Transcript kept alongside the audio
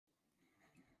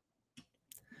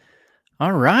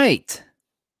All right.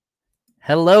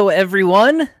 Hello,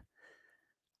 everyone.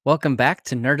 Welcome back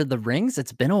to Nerd of the Rings.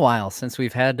 It's been a while since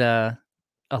we've had a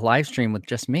live stream with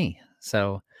just me.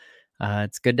 So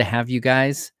it's good to have you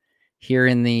guys here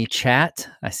in the chat.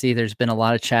 I see there's been a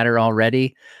lot of chatter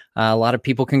already. A lot of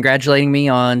people congratulating me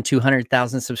on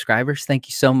 200,000 subscribers. Thank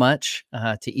you so much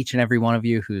to each and every one of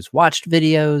you who's watched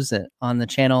videos on the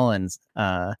channel and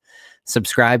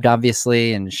subscribed,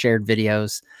 obviously, and shared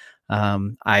videos.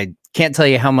 I can't tell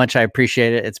you how much I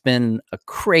appreciate it. It's been a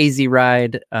crazy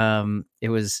ride. It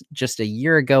was just a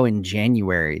year ago in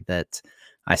January that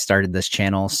I started this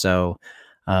channel. So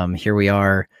here we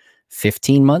are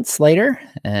 15 months later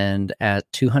and at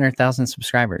 200,000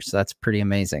 subscribers. So that's pretty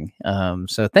amazing.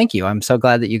 So thank you. I'm so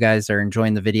glad that you guys are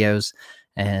enjoying the videos,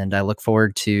 and I look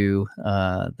forward to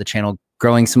the channel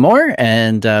growing some more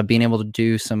and being able to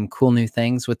do some cool new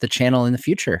things with the channel in the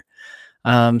future.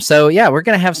 So yeah, we're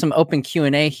going to have some open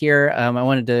Q&A here. I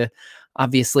wanted to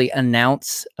obviously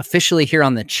announce officially here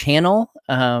on the channel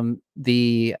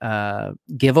the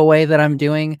giveaway that I'm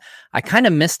doing. I kind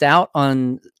of missed out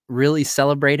on really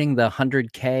celebrating the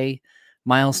 100K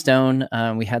milestone.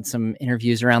 We had some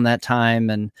interviews around that time,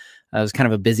 and it was kind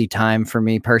of a busy time for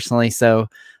me personally. So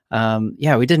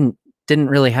yeah, we didn't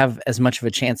really have as much of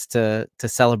a chance to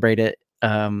celebrate it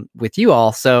with you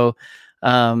all. So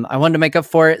I wanted to make up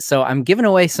for it. So I'm giving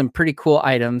away some pretty cool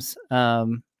items,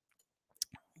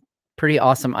 pretty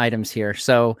awesome items here.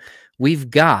 So we've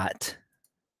got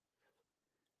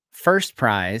first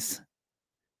prize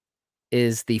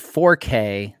is the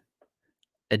 4K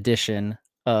edition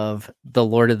of the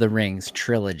Lord of the Rings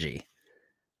trilogy.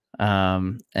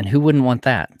 And who wouldn't want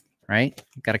that, right?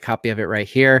 Got a copy of it right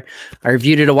here. I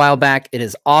reviewed it a while back. It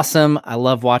is awesome. I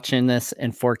love watching this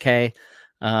in 4K.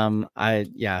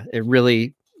 It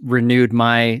really renewed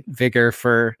my vigor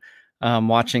for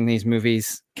watching these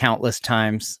movies countless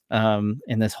times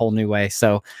in this whole new way.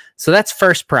 So that's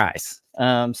first prize.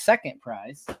 Second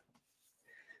prize,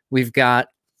 we've got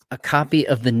a copy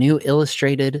of the new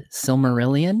illustrated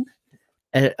Silmarillion,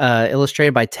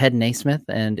 illustrated by Ted Naismith.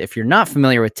 And if you're not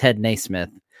familiar with Ted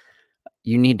Naismith,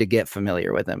 you need to get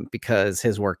familiar with him because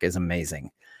his work is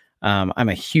amazing. I'm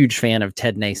a huge fan of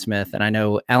Ted Naismith, and I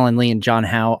know Alan Lee and John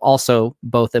Howe, also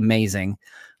both amazing,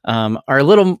 are a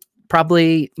little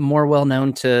probably more well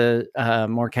known to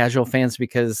more casual fans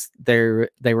because they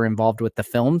were involved with the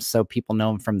films, so people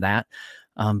know him from that.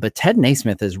 But Ted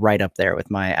Naismith is right up there with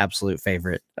my absolute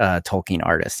favorite Tolkien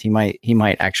artist. He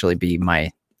might actually be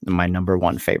my number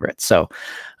one favorite. So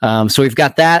we've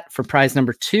got that for prize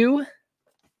number 2.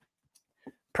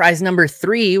 Prize number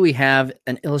 3, we have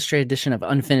an illustrated edition of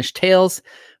Unfinished Tales,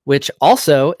 which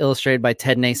also illustrated by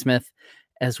Ted Naismith,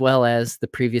 as well as the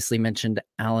previously mentioned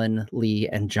Alan Lee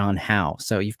and John Howe.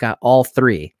 So you've got all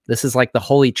 3. This is like the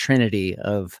holy trinity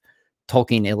of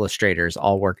Tolkien illustrators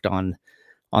all worked on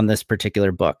this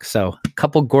particular book. So a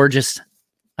couple gorgeous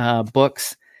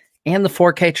books and the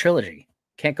 4K trilogy.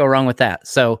 Can't go wrong with that.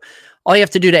 So all you have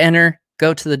to do to enter,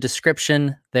 go to the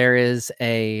description. There is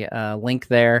a link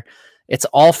there. It's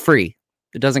all free.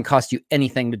 It doesn't cost you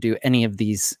anything to do any of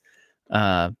these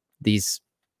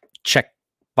check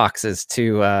boxes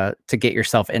to get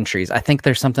yourself entries. I think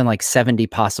there's something like 70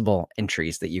 possible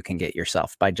entries that you can get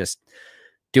yourself by just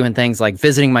doing things like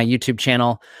visiting my YouTube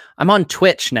channel. I'm on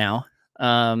Twitch now.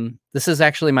 This is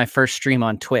actually my first stream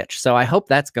on Twitch, so I hope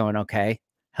that's going okay.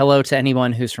 Hello to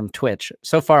anyone who's from Twitch.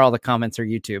 So far, all the comments are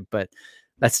YouTube, but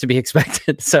that's to be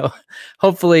expected. So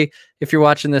hopefully, if you're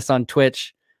watching this on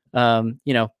Twitch,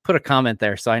 put a comment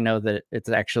there so I know that it's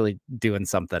actually doing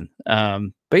something.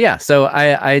 But yeah, so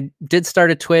I did start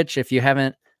a Twitch. If you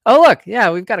haven't, oh look, yeah,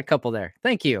 we've got a couple there.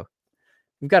 Thank you.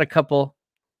 We've got a couple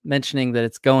mentioning that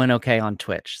it's going okay on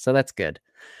Twitch, so that's good.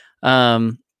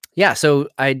 Yeah, so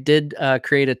I did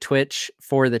create a Twitch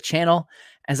for the channel.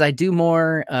 As I do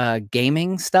more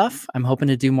gaming stuff, I'm hoping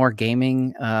to do more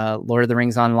gaming, Lord of the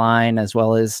Rings Online, as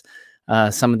well as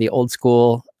some of the old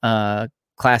school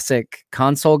classic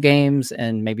console games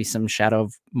and maybe some Shadow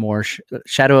of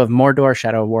Mordor,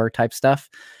 Shadow of War type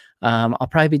stuff. I'll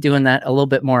probably be doing that a little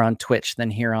bit more on Twitch than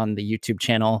here on the YouTube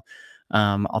channel.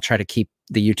 I'll try to keep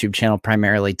the YouTube channel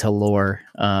primarily to lore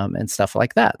and stuff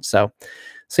like that. So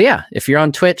yeah, if you're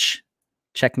on Twitch,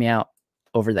 check me out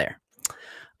over there.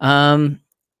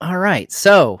 All right.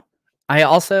 So I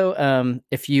also,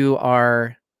 if you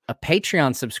are a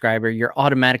Patreon subscriber, you're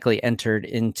automatically entered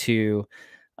into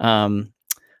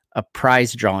a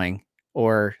prize drawing,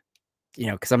 or,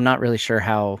 because I'm not really sure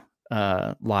how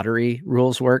lottery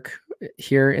rules work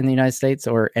here in the United States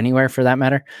or anywhere for that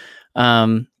matter.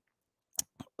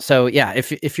 So yeah,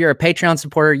 if you're a Patreon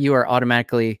supporter, you are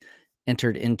automatically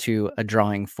entered into a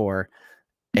drawing for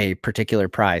a particular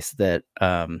prize that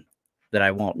that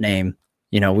I won't name.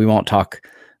 You know, we won't talk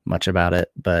much about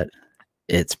it, but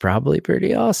it's probably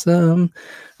pretty awesome.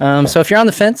 So if you're on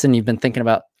the fence and you've been thinking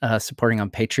about supporting on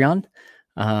Patreon,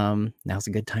 now's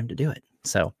a good time to do it.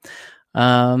 So,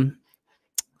 all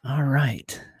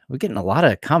right. We're getting a lot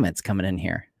of comments coming in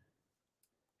here.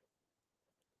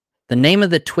 The name of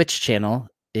the Twitch channel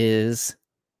is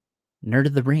Nerd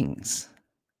of the Rings.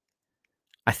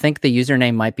 I think the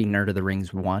username might be Nerd of the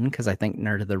Rings 1 because I think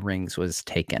Nerd of the Rings was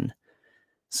taken.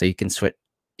 So you can switch.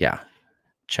 Yeah.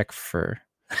 Check for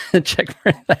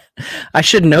that. I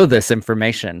should know this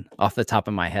information off the top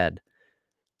of my head.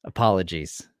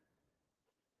 Apologies.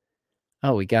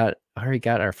 Oh, we already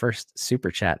got our first super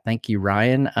chat. Thank you,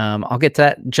 Ryan. I'll get to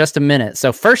that in just a minute.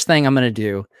 So first thing I'm going to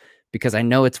do, because I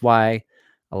know it's why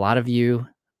a lot of you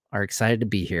are excited to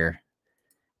be here,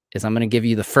 is I'm going to give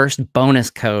you the first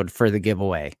bonus code for the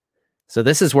giveaway. So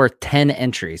this is worth 10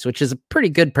 entries, which is a pretty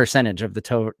good percentage of the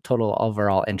total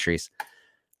overall entries.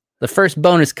 The first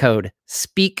bonus code,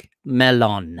 Speak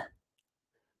Melon.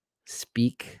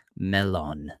 Speak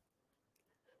Melon.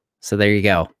 So there you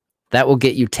go. That will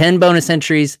get you 10 bonus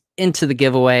entries into the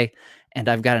giveaway. And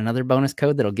I've got another bonus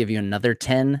code that'll give you another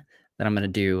 10 that I'm going to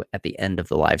do at the end of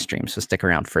the live stream. So stick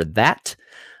around for that.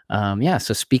 Yeah,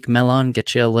 so Speak Melon,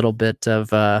 get you a little bit of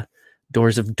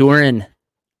Doors of Durin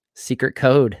secret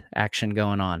code action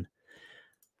going on.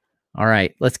 All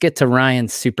right, let's get to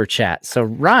Ryan's super chat. So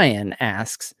Ryan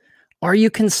asks, are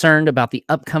you concerned about the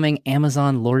upcoming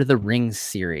Amazon Lord of the Rings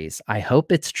series? I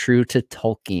hope it's true to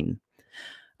Tolkien.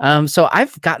 So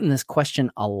I've gotten this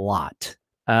question a lot.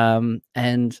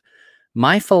 And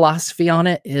my philosophy on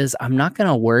it is I'm not going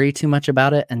to worry too much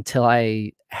about it until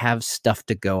I have stuff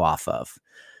to go off of.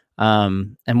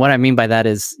 And what I mean by that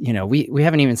is, you know, we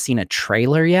haven't even seen a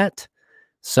trailer yet.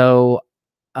 So,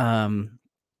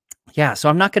 yeah, so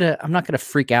I'm not gonna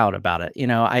freak out about it. You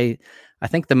know, I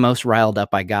think the most riled up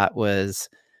I got was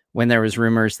when there was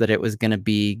rumors that it was going to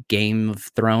be Game of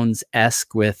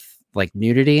Thrones-esque with like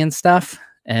nudity and stuff.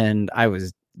 And I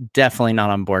was definitely not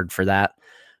on board for that.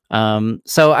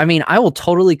 So, I mean, I will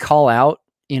totally call out,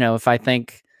 you know, if I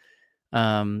think,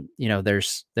 you know,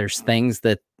 there's things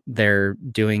that they're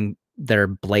doing that are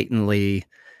blatantly,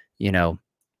 you know,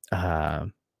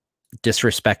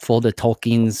 disrespectful to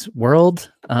Tolkien's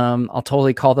world. I'll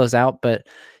totally call those out, but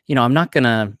you know, I'm not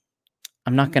gonna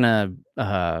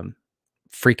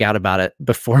freak out about it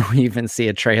before we even see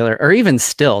a trailer or even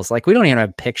stills. Like we don't even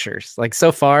have pictures. Like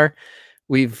so far,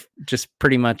 we've just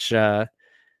pretty much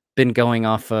been going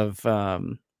off of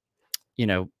you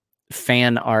know,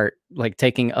 fan art, like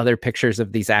taking other pictures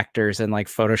of these actors and like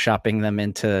photoshopping them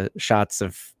into shots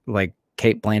of like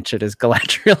Kate Blanchett as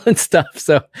Galadriel and stuff.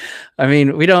 So, I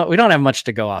mean, we don't have much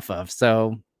to go off of.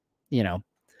 So, you know,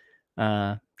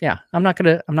 yeah, I'm not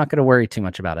gonna worry too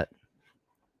much about it.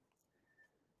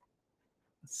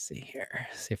 Let's see here,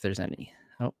 see if there's any.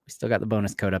 Oh, we still got the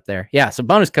bonus code up there. Yeah, so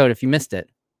bonus code if you missed it.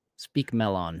 Speak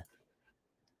Melon.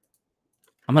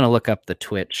 I'm gonna look up the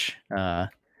Twitch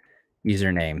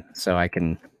username so I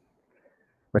can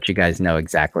let you guys know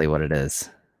exactly what it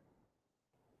is.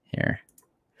 Here.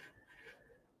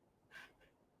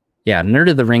 Yeah, Nerd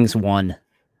of the Rings 1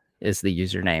 is the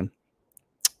username.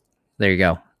 There you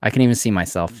go. I can even see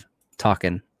myself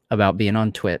talking about being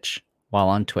on Twitch while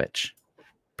on Twitch.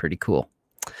 Pretty cool.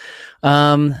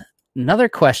 Another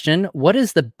question. What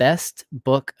is the best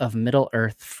book of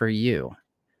Middle-earth for you?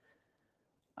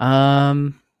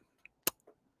 I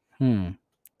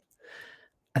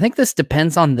think this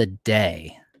depends on the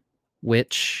day,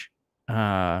 which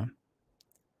one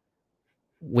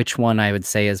I would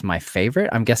say is my favorite.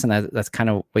 I'm guessing that's kind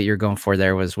of what you're going for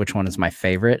there, was which one is my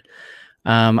favorite.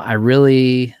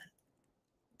 The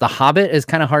Hobbit is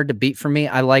kind of hard to beat for me.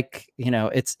 I like, you know,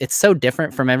 it's so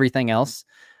different from everything else.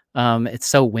 It's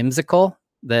so whimsical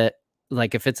that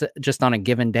like if it's just on a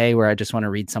given day where I just want to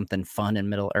read something fun in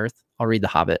Middle Earth, I'll read The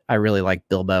Hobbit. I really like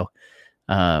Bilbo.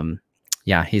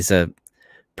 Yeah, he's a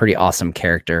pretty awesome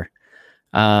character.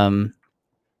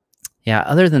 Yeah,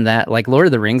 other than that, like Lord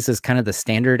of the Rings is kind of the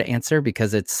standard answer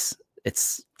because it's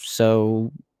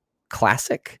so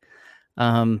classic.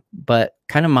 But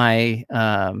kind of my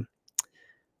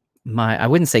I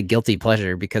wouldn't say guilty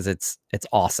pleasure because it's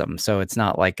awesome. So it's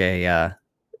not like a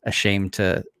shame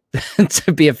to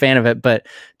to be a fan of it. But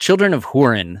Children of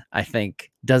Hurin, I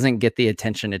think, doesn't get the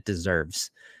attention it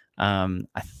deserves. I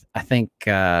think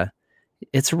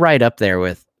it's right up there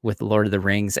with Lord of the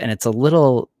Rings, and it's a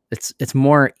little. It's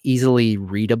more easily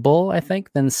readable, I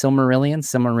think, than Silmarillion.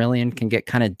 Silmarillion can get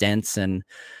kind of dense and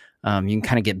You can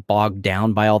kind of get bogged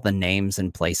down by all the names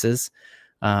and places.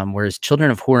 Whereas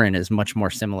Children of Hurin is much more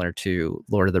similar to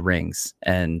Lord of the Rings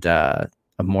and a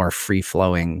more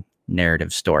free-flowing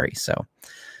narrative story. So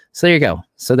there you go.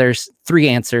 So there's 3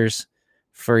 answers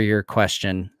for your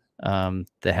question that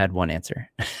had 1 answer.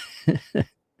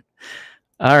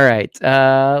 All right.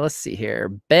 Let's see here.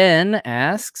 Ben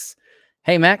asks,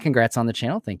 hey, Matt, congrats on the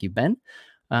channel. Thank you, Ben.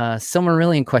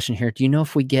 Silmarillion question here. Do you know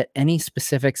if we get any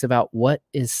specifics about what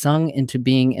is sung into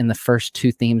being in the first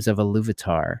 2 themes of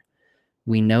Iluvatar?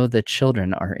 We know the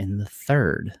children are in the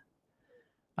 3rd.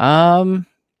 Off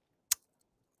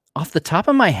the top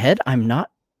of my head, I'm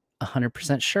not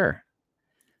 100% sure.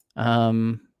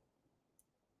 I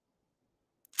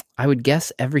would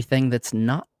guess everything that's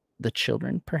not the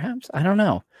children, perhaps. I don't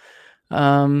know.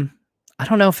 I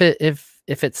don't know if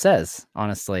it says,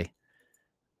 honestly.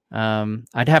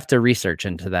 I'd have to research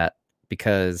into that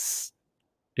because,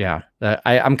 yeah,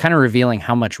 I'm kind of revealing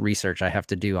how much research I have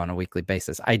to do on a weekly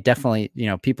basis. I definitely,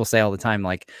 people say all the time,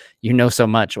 like, so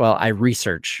much. Well, I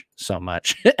research so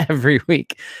much every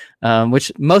week,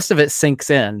 which most of it sinks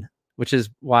in, which is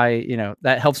why,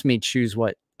 that helps me choose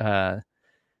what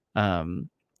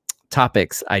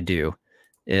topics I do.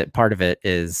 Part of it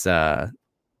is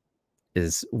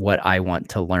what I want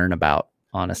to learn about,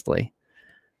 honestly.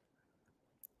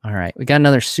 All right, we got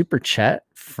another super chat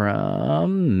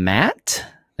from Matt.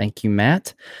 Thank you,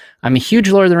 Matt. I'm a huge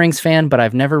Lord of the Rings fan, but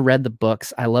I've never read the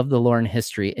books. I love the lore and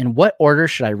history. In what order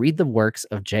should I read the works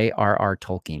of J.R.R.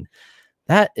 Tolkien?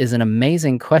 That is an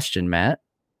amazing question, Matt.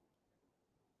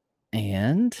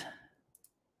 And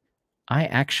I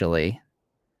actually,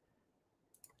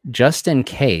 just in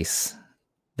case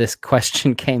this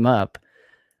question came up,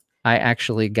 I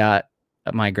actually got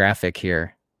my graphic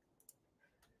here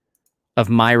of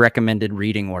my recommended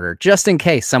reading order, just in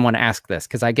case someone asked this,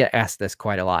 because I get asked this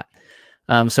quite a lot.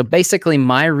 So basically,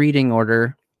 my reading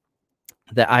order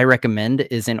that I recommend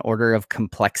is in order of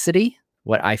complexity,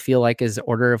 what I feel like is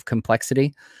order of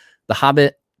complexity. The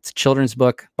Hobbit, it's a children's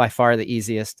book, by far the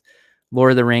easiest.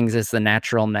 Lord of the Rings is the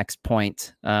natural next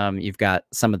point. You've got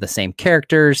some of the same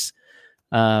characters.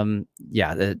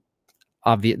 Yeah,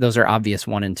 those are obvious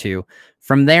 1 and 2.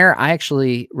 From there, I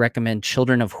actually recommend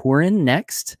Children of Hurin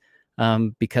next.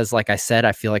 Because like I said,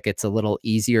 I feel like it's a little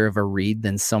easier of a read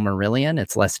than Silmarillion.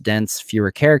 It's less dense,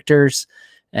 fewer characters,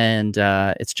 and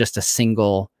it's just a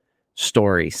single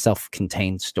story,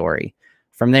 self-contained story.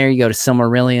 From there, you go to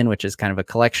Silmarillion, which is kind of a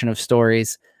collection of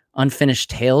stories. Unfinished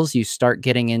Tales, you start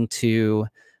getting into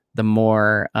the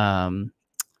more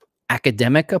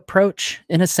academic approach,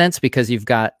 in a sense, because you've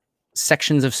got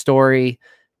sections of story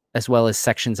as well as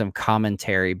sections of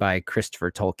commentary by Christopher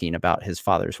Tolkien about his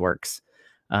father's works.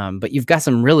 But you've got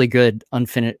some really good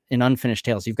Unfinished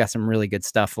Tales. You've got some really good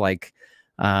stuff. Like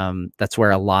that's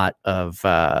where a lot of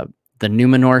the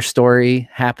Numenor story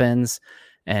happens,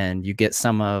 and you get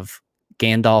some of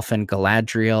Gandalf and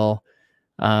Galadriel,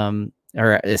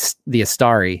 or the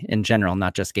Astari in general,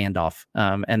 not just Gandalf,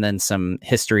 and then some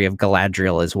history of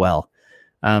Galadriel as well.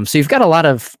 So you've got a lot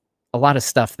of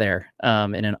stuff there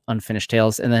in an Unfinished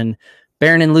Tales, and then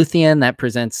Beren and Luthien, that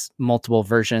presents multiple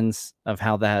versions of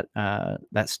how that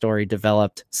story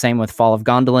developed. Same with Fall of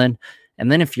Gondolin.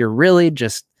 And then if you're really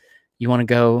you want to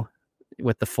go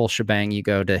with the full shebang, you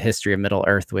go to History of Middle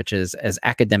Earth, which is as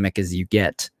academic as you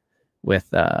get with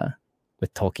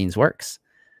Tolkien's works.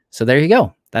 So there you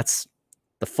go. That's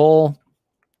the full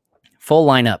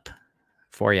lineup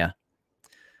for you.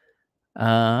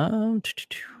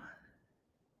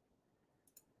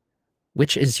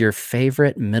 Which is your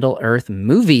favorite Middle Earth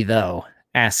movie, though?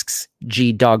 Asks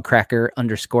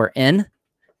GDogcracker_N.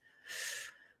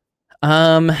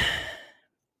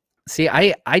 See,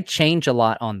 I change a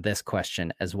lot on this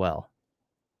question as well.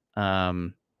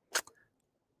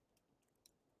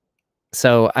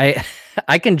 So I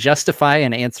can justify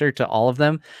an answer to all of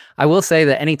them. I will say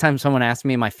that anytime someone asks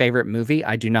me my favorite movie,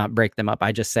 I do not break them up.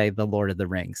 I just say The Lord of the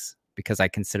Rings because I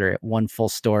consider it one full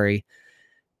story.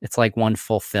 It's like one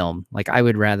full film. Like I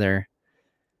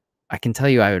can tell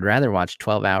you I would rather watch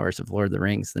 12 hours of Lord of the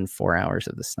Rings than 4 hours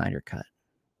of the Snyder Cut.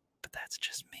 But that's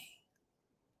just me.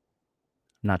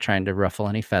 I'm not trying to ruffle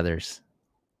any feathers.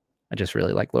 I just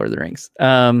really like Lord of the Rings.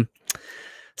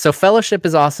 So Fellowship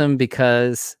is awesome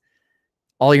because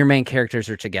all your main characters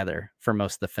are together for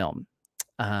most of the film.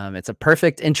 It's a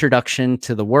perfect introduction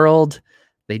to the world.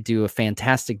 They do a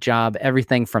fantastic job.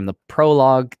 Everything from the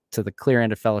prologue to the clear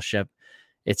end of Fellowship.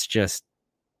 It's just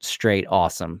straight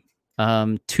awesome.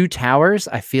 Two Towers,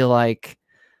 I feel like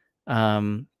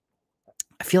Helm's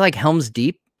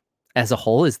Deep as a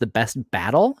whole is the best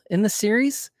battle in the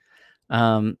series.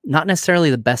 Not necessarily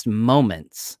the best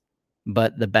moments,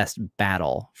 but the best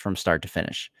battle from start to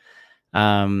finish.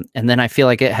 And then I feel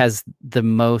like it has the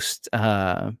most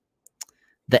the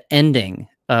ending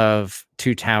of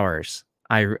Two Towers.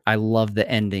 I love the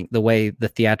ending, the way the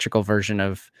theatrical version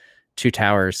of Two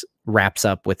Towers wraps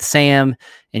up with Sam,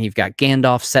 and you've got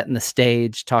Gandalf setting the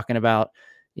stage, talking about,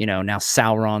 now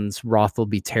Sauron's wrath will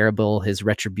be terrible, his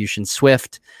retribution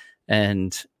swift,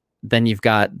 and then you've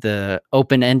got the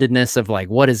open-endedness of like,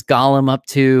 what is Gollum up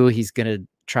to? He's gonna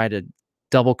try to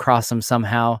double cross him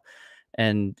somehow,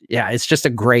 and yeah, it's just a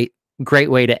great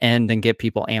way to end and get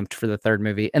people amped for the third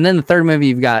movie. And then the third movie,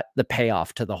 you've got the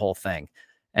payoff to the whole thing,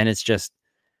 and it's just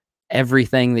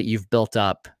everything that you've built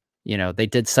up. They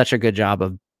did such a good job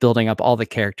of building up all the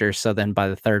characters, so then by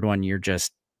the third one, you're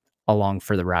just along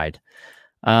for the ride.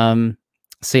 So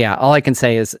yeah, all I can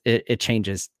say is it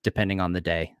changes depending on the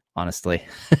day, honestly.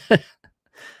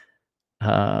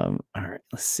 All right,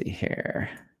 let's see here.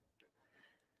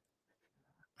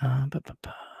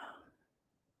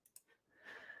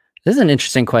 This is an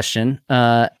interesting question.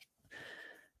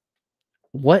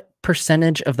 What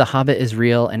percentage of The Hobbit is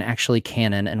real and actually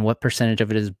canon, and what percentage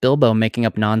of it is Bilbo making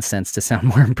up nonsense to sound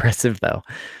more impressive, though?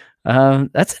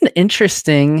 That's an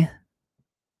interesting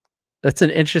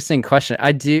question.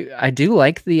 I do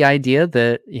like the idea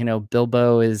that,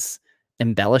 Bilbo is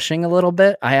embellishing a little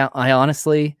bit. I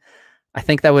honestly, I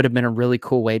think that would have been a really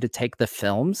cool way to take the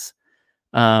films.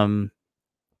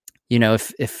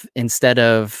 If instead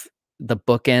of the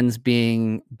bookends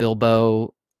being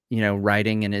Bilbo,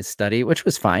 writing in his study, which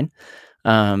was fine.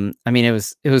 I mean, it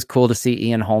was cool to see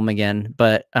Ian Holm again,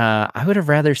 but I would have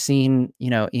rather seen,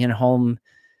 Ian Holm,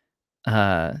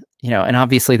 and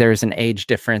obviously there's an age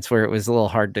difference where it was a little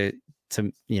hard to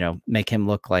make him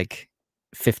look like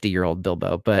 50-year-old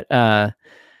Bilbo. But I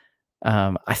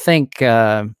think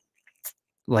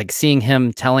like seeing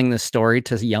him telling the story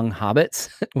to young hobbits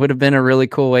would have been a really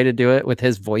cool way to do it, with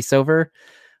his voiceover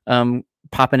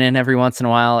popping in every once in a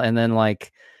while, and then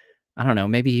like, I don't know,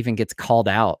 maybe even gets called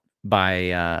out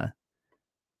by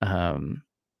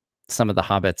some of the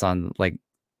hobbits on like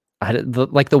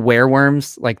the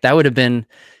wereworms. Like that would have been,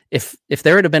 if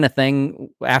there would have been a thing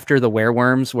after the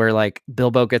wereworms where like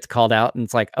Bilbo gets called out and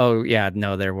it's like, oh yeah,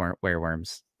 no, there weren't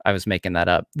wereworms, I was making that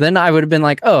up, then I would have been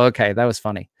like, oh, okay, that was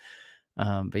funny.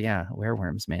 But yeah,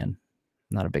 wereworms, man,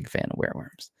 not a big fan of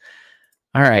wereworms.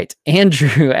 All right,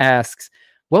 Andrew asks,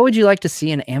 what would you like to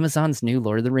see in Amazon's new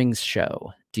Lord of the Rings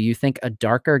show? Do you think a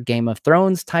darker Game of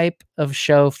Thrones type of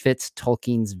show fits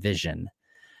Tolkien's vision?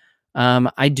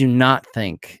 I do not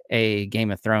think a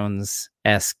Game of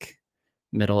Thrones-esque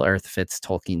Middle Earth fits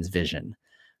Tolkien's vision.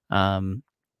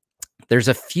 There's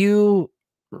a few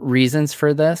reasons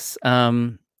for this.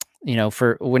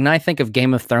 For when I think of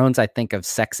Game of Thrones, I think of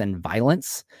sex and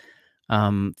violence.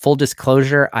 Full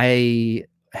disclosure, I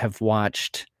have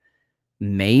watched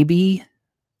maybe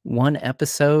one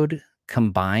episode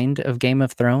combined of Game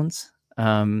of Thrones.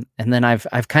 And then I have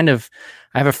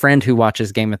a friend who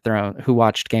watched Game of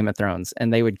Thrones,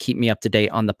 and they would keep me up to date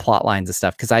on the plot lines and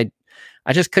stuff, because I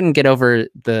just couldn't get over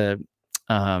the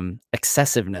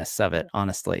excessiveness of it.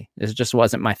 Honestly, it just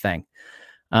wasn't my thing.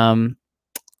 And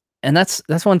that's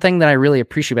one thing that I really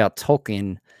appreciate about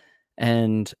Tolkien,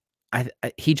 and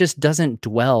he just doesn't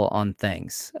dwell on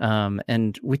things.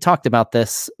 And we talked about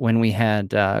this when we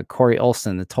had Corey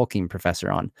Olson, the Tolkien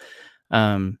professor, on.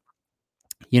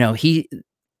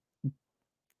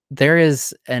 There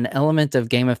is an element of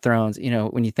Game of Thrones,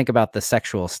 when you think about the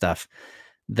sexual stuff,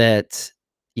 that,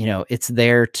 it's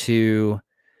there to,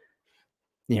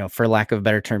 for lack of a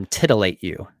better term, titillate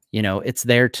you. It's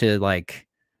there to like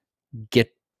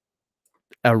get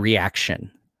a reaction.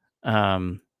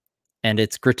 And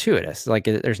it's gratuitous. Like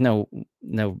there's no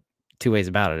two ways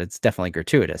about it. It's definitely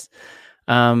gratuitous.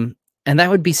 And that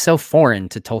would be so foreign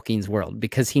to Tolkien's world,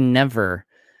 because he never,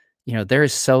 there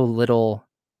is so little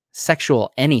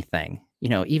sexual anything,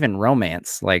 even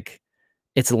romance, like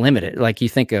it's limited. Like you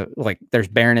think of, like, there's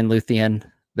Beren and Luthien,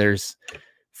 there's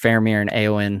Faramir and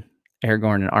Eowyn,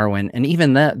 Aragorn and Arwen, and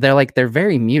even that they're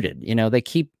very muted. They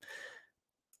keep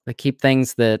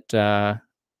things that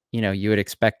you would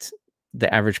expect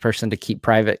the average person to keep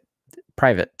private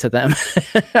to them,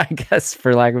 I guess,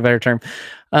 for lack of a better term.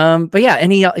 But yeah,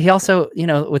 and he also,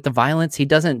 with the violence, he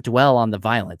doesn't dwell on the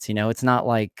violence. It's not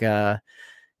like,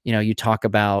 you talk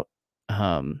about,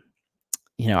 I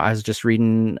was just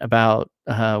reading about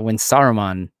when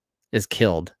Saruman is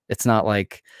killed. It's not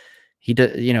like he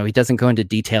doesn't go into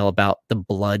detail about the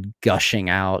blood gushing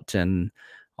out and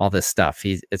all this stuff.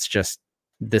 It's just,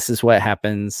 this is what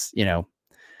happens.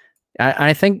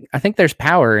 I think there's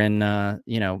power in,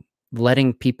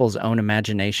 letting people's own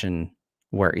imagination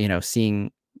work, seeing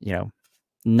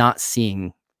not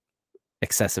seeing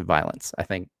excessive violence. I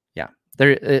think, yeah,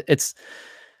 it's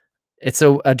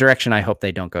a direction I hope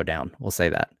they don't go down. We'll say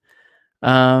that.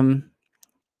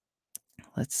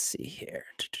 Let's see here.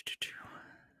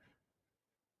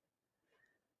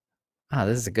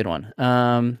 This is a good one.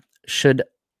 Should,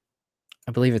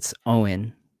 I believe it's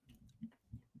Owen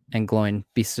and Gloin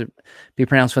be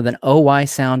pronounced with an OY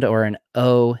sound or an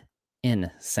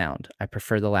O-N sound? I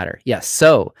prefer the latter. Yes.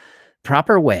 So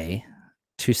proper way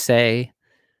to say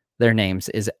their names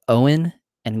is Owen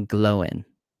and Gloin.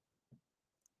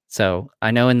 So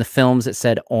I know in the films it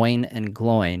said Oin and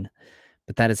Gloin,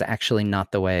 but that is actually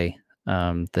not the way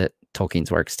that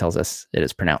Tolkien's works tells us it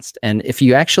is pronounced. And if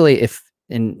you actually,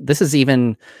 this is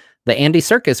even the Andy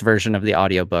Serkis version of the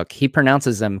audiobook, he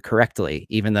pronounces them correctly,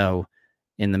 even though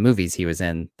in the movies he was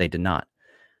in, they did not.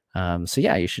 So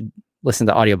yeah, you should listen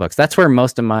to audiobooks. That's where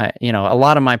most of my, a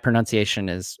lot of my pronunciation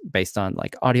is based on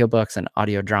like audiobooks and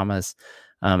audio dramas,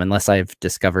 unless I've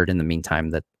discovered in the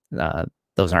meantime that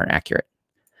those aren't accurate.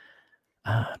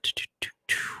 All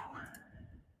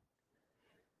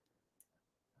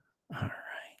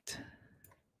right.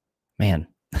 Man,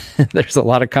 there's a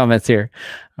lot of comments here.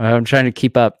 I'm trying to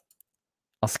keep up.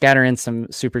 I'll scatter in some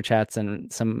super chats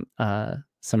and some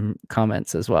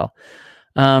comments as well.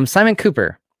 Simon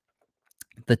Cooper.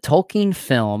 The Tolkien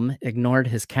film ignored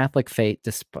his Catholic faith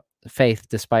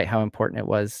despite how important it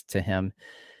was to him.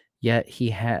 Yet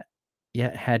had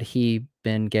he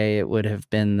been gay, it would have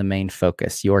been the main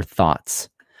focus. Your thoughts?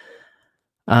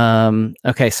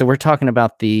 Okay, so we're talking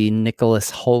about the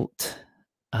Nicholas Hoult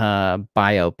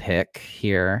biopic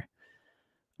here.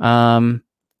 I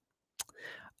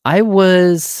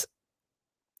wouldn't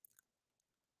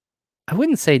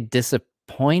say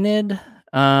disappointed,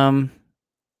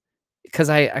 because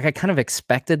I kind of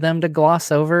expected them to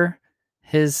gloss over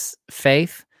his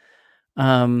faith.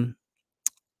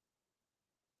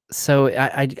 So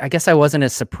I guess I wasn't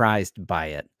as surprised by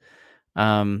it.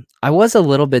 I was a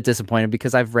little bit disappointed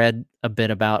because I've read a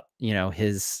bit about,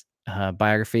 his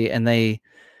biography, and they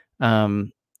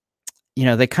kind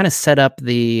of set up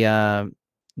the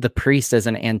priest as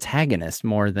an antagonist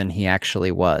more than he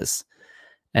actually was.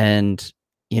 And,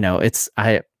 I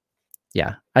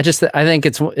think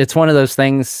it's one of those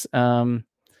things, I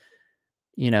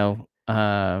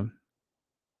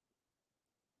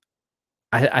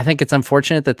think it's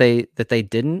unfortunate that they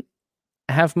didn't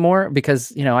have more,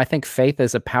 because, I think faith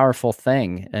is a powerful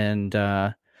thing, and,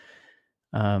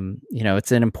 it's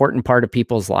an important part of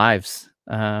people's lives.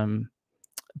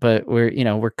 But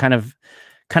we're kind of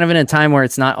in a time where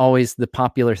it's not always the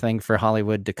popular thing for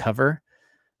Hollywood to cover.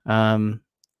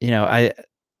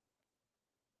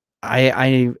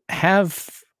 I have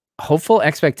hopeful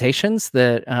expectations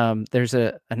that there's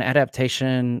an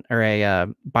adaptation or a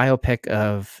biopic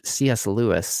of C.S.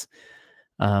 Lewis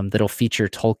that'll feature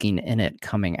Tolkien in it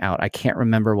coming out. I can't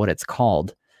remember what it's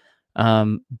called,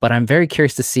 but I'm very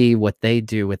curious to see what they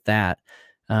do with that,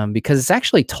 because it's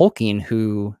actually Tolkien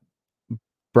who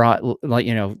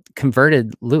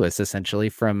converted Lewis essentially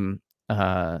from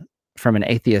an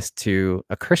atheist to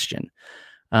a Christian.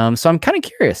 So I'm kind of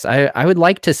curious. I would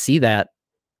like to see that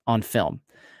on film.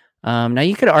 Now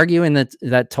you could argue in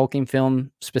that Tolkien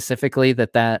film specifically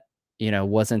that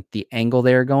wasn't the angle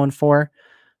they were going for.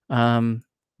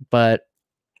 But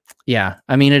yeah,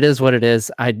 I mean, it is what it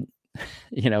is.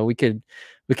 We could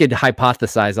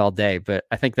hypothesize all day, but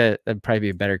I think that'd probably be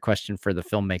a better question for the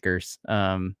filmmakers.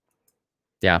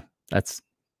 Yeah, it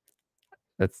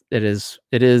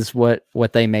is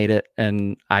what they made it.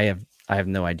 And I have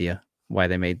no idea why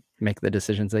they make the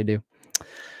decisions they do.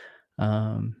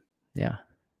 Yeah.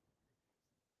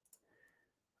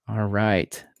 All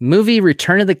right. Movie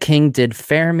Return of the King did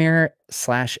Faramir /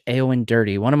 Éowyn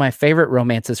dirty. One of my favorite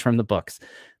romances from the books.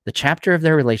 The chapter of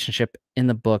their relationship in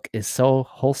the book is so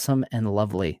wholesome and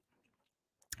lovely.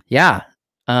 Yeah.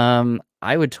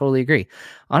 I would totally agree.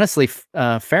 Honestly,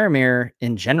 Faramir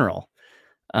in general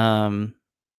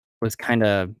was kind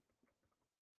of,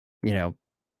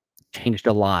 changed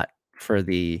a lot for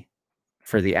the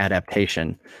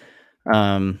adaptation.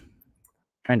 Trying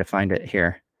to find it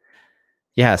here.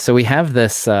 Yeah, so we have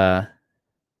this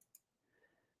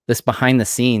this behind the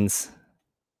scenes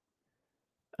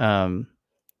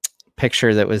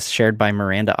picture that was shared by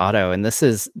Miranda Otto, and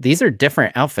these are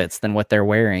different outfits than what they're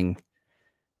wearing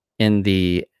at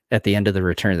the end of the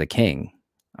Return of the King.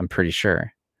 I'm pretty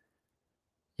sure.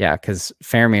 Yeah, because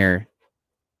Faramir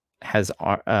has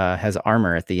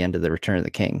armor at the end of the Return of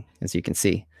the King, as you can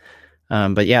see.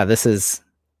 But yeah, this is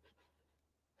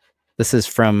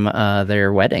from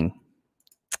their wedding.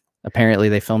 Apparently,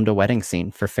 they filmed a wedding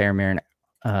scene for Faramir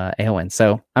Éowyn.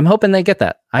 So I'm hoping they get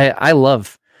that. I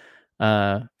love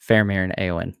Faramir and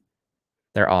Éowyn.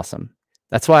 They're awesome.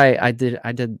 That's why I did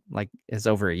like, it's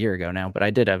over a year ago now, but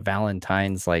I did a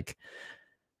Valentine's like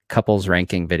couples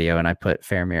ranking video, and I put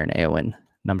Faramir and Éowyn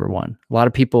number 1. A lot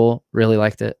of people really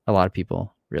liked it. A lot of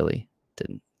people really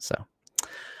didn't. So,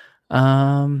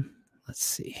 let's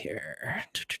see here.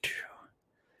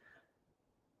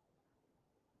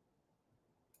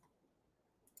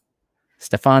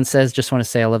 Stefan says, just want to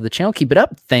say I love the channel. Keep it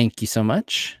up. Thank you so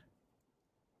much.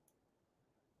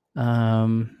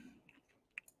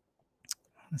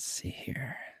 Let's see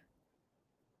here.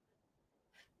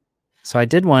 So I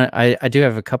do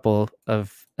have a couple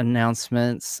of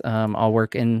announcements. I'll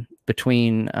work in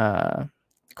between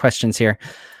questions here.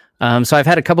 So I've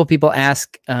had a couple people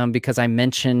ask, because I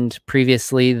mentioned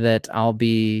previously that I'll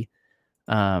be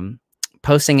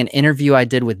posting an interview I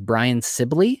did with Brian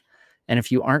Sibley. And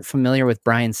if you aren't familiar with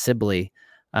Brian Sibley,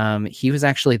 he was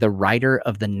actually the writer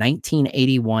of the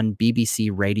 1981 BBC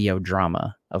radio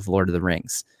drama of Lord of the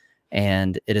Rings.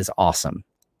 And it is awesome.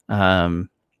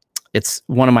 It's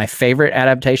one of my favorite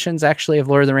adaptations, actually, of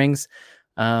Lord of the Rings.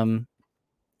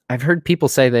 I've heard people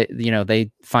say that,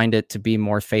 they find it to be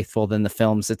more faithful than the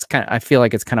films. I feel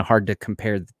like it's kind of hard to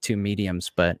compare the two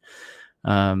mediums, but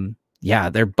yeah,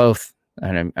 they're both,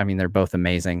 I mean, they're both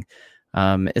amazing.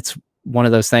 It's one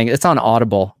of those things. It's on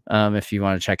Audible, if you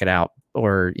want to check it out,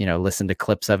 or, listen to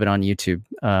clips of it on YouTube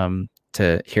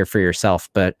to hear for yourself.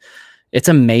 But it's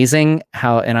amazing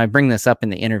how, and I bring this up in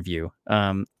the interview.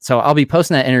 So I'll be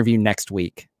posting that interview next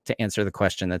week to answer the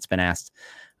question that's been asked.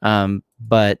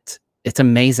 But it's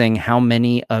amazing how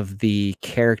many of the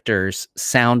characters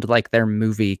sound like their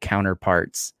movie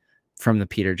counterparts from the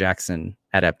Peter Jackson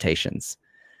adaptations.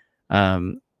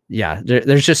 Yeah,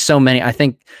 there's just so many. I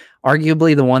think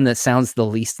arguably the one that sounds the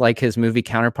least like his movie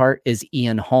counterpart is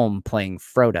Ian Holm playing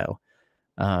Frodo.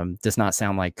 Does not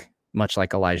sound much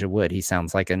like Elijah Wood. He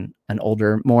sounds like an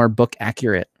older, more book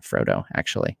accurate Frodo,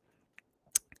 actually.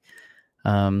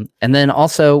 And then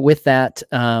also with that,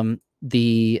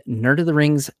 the Nerd of the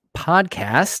Rings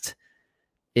podcast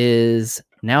is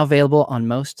now available on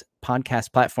most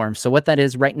podcast platforms. So what that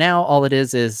is right now, all it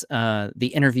is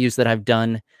the interviews that I've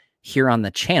done here on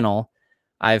the channel.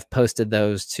 I've posted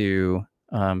those to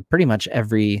pretty much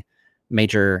every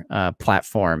major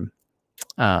platform.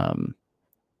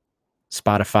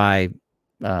 Spotify,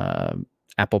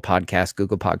 Apple Podcast,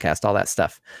 Google Podcast, all that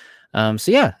stuff.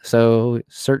 So yeah, so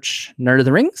search Nerd of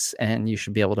the Rings and you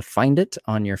should be able to find it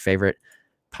on your favorite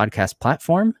podcast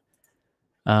platform.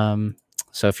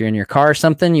 So if you're in your car or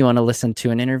something, you want to listen to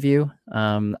an interview,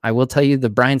 I will tell you the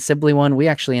Brian Sibley one, we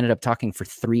actually ended up talking for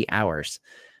 3 hours.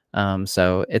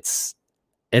 So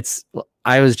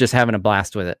I was just having a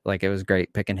blast with it. Like, it was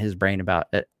great picking his brain about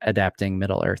adapting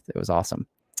Middle Earth. It was awesome.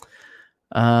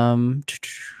 All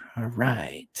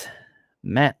right.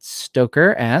 Matt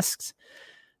Stoker asks,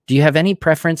 do you have any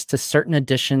preference to certain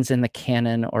editions in the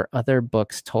canon or other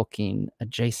books Tolkien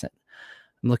adjacent?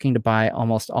 I'm looking to buy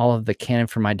almost all of the canon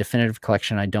for my definitive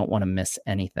collection. I don't want to miss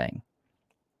anything.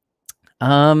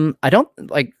 I don't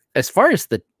like, as far as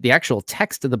the actual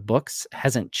text of the books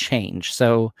hasn't changed.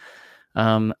 So,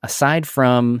 aside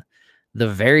from the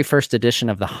very first edition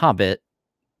of The Hobbit,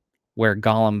 where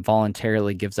Gollum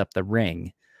voluntarily gives up the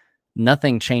ring,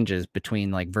 nothing changes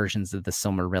between like versions of the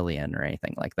Silmarillion or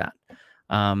anything like that.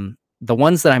 The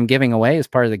ones that I'm giving away as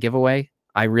part of the giveaway,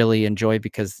 I really enjoy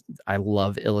because I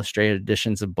love illustrated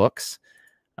editions of books.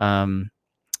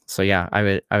 So yeah,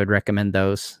 I would recommend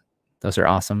those. Those are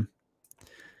awesome.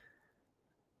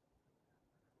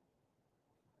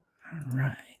 All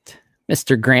right.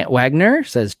 Mr. Grant Wagner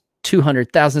says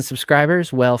 200,000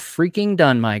 subscribers. Well, freaking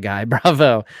done, my guy.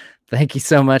 Bravo. Thank you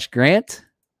so much, Grant.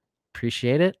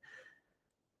 Appreciate it.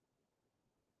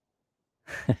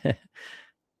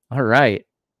 All right.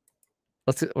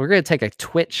 We're going to take a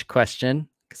Twitch question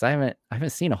because I haven't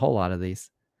seen a whole lot of these.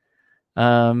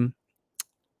 All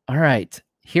right.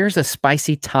 Here's a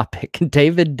spicy topic.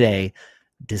 David Day,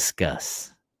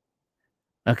 discuss.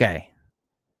 Okay.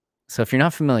 So if you're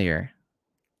not familiar,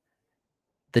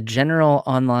 the general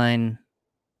online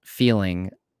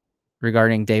feeling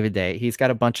regarding David Day, he's got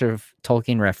a bunch of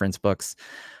Tolkien reference books.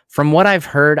 From what I've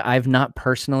heard, I've not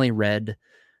personally read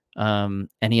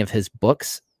any of his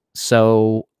books,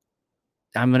 so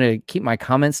I'm going to keep my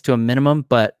comments to a minimum,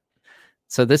 but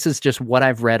so this is just what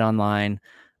I've read online.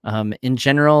 In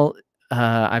general,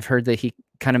 I've heard that he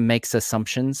kind of makes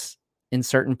assumptions in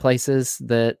certain places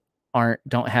that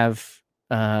don't have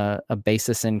a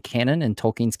basis in canon, in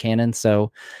Tolkien's canon.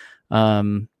 So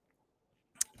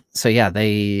yeah,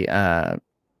 they,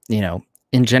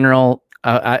 in general,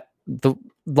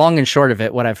 long and short of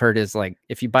it, what I've heard is like,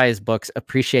 if you buy his books,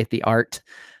 appreciate the art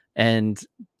and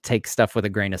take stuff with a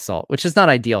grain of salt, which is not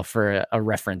ideal for a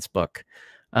reference book.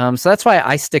 So that's why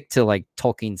I stick to like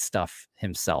Tolkien stuff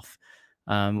himself,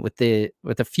 with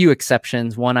a few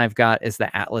exceptions. One I've got is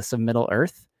the Atlas of Middle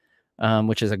Earth,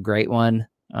 which is a great one.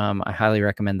 I highly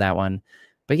recommend that one.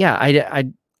 But yeah,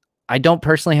 I don't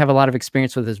personally have a lot of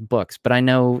experience with his books, but I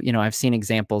know, I've seen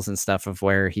examples and stuff of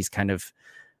where he's kind of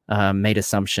made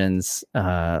assumptions.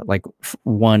 Like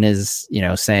one is,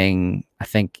 saying, I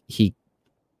think he,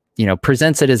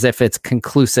 presents it as if it's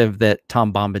conclusive that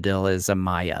Tom Bombadil is a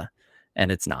Maya,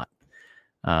 and it's not.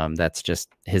 That's just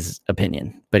his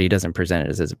opinion, but he doesn't present it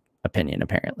as his opinion,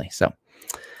 apparently. So,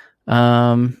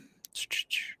 oh,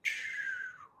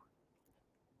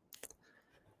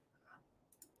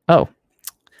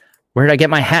 where did I get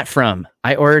my hat from?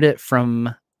 I ordered it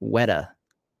from Weta.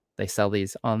 They sell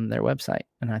these on their website,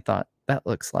 and I thought that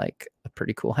looks like a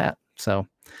pretty cool hat. So,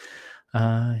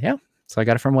 yeah, so I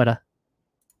got it from Weta.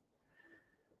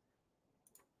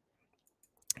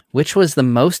 Which was the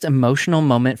most emotional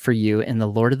moment for you in the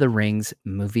Lord of the Rings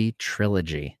movie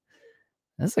trilogy?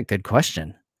 That's a good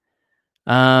question.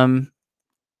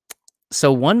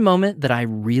 So one moment that I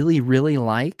really, really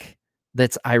like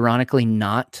that's ironically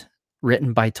not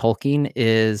written by Tolkien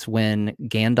is when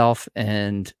Gandalf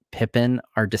and Pippin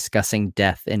are discussing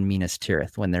death in Minas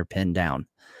Tirith when they're pinned down.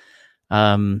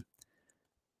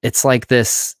 It's like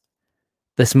this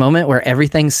moment where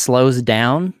everything slows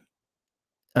down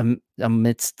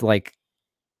amidst like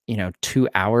 2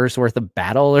 hours worth of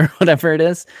battle or whatever it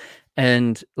is,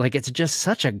 and like it's just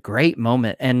such a great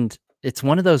moment. And it's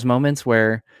one of those moments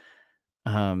where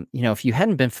if you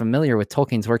hadn't been familiar with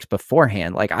Tolkien's works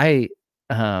beforehand, like I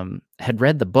had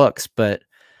read the books, but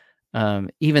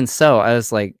even so, I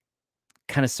was like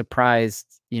kind of surprised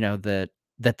that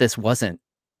this wasn't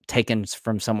taken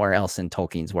from somewhere else in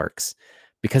Tolkien's works,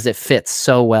 because it fits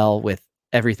so well with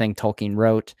everything Tolkien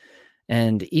wrote.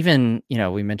 And even,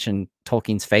 we mentioned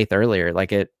Tolkien's faith earlier,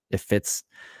 like it fits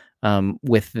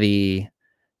with the,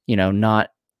 not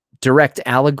direct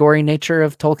allegory nature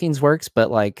of Tolkien's works, but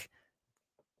like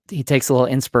he takes a little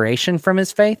inspiration from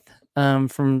his faith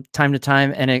from time to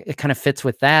time. And it kind of fits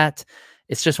with that.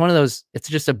 It's just one of those, it's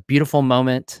just a beautiful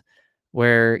moment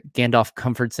where Gandalf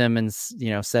comforts him and,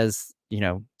 says,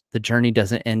 the journey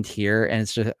doesn't end here. And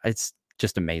it's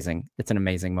just amazing. It's an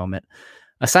amazing moment.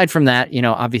 Aside from that,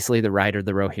 obviously the Ride of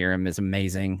the Rohirrim is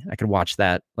amazing. I could watch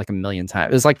that like a million times.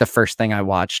 It was like the first thing I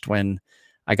watched when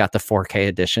I got the 4K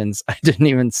editions. I didn't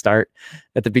even start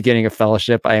at the beginning of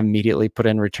Fellowship. I immediately put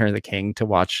in Return of the King to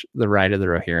watch the Ride of the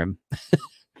Rohirrim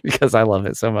because I love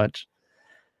it so much.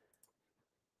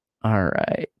 All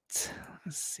right.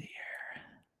 Let's see here.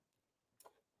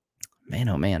 Man,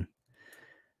 oh man.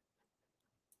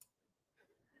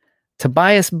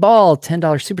 Tobias Ball,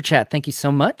 $10 super chat. Thank you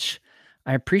so much.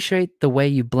 I appreciate the way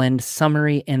you blend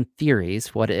summary and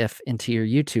theories, what if, into your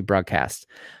YouTube broadcast.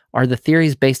 Are the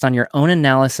theories based on your own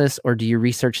analysis, or do you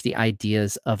research the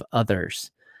ideas of others?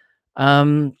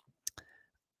 Let's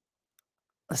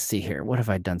see here. What have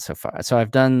I done so far? So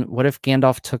I've done what if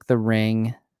Gandalf took the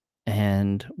ring,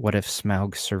 and what if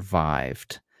Smaug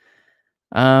survived?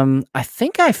 I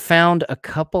think I found a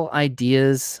couple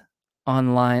ideas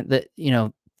online that,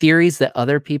 theories that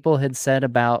other people had said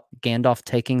about Gandalf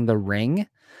taking the ring.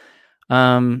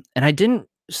 And I didn't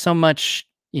so much,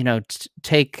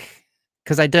 take,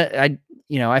 because I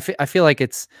feel like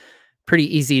it's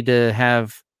pretty easy to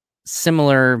have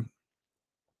similar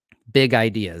big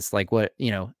ideas. Like what,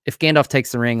 if Gandalf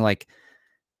takes the ring, like,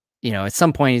 at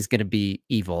some point he's going to be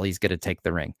evil. He's going to take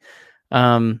the ring.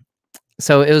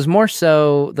 So it was more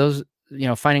so those,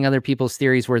 finding other people's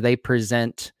theories where they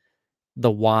present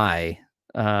the why,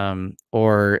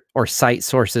 or cite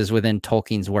sources within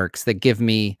Tolkien's works that give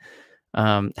me,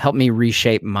 help me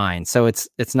reshape mine. So it's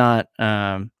not,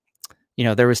 there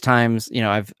was times,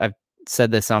 I've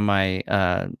said this on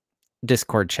my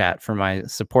Discord chat for my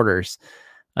supporters.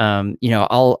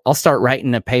 I'll start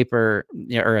writing a paper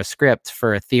or a script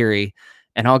for a theory,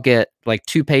 and I'll get like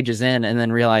 2 pages in and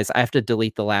then realize I have to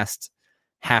delete the last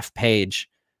half page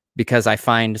because I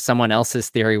find someone else's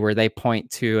theory where they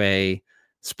point to a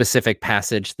specific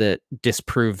passage that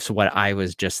disproves what I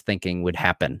was just thinking would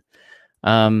happen.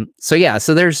 So yeah,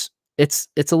 so it's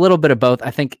a little bit of both.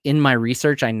 I think in my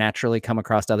research, I naturally come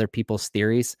across other people's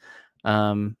theories.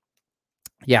 Yeah,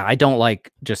 I don't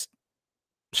like just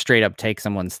straight up take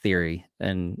someone's theory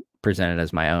and present it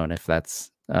as my own, if that's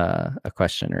a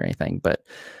question or anything. But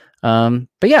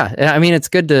yeah, I mean, it's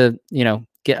good to,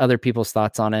 get other people's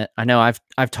thoughts on it. I know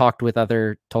I've talked with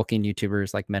other Tolkien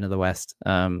YouTubers like Men of the West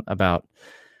about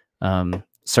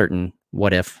certain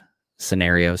what if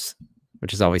scenarios,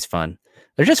 which is always fun.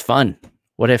 They're just fun.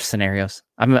 What if scenarios.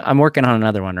 I'm working on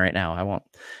another one right now. I won't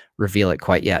reveal it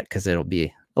quite yet because it'll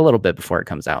be a little bit before it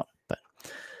comes out. But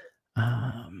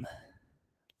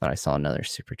thought I saw another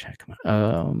super chat come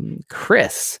out.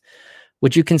 Chris,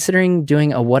 would you considering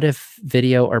doing a what if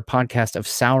video or podcast of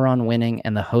Sauron winning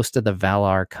and the host of the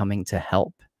Valar coming to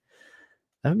help?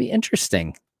 That would be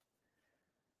interesting.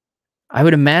 I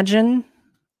would imagine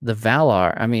the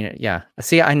Valar. I mean, yeah.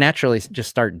 See, I naturally just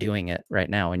start doing it right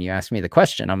now. When you ask me the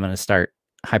question, I'm going to start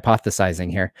hypothesizing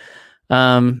here.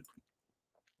 Yeah,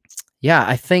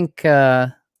 I think,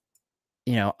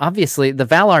 obviously the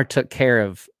Valar took care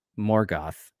of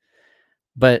Morgoth,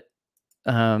 but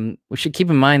we should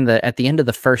keep in mind that at the end of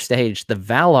the first age, the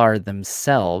Valar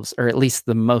themselves, or at least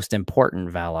the most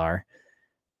important Valar,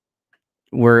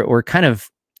 were kind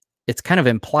of, it's kind of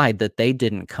implied that they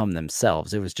didn't come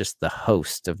themselves. It was just the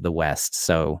host of the West.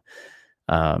 So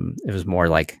it was more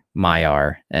like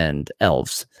Maiar and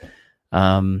elves.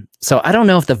 So I don't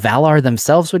know if the Valar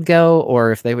themselves would go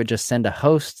or if they would just send a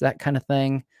host, that kind of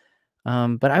thing.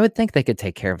 But I would think they could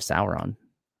take care of Sauron.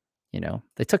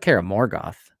 They took care of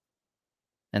Morgoth,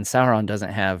 and Sauron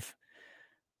doesn't have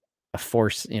a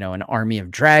force, an army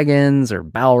of dragons or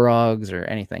Balrogs or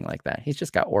anything like that. He's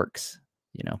just got orcs,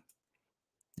 Yeah.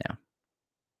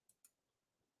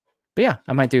 But yeah,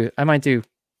 I might do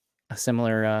a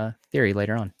similar theory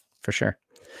later on for sure.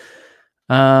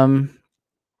 Man,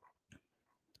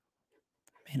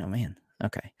 oh man.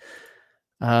 Okay.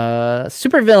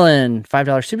 Supervillain,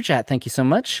 $5 super chat. Thank you so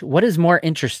much. What is more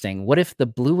interesting? What if the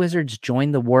Blue Wizards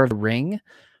join the War of the Ring?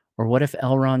 Or what if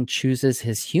Elrond chooses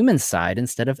his human side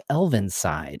instead of elven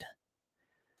side?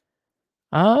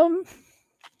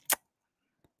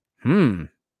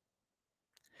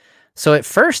 So at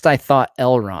first I thought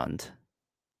Elrond.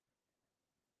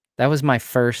 That was my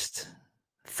first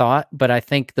thought, but I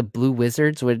think the Blue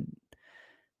Wizards would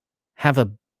have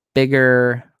a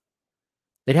bigger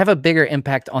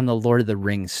impact on the Lord of the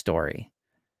Rings story,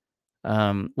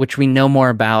 which we know more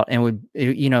about, and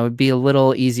it'd be a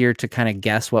little easier to kind of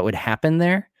guess what would happen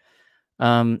there.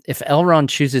 If Elrond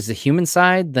chooses the human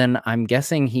side, then I'm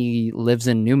guessing he lives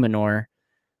in Numenor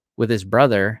with his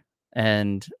brother,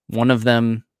 and one of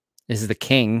them is the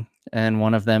king, and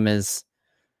one of them is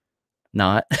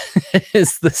not,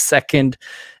 is the second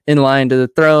in line to the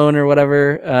throne or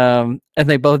whatever. And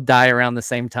they both die around the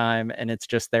same time, and it's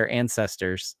just their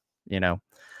ancestors, I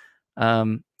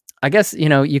guess,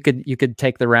 you could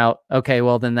take the route. Okay,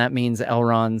 well then that means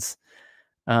Elrond's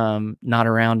not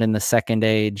around in the Second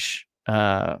Age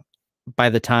by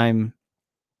the time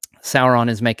Sauron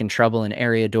is making trouble in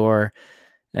Eriador,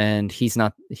 and he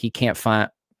can't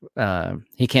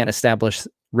establish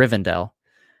Rivendell.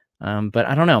 But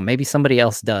I don't know, maybe somebody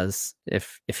else does.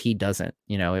 If he doesn't,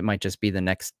 it might just be the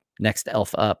next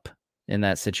elf up in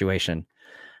that situation.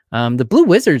 The Blue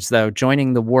Wizards, though,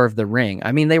 joining the War of the Ring,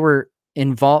 I mean, they were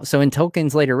involved. So in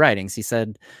Tolkien's later writings, he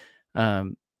said,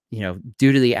 due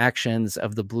to the actions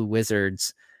of the Blue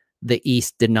Wizards, the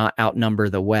East did not outnumber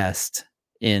the West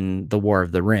in the War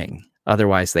of the Ring.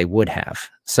 Otherwise, they would have.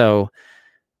 So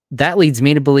that leads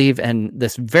me to believe, and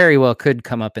this very well could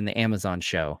come up in the Amazon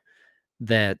show,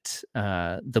 that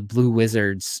the Blue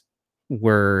Wizards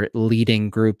were leading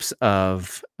groups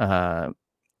of,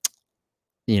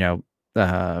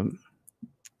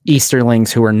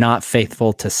 Easterlings who were not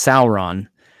faithful to Sauron,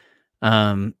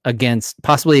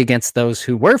 possibly against those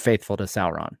who were faithful to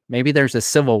Sauron. Maybe there's a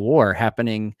civil war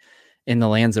happening in the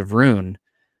lands of Rhûn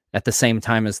at the same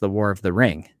time as the War of the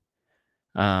Ring,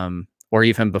 or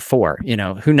even before.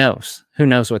 Who knows? Who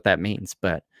knows what that means?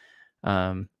 But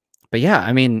yeah,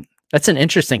 I mean, that's an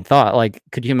interesting thought. Like,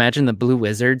 could you imagine the Blue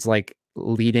Wizards like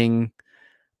leading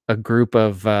a group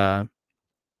of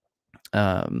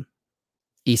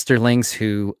Easterlings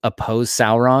who oppose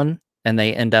Sauron, and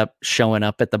they end up showing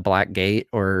up at the Black Gate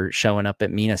or showing up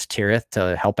at Minas Tirith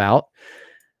to help out?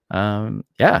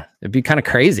 Yeah, it'd be kind of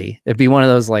crazy. It'd be one of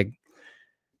those, like,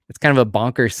 it's kind of a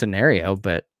bonkers scenario,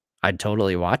 but I'd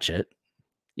totally watch it,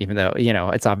 even though,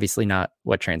 it's obviously not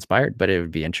what transpired, but it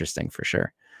would be interesting for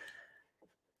sure.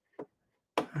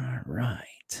 All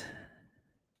right.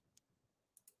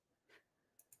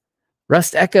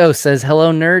 Rust Echo says,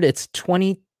 hello, nerd. It's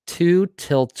 22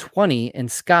 till 20 in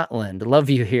Scotland. Love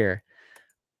you here.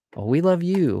 Well, we love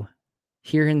you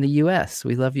here in the US.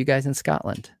 We love you guys in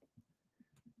Scotland.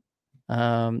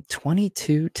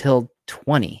 22 till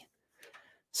 20.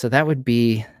 So that would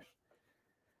be,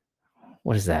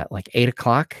 what is that? Like 8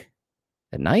 o'clock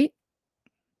at night?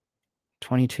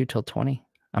 22 till 20.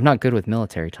 I'm not good with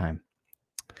military time.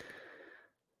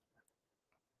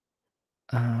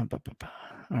 All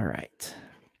right.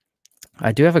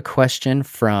 I do have a question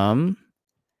from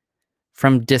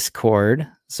Discord.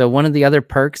 So one of the other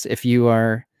perks, if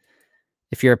you're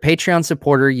a Patreon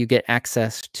supporter, you get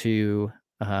access to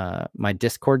my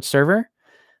Discord server.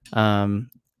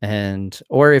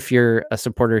 Or if you're a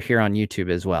supporter here on YouTube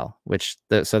as well,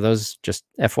 so those, just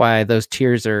FYI, those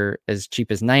tiers are as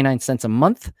cheap as 99 cents a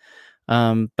month.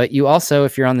 But you also,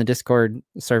 if you're on the Discord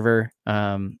server,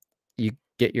 you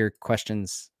get your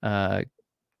questions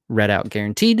read out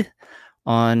guaranteed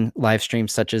on live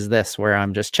streams such as this, where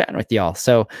I'm just chatting with y'all.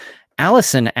 So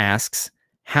Allison asks,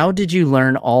 how did you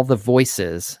learn all the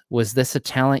voices? Was this a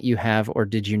talent you have, or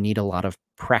did you need a lot of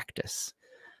practice?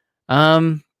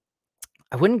 I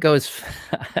wouldn't go as,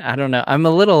 I don't know. I'm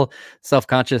a little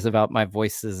self-conscious about my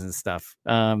voices and stuff.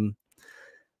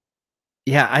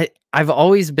 Yeah, I've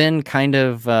always been kind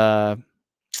of a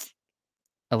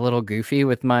little goofy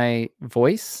with my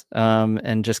voice,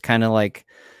 and just kind of like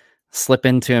slip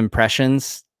into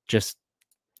impressions. Just,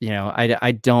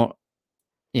 I don't,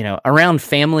 around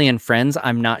family and friends,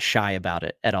 I'm not shy about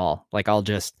it at all. Like, I'll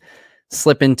just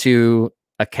slip into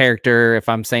a character. If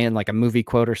I'm saying like a movie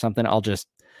quote or something, I'll just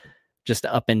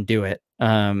up and do it.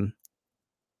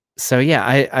 So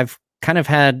yeah, I've kind of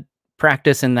had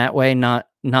practice in that way, not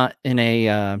in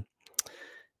a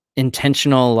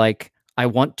intentional, like, I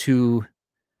want to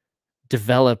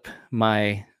develop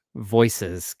my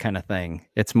voices kind of thing.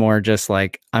 It's more just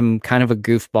like, I'm kind of a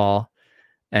goofball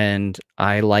and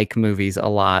I like movies a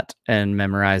lot and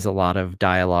memorize a lot of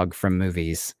dialogue from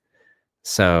movies.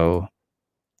 So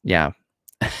yeah.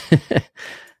 This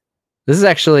is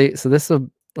actually, so this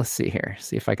will, let's see here.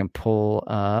 See if I can pull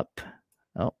up.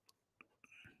 Oh,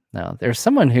 no, there's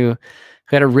someone who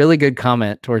had a really good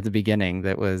comment toward the beginning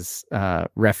that was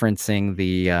referencing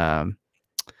the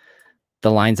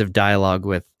lines of dialogue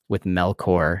with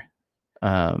Melkor.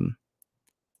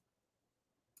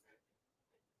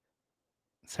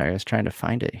 Sorry, I was trying to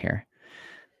find it here.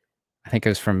 I think it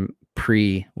was from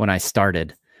when I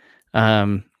started.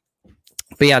 But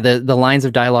yeah, the lines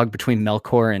of dialogue between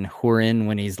Melkor and Hurin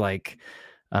when he's like,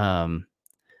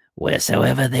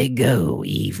 wheresoever they go,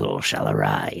 evil shall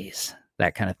arise,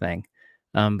 that kind of thing.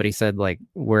 But he said, like,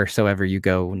 wheresoever you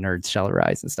go, nerds shall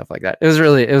arise and stuff like that. It was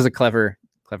a clever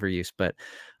use. But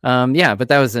yeah, but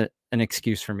that was an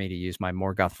excuse for me to use my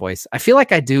Morgoth voice. I feel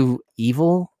like I do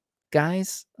evil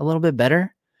guys a little bit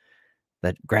better.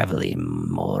 That gravelly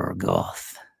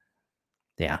Morgoth.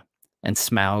 Yeah. And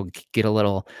Smaug get a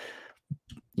little,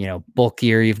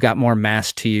 bulkier. You've got more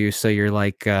mass to you. So you're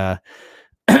like, you're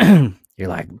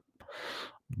like,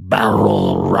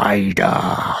 barrel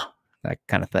rider, that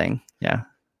kind of thing. Yeah.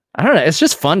 I don't know. It's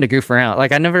just fun to goof around.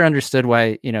 Like, I never understood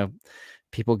why,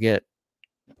 people get,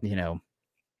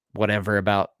 whatever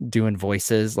about doing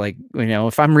voices. Like,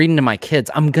 if I'm reading to my kids,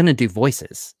 I'm going to do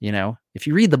voices. If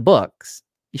you read the books,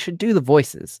 you should do the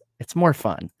voices. It's more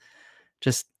fun.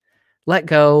 Just let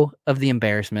go of the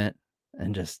embarrassment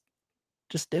and just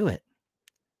do it.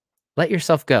 Let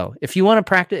yourself go. If you want to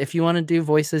practice, if you want to do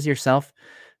voices yourself,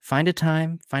 find a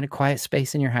time, find a quiet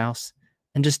space in your house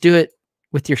and just do it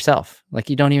with yourself. Like,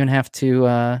 you don't even have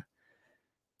to,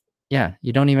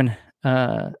 you don't even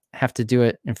have to do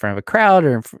it in front of a crowd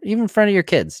or even in front of your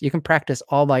kids. You can practice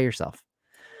all by yourself.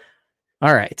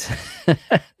 All right.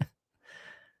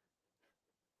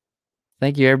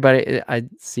 Thank you, everybody. I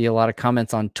see a lot of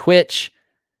comments on Twitch.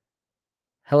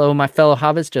 Hello, my fellow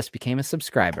hobbits just became a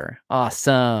subscriber.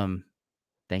 Awesome.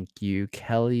 Thank you,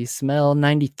 Kelly Smell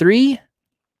 93.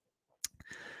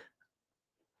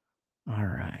 All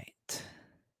right.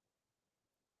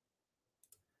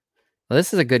 Well,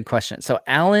 this is a good question. So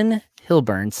Alan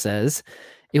Hilburn says,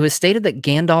 it was stated that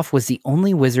Gandalf was the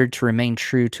only wizard to remain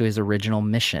true to his original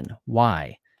mission.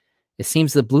 Why? It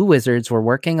seems the blue wizards were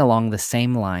working along the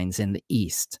same lines in the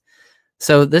East.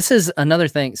 So this is another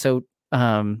thing. So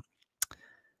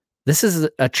this is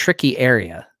a tricky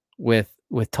area with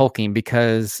Tolkien,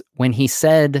 because when he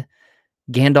said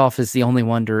Gandalf is the only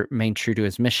one to remain true to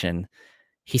his mission,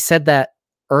 he said that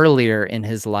earlier in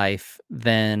his life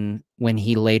than when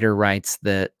he later writes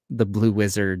that the blue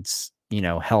wizards,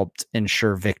 helped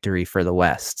ensure victory for the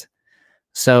West.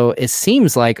 So it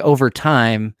seems like over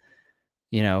time,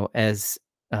 as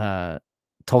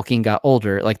Tolkien got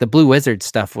older, like the blue wizard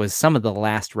stuff was some of the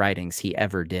last writings he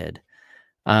ever did.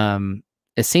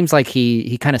 It seems like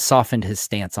he kind of softened his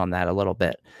stance on that a little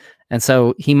bit. And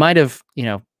so he might have,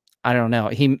 I don't know,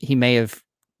 he may have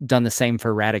done the same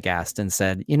for Radagast and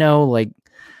said, like,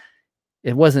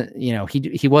 it wasn't,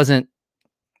 he wasn't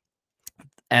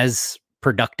as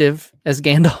productive as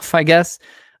Gandalf, I guess.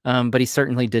 But he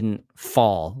certainly didn't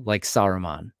fall like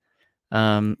Saruman.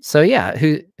 So yeah,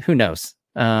 who knows?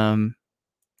 Yeah,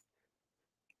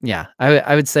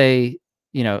 I would say,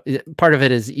 you know, part of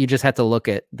it is you just have to look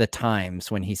at the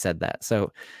times when he said that.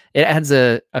 So it adds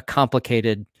a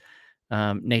complicated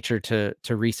nature to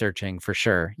researching for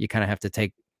sure. You kind of have to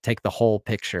take the whole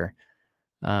picture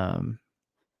um,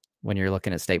 when you're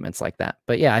looking at statements like that.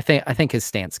 But yeah, I think his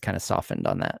stance kind of softened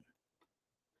on that.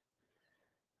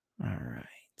 All right.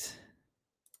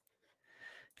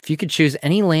 If you could choose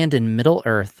any land in Middle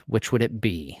Earth, which would it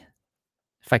be?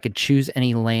 If I could choose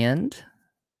any land,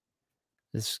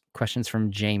 this question's from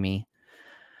Jamie.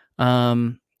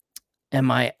 Am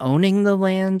I owning the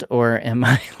land or am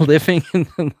I living in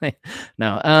the land?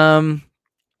 No.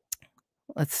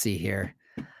 Let's see here.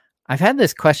 I've had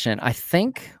this question. I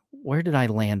think, where did I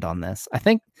land on this? I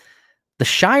think the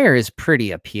Shire is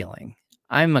pretty appealing.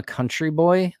 I'm a country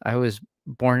boy. I wasn't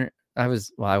born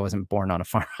on a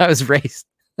farm. I was raised.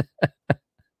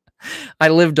 I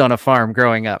lived on a farm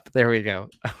growing up. There we go.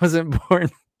 I wasn't born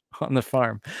on the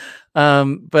farm.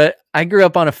 But I grew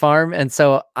up on a farm. And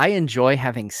so I enjoy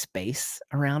having space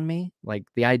around me. Like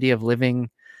the idea of living,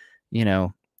 you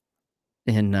know,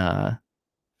 in,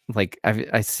 like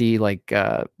I see like,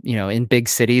 you know, in big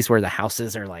cities where the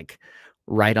houses are like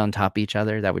right on top of each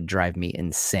other, that would drive me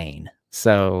insane.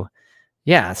 So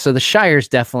yeah, so the Shire's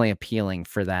definitely appealing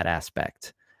for that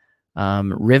aspect.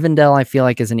 Rivendell, I feel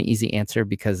like is an easy answer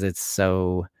because it's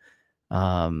so,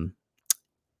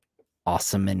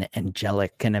 awesome and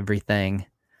angelic and everything.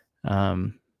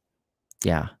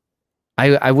 Yeah,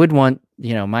 I would want,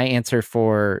 you know, my answer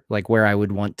for like where I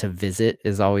would want to visit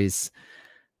is always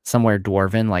somewhere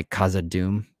dwarven like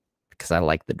Khazad-dûm because I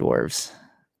like the dwarves.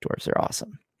 Dwarves are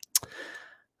awesome.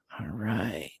 All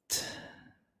right.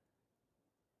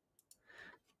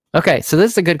 Okay, so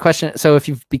this is a good question. So if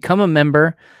you've become a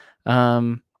member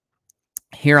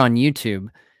here on YouTube,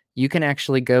 you can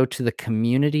actually go to the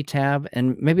community tab,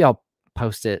 and maybe I'll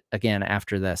post it again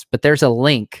after this, but there's a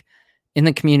link in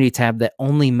the community tab that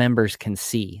only members can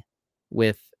see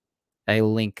with a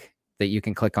link that you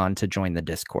can click on to join the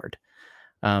Discord.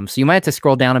 So you might have to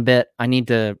scroll down a bit. I need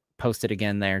to post it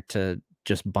again there to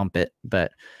just bump it.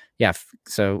 But yeah,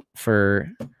 so for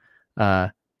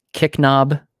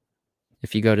Kicknob,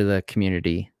 if you go to the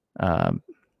community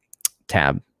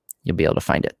tab, you'll be able to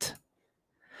find it.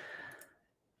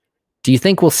 Do you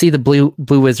think we'll see the blue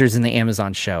wizards in the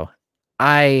Amazon show?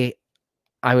 I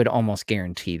would almost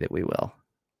guarantee that we will.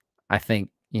 I think,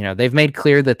 you know, they've made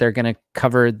clear that they're going to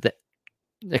cover the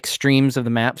extremes of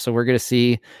the map. So we're going to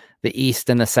see the east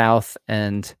and the south.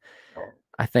 And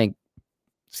I think,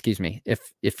 excuse me,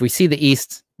 if we see the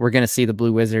east, we're going to see the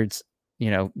blue wizards.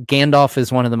 You know, Gandalf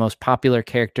is one of the most popular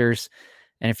characters.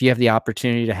 And if you have the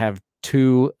opportunity to have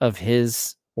two of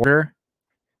his order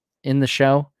in the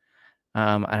show,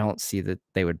 I don't see that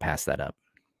they would pass that up.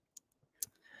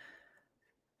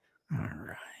 All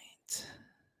right.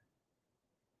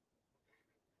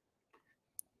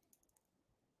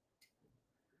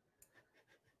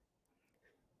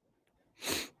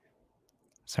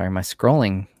 Sorry, my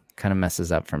scrolling kind of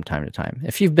messes up from time to time.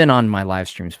 If you've been on my live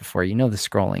streams before, you know the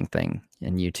scrolling thing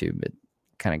in YouTube, it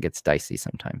kind of gets dicey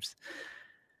sometimes.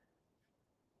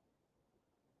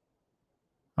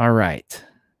 All right.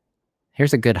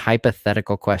 Here's a good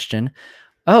hypothetical question.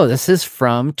 Oh, this is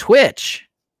from Twitch.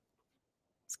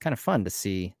 It's kind of fun to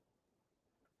see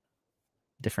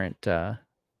different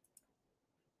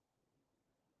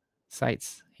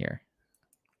sites here.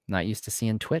 Not used to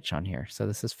seeing Twitch on here, so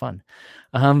this is fun.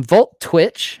 Volt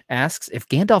Twitch asks, if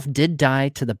Gandalf did die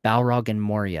to the Balrog and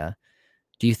Moria,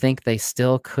 do you think they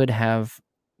still could have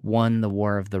won the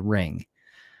War of the Ring?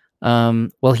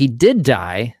 Well, he did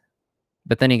die,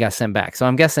 but then he got sent back. So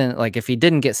I'm guessing, like, if he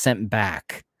didn't get sent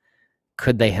back,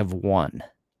 could they have won?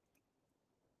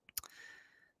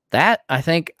 That, I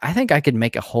think I could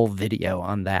make a whole video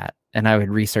on that, and I would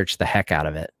research the heck out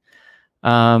of it.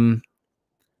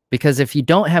 Because if you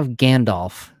don't have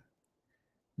Gandalf,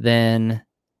 then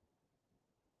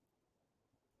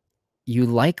you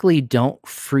likely don't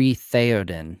free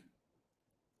Theoden,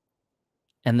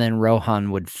 and then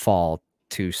Rohan would fall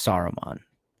to Saruman.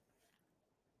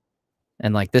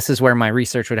 And like, this is where my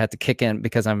research would have to kick in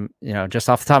because I'm, you know, just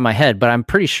off the top of my head, but I'm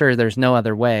pretty sure there's no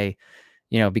other way,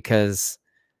 you know, because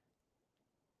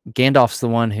Gandalf's the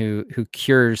one who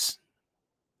cures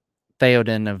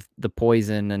Theoden of the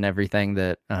poison and everything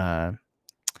that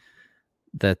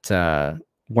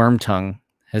Wormtongue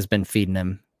has been feeding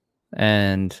him.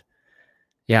 And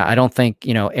yeah, I don't think,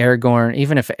 you know, Aragorn,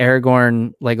 even if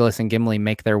Aragorn, Legolas, and Gimli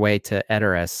make their way to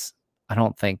Edoras, I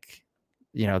don't think,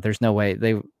 you know, there's no way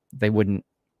they wouldn't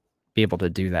be able to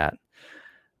do that.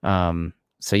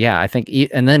 yeah, I think,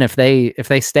 and then if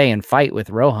they stay and fight with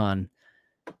Rohan,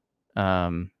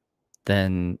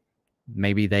 then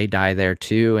maybe they die there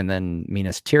too, and then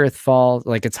Minas Tirith falls.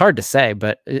 Like, it's hard to say,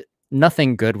 but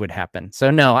nothing good would happen. So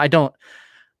no, I don't.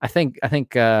 I think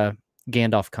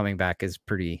Gandalf coming back is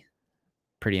pretty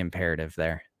imperative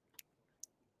there.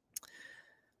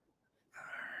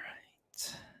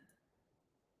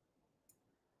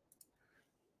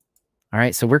 All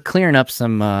right, so we're clearing up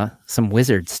some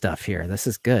wizard stuff here. This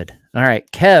is good. All right,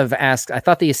 Kev asked, I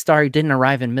thought the Astari didn't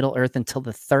arrive in Middle-earth until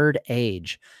the Third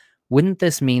Age. Wouldn't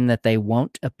this mean that they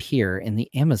won't appear in the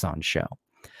Amazon show?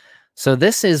 So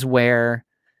this is where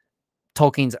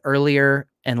Tolkien's earlier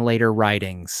and later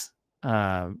writings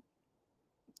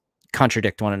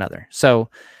contradict one another. So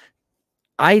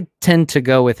I tend to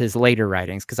go with his later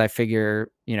writings because I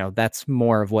figure, that's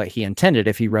more of what he intended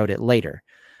if he wrote it later.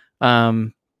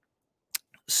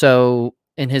 So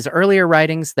in his earlier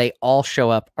writings, they all show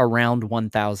up around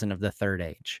 1000 of the Third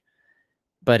Age.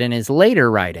 But in his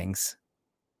later writings,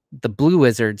 the Blue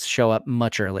Wizards show up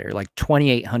much earlier, like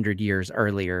 2800 years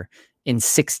earlier, in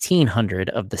 1600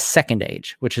 of the Second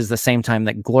Age, which is the same time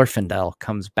that Glorfindel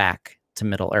comes back to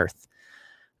Middle-earth.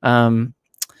 So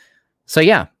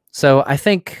I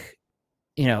think,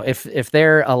 if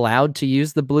they're allowed to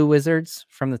use the Blue Wizards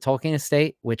from the Tolkien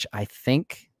estate, which I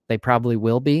think they probably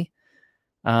will be,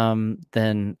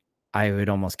 then I would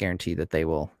almost guarantee that they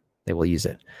will use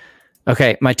it.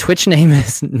 Okay, my Twitch name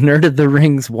is Nerd of the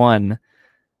Rings 1.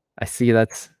 I see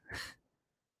that's.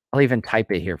 I'll even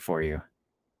type it here for you.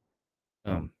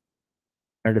 Nerd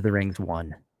of the Rings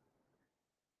 1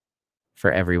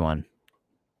 for everyone.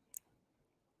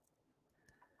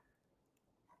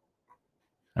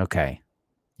 Okay,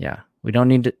 yeah, we don't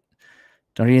need to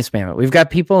spam it. We've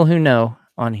got people who know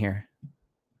on here.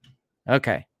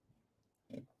 Okay.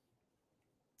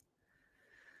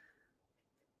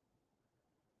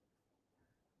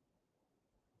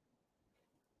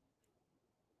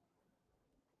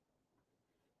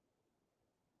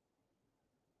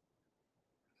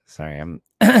 Sorry, I'm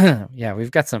yeah,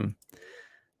 we've got some.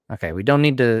 Okay, we don't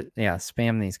need to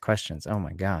spam these questions. Oh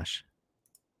my gosh.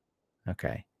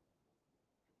 Okay.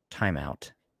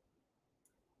 Timeout.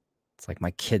 It's like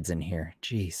my kids in here.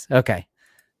 Jeez. Okay.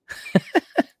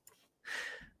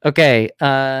 Okay.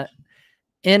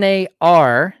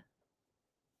 NAR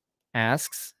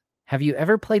asks, have you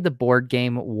ever played the board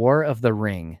game War of the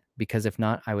Ring? Because if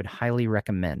not, I would highly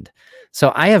recommend.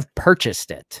 So I have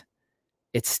purchased it.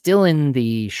 It's still in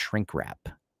the shrink wrap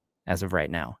as of right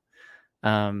now.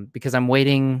 Because I'm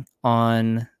waiting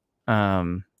on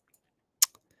a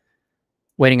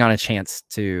chance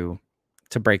to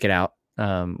break it out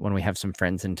when we have some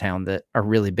friends in town that are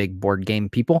really big board game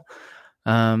people.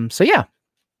 So yeah,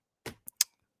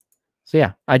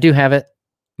 I do have it.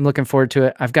 I'm looking forward to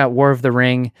it. I've got War of the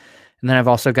Ring, and then I've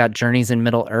also got Journeys in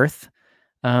Middle-earth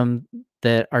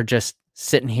that are just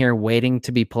sitting here waiting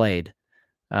to be played.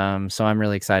 So I'm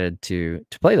really excited to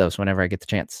play those whenever I get the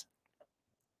chance.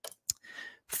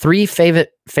 3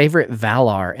 favorite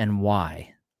Valar and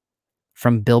why?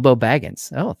 From Bilbo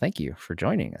Baggins. Oh, thank you for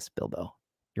joining us, Bilbo.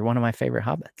 You're one of my favorite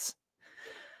hobbits.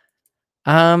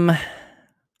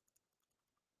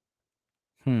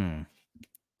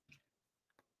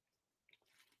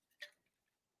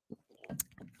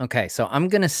 Okay, so I'm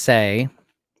going to say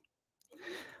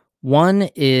one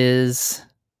is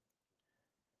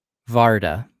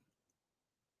Varda.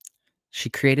 She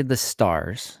created the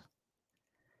stars.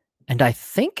 And I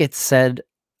think it said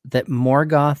that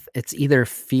Morgoth, it's either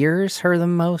fears her the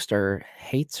most or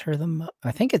hates her the most.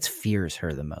 I think it's fears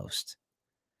her the most.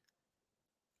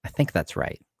 I think that's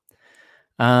right.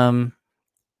 So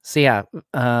yeah,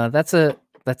 that's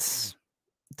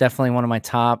definitely one of my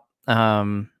top.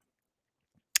 I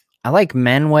like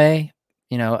Manwë.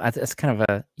 That's kind of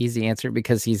a easy answer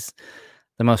because he's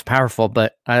the most powerful,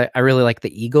 but I really like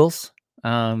the eagles.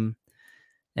 And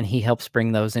he helps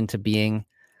bring those into being.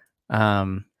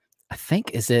 I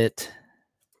think, is it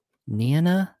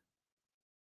Nienna?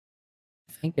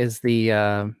 I think is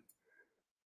the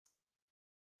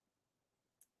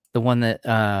one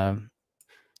that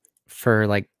for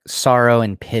like sorrow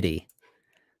and pity.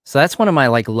 So that's one of my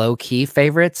like low key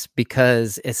favorites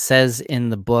because it says in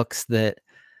the books that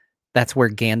that's where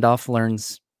Gandalf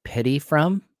learns pity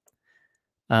from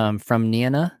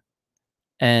Nienna.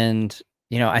 And,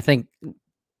 I think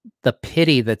the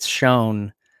pity that's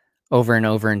shown over and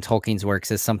over in Tolkien's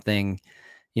works is something,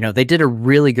 they did a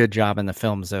really good job in the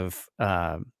films of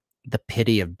the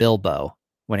pity of Bilbo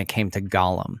when it came to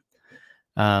Gollum.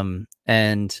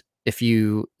 And if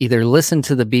you either listen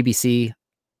to the BBC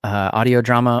audio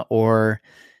drama or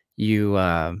you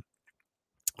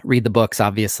read the books,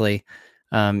 obviously,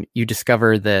 you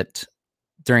discover that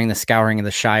during the scouring of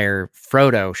the Shire,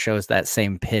 Frodo shows that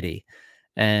same pity,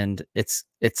 and it's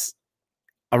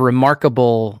a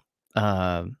remarkable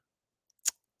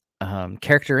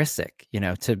characteristic,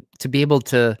 to be able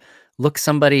to look at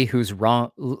somebody who's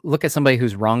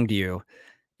wronged you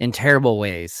in terrible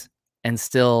ways and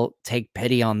still take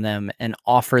pity on them and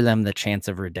offer them the chance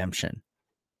of redemption.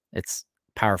 It's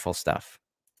powerful stuff.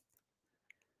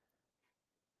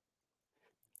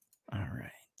 All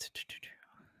right.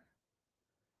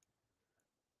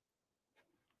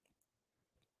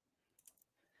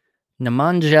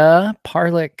 Nemanja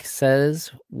Parlik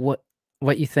says, "What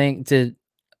you think?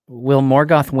 Will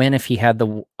Morgoth win if he had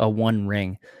a one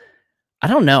ring?" I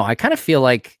don't know. I kind of feel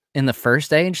like in the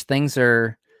First Age, things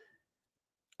are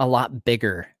a lot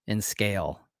bigger in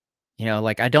scale.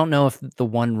 Like I don't know if the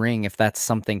one ring, if that's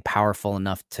something powerful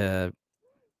enough to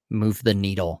move the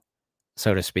needle,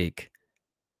 so to speak.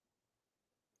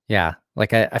 Yeah.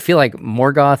 Like I feel like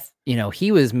Morgoth,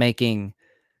 he was making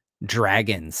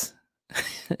dragons.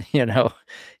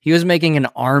 He was making an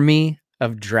army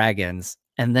of dragons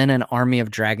and then an army of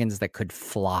dragons that could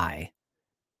fly.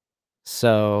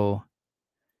 So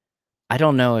I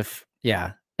don't know if,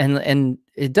 yeah. And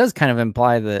it does kind of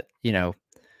imply that,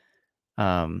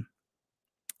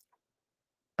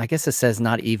 I guess it says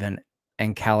not even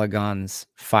Calagon's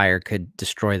fire could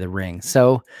destroy the ring.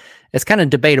 So it's kind of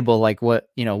debatable, like what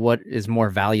is more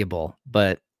valuable,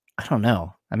 but I don't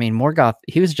know. I mean, Morgoth,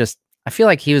 I feel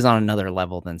like he was on another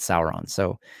level than Sauron.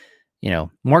 So,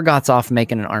 Morgoth's off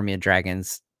making an army of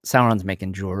dragons. Sauron's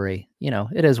making jewelry.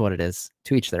 It is what it is.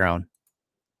 To each their own.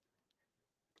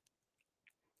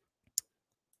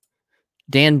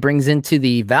 Dan brings into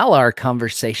the Valar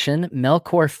conversation,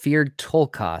 Melkor feared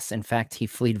Tolkos. In fact, he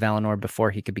fled Valinor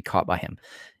before he could be caught by him.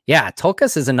 Yeah,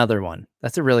 Tolkos is another one.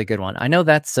 That's a really good one. I know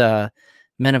that's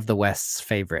Men of the West's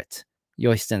favorite.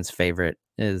 Yoisten's favorite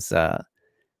is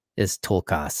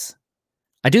Tolkos.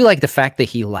 I do like the fact that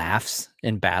he laughs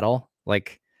in battle,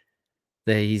 like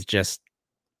that he's just,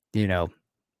 not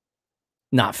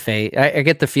phased. I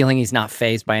get the feeling he's not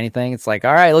phased by anything. It's like,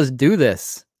 all right, let's do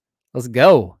this. Let's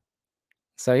go.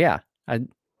 So yeah, that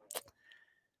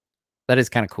is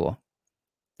kind of cool.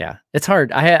 Yeah, it's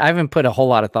hard. I haven't put a whole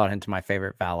lot of thought into my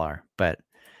favorite Valar, but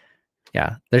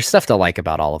yeah, there's stuff to like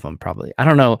about all of them. Probably. I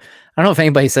don't know if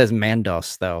anybody says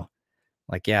Mandos though.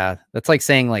 Like, yeah, that's like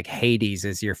saying like Hades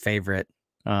is your favorite,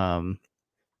 of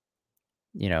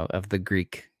the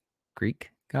Greek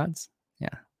gods. Yeah.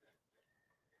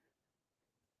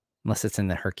 Unless it's in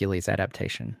the Hercules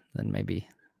adaptation, then maybe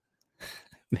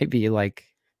you like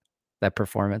that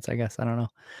performance, I guess. I don't know.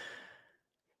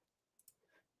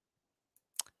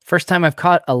 First time I've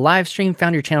caught a live stream.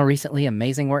 Found your channel recently.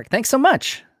 Amazing work. Thanks so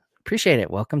much. Appreciate it.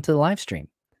 Welcome to the live stream.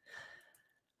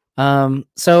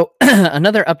 So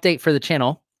another update for the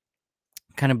channel,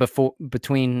 kind of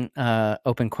between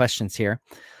open questions here.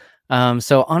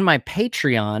 So on my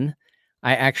Patreon,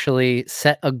 I actually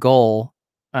set a goal,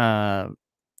 a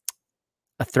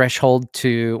threshold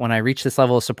to when I reach this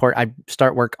level of support, I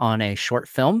start work on a short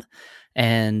film.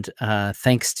 And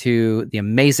thanks to the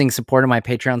amazing support of my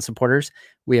Patreon supporters,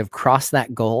 we have crossed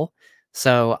that goal.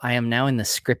 So I am now in the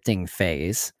scripting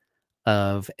phase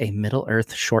of a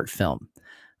Middle-earth short film.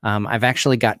 I've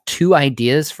actually got 2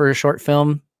 ideas for a short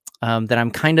film that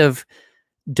I'm kind of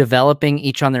developing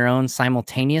each on their own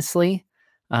simultaneously.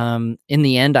 In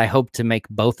the end, I hope to make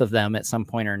both of them at some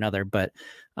point or another, but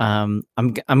I'm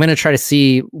going to try to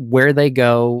see where they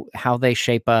go, how they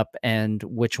shape up, and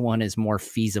which one is more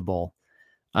feasible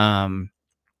to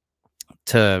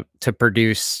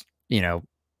produce,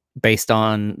 based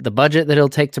on the budget that it'll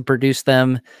take to produce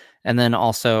them. And then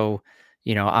also,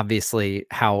 obviously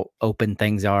how open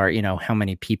things are, how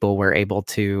many people we're able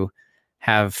to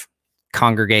have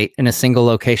congregate in a single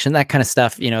location, that kind of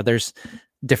stuff. There's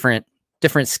different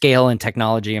scale and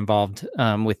technology involved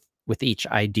with each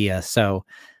idea. So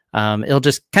it'll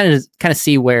just kind of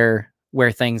see where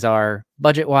things are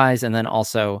budget wise, and then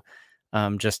also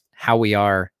just how we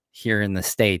are here in the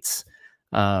States,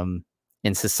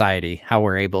 in society, how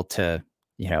we're able to,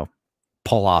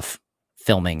 pull off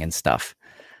filming and stuff.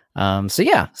 So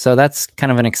yeah, so that's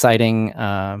kind of an exciting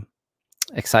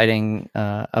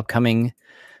upcoming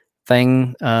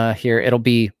thing here. It'll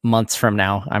be months from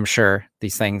now, I'm sure.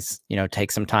 These things,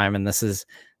 take some time, and this is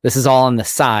all on the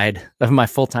side of my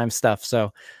full-time stuff.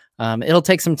 So it'll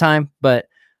take some time, but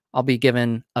I'll be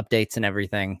given updates and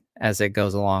everything as it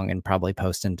goes along, and probably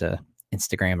post into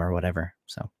Instagram or whatever.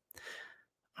 So,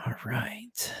 all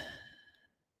right.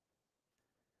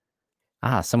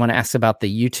 Someone asks about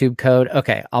the YouTube code.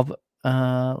 Okay,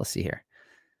 let's see here.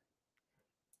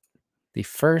 The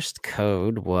first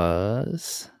code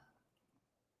was...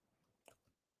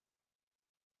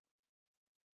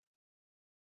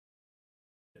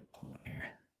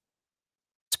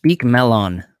 Speak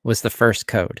Melon was the first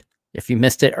code. If you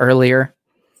missed it earlier,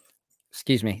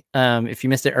 excuse me. If you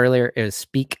missed it earlier, it was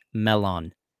Speak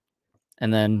Melon.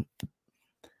 And then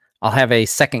I'll have a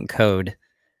second code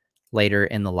later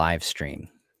in the live stream.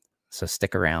 So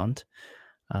stick around.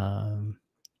 All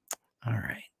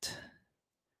right.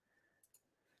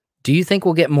 Do you think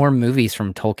we'll get more movies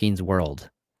from Tolkien's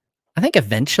world? I think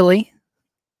eventually.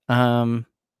 It's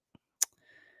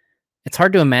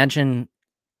hard to imagine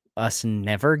us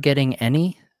never getting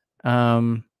any.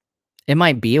 It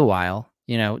might be a while,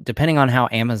 you know, depending on how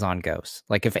Amazon goes.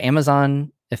 Like if the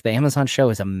Amazon show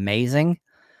is amazing,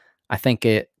 I think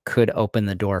it could open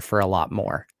the door for a lot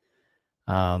more.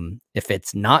 If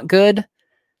it's not good,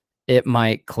 it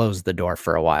might close the door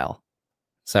for a while.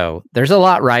 So there's a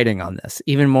lot riding on this,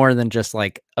 even more than just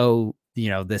like, oh, you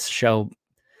know, this show,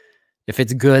 if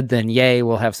it's good, then yay,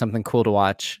 we'll have something cool to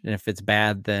watch. And if it's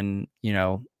bad, then, you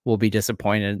know, we'll be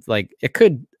disappointed. Like it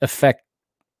could affect,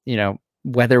 you know,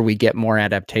 whether we get more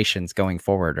adaptations going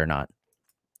forward or not.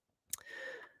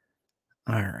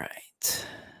 All right.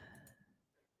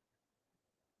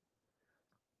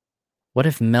 What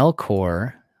if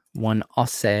Melkor won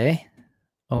Osse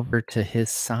over to his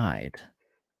side?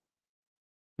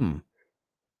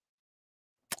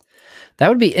 That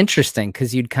would be interesting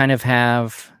because you'd kind of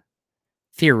have,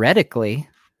 theoretically,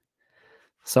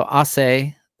 so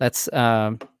Osse, that's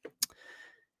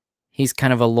he's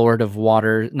kind of a lord of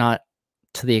water, not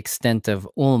to the extent of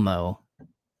Ulmo,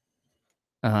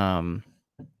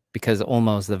 because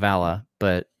Ulmo's the Vala,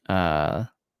 but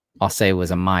Osse was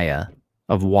a Maya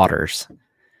of waters.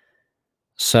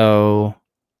 So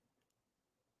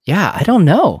yeah, I don't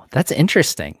know. That's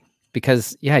interesting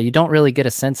because yeah, you don't really get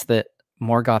a sense that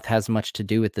Morgoth has much to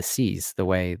do with the seas the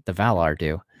way the Valar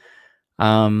do.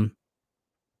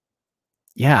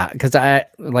 Yeah, because I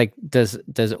like does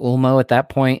Ulmo at that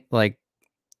point like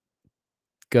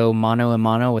go mano a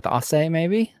mano with Osse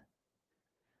maybe?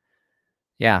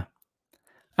 Yeah.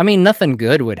 I mean, nothing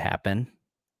good would happen.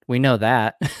 We know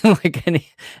that. Like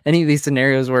any of these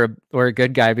scenarios where a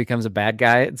good guy becomes a bad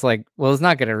guy, it's like, well, it's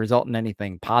not going to result in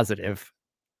anything positive,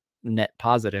 net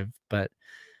positive. But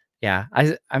yeah,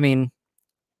 I mean,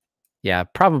 yeah,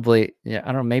 probably. Yeah, I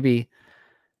don't know. Maybe,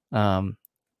 I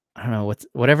don't know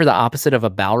whatever the opposite of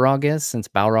a Balrog is. Since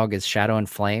Balrog is shadow and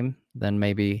flame, then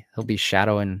maybe he'll be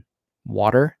shadow and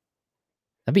water.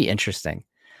 That'd be interesting.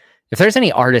 If there's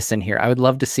any artists in here, I would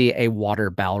love to see a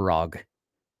water Balrog.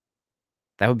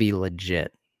 That would be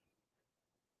legit.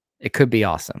 It could be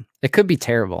awesome. It could be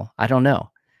terrible. I don't know.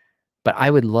 But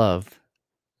I would love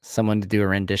someone to do a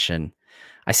rendition.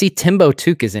 I see Timbo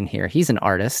Took is in here. He's an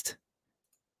artist.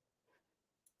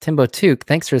 Timbo Took,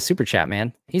 thanks for the super chat,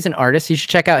 man. He's an artist. You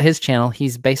should check out his channel.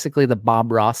 He's basically the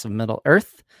Bob Ross of Middle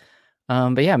Earth.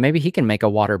 But yeah, maybe he can make a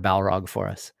water Balrog for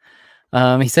us.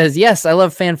 He says, yes, I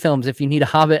love fan films. If you need a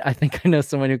Hobbit, I think I know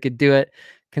someone who could do it.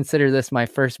 Consider this my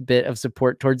first bit of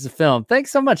support towards the film.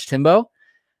 Thanks so much, Timbo.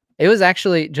 It was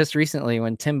actually just recently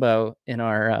when Timbo in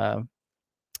our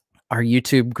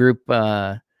YouTube group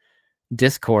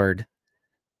Discord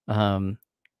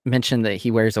mentioned that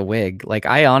he wears a wig. Like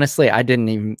I didn't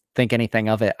even think anything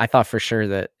of it. I thought for sure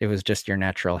that it was just your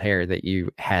natural hair, that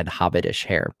you had hobbitish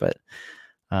hair. But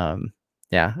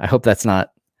yeah, I hope that's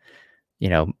not, you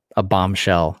know, a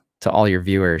bombshell to all your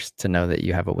viewers to know that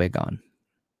you have a wig on.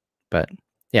 But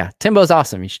yeah, Timbo's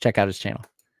awesome. You should check out his channel.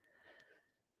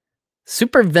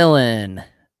 Super Villain,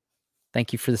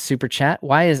 thank you for the super chat.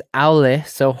 Why is Aule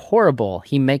so horrible?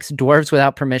 He makes dwarves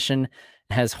without permission,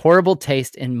 has horrible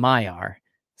taste in Maiar,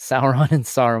 Sauron and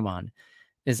Saruman.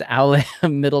 Is Aule a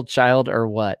middle child or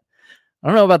what? I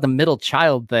don't know about the middle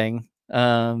child thing.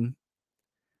 But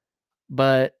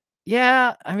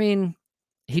yeah, I mean,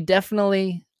 he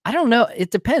definitely, I don't know.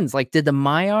 It depends. Like, did the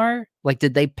Maiar, like,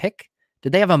 did they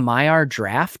have a Maiar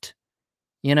draft?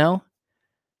 You know,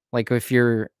 like if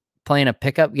you're playing a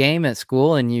pickup game at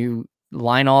school and you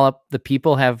line all up the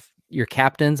people, have your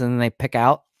captains, and then they pick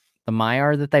out the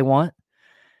Maiar that they want.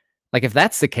 Like if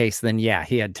that's the case, then yeah,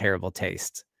 he had terrible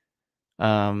taste.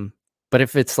 But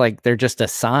if it's like they're just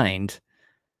assigned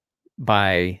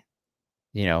by,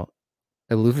 you know,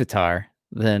 Iluvatar,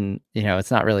 then, you know,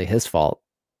 it's not really his fault.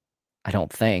 I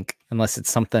don't think, unless it's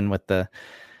something with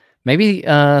maybe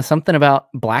something about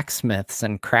blacksmiths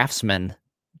and craftsmen.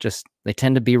 Just, they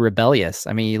tend to be rebellious.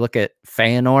 I mean, you look at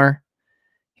Feanor,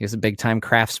 he was a big time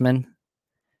craftsman,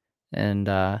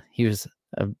 and he was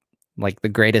like the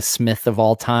greatest smith of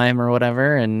all time or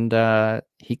whatever. And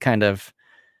he kind of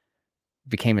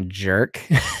became a jerk.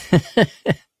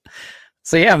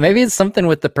 So yeah, maybe it's something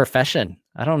with the profession.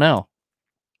 I don't know.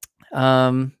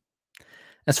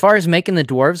 As far as making the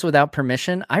dwarves without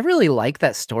permission, I really like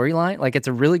that storyline. Like, it's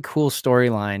a really cool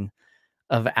storyline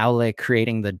of Aule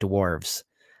creating the dwarves.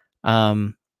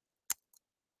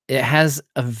 It has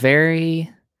a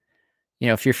very,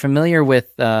 if you're familiar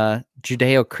with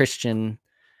Judeo-Christian,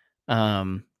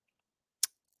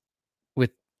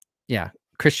 with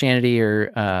Christianity,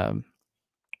 or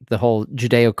the whole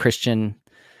Judeo-Christian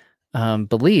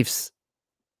beliefs,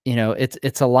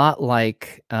 it's a lot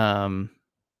like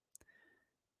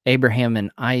Abraham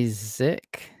and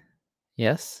Isaac.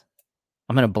 Yes,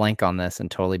 I'm gonna blank on this and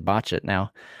totally botch it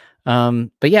now.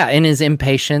 But yeah, in his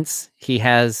impatience, he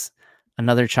has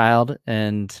another child,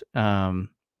 and then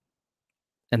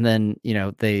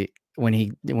they when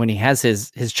he has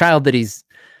his child, that he's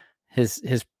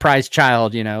his prized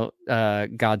child,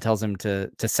 God tells him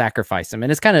to sacrifice him,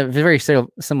 and it's kind of very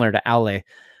similar to Aule.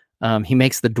 He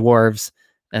makes the dwarves,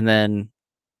 and then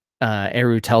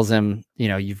Eru tells him,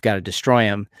 you've got to destroy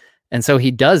him, and so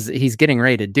he does. He's getting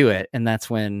ready to do it, and that's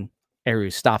when Eru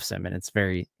stops him, and it's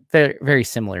very, very, very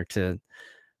similar to,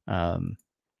 to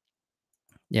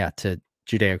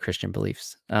Judeo-Christian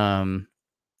beliefs. But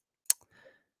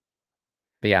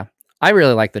yeah, I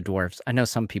really like the dwarves. I know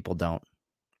some people don't,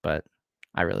 but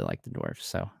I really like the dwarves,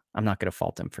 so I'm not going to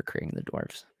fault him for creating the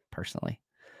dwarves personally.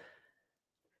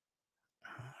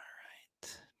 All right.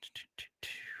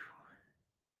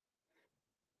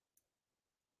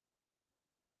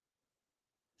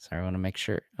 Sorry, I want to make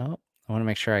sure. Oh, I want to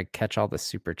make sure I catch all the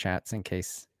super chats in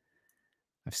case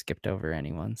I've skipped over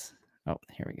anyone's. Oh,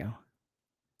 here we go.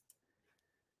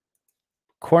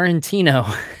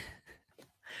 Quarantino.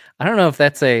 I don't know if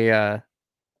that's a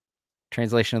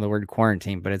translation of the word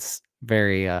quarantine, but it's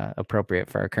very appropriate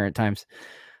for our current times.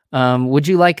 Would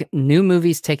you like new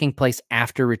movies taking place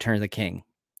after Return of the King?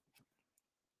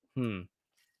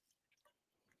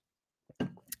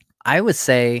 I would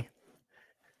say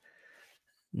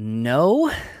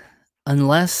no,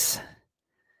 unless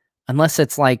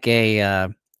it's like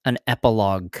an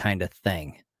epilogue kind of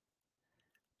thing.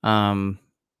 Not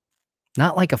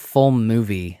like a full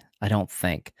movie, I don't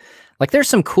think. Like, there's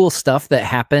some cool stuff that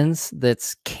happens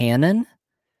that's canon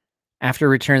after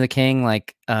Return of the King,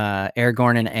 like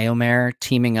Aragorn and Éomer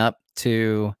teaming up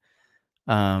to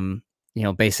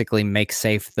basically make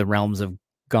safe the realms of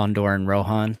Gondor and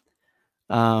Rohan.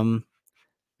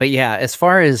 But yeah, as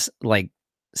far as like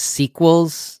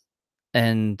sequels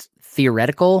and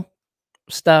theoretical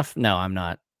stuff, no, I'm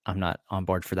not on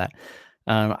board for that.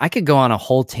 I could go on a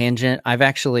whole tangent. I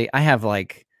have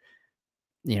like,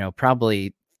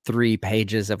 probably 3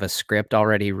 pages of a script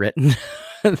already written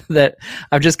that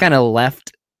I've just kind of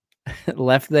left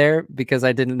there because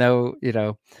I didn't know,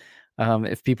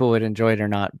 if people would enjoy it or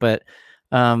not. But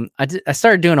I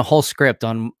started doing a whole script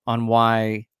on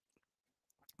why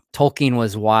Tolkien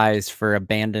was wise for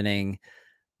abandoning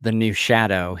the New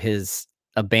Shadow, his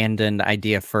abandoned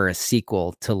idea for a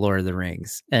sequel to Lord of the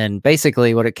Rings. And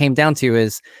basically what it came down to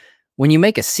is, when you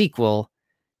make a sequel,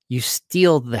 you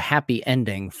steal the happy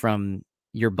ending from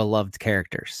your beloved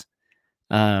characters.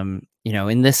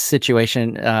 In this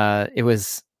situation, it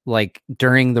was like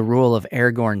during the rule of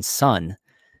Aragorn's son.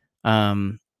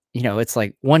 It's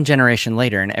like one generation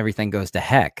later and everything goes to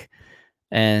heck.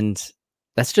 And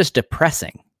that's just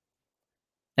depressing.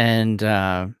 And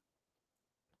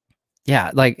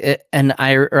yeah, like it, and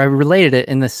I related it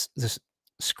in this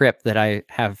script that I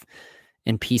have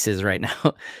in pieces right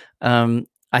now.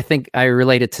 I think I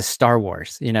relate it to Star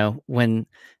Wars,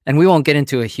 and we won't get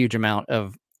into a huge amount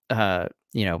of,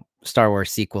 Star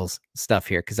Wars sequels stuff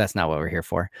here, because that's not what we're here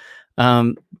for.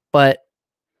 But,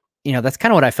 that's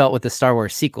kind of what I felt with the Star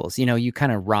Wars sequels. You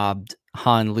kind of robbed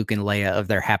Han, Luke, and Leia of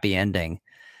their happy ending.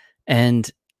 And,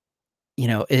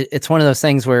 it's one of those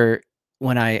things where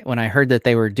when I heard that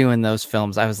they were doing those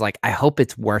films, I was like, I hope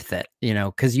it's worth it,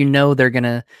 because they're going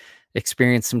to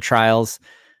experience some trials.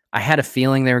 I had a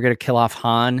feeling they were going to kill off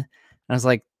Han. I was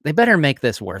like, they better make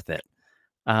this worth it.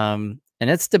 And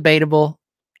it's debatable.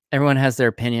 Everyone has their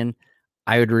opinion.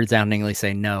 I would resoundingly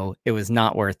say no, it was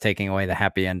not worth taking away the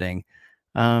happy ending.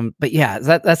 But yeah,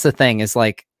 that's the thing, is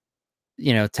like,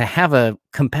 to have a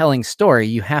compelling story,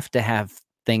 you have to have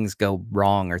things go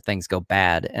wrong or things go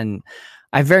bad. And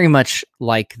I very much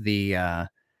like the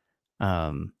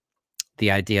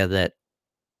idea that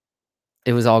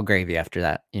it was all gravy after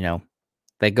that.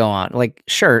 They go on, like,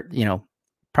 sure,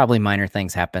 probably minor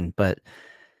things happen, but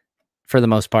for the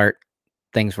most part,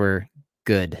 things were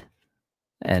good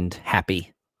and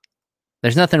happy.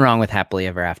 There's nothing wrong with Happily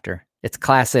Ever After. It's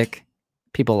classic.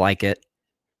 People like it.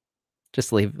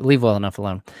 Just leave well enough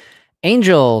alone.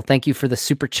 Angel, thank you for the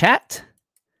super chat.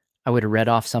 I would have read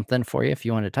off something for you if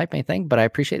you wanted to type anything, but I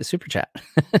appreciate the super chat.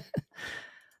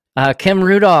 Kim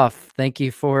Rudolph, thank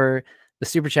you for the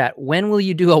super chat. When will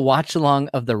you do a watch along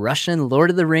of the Russian Lord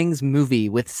of the Rings movie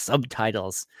with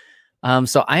subtitles?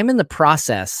 So I'm in the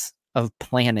process of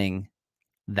planning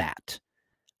that.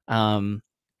 I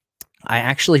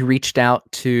actually reached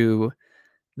out to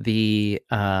the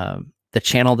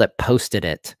channel that posted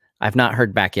it. I've not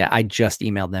heard back yet. I just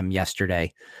emailed them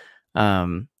yesterday.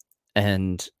 And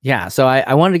yeah, so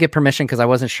I wanted to get permission because I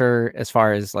wasn't sure as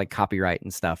far as like copyright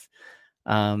and stuff.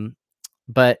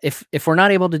 But if we're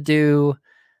not able to do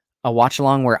a watch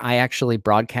along where I actually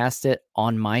broadcast it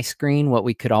on my screen, what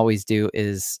we could always do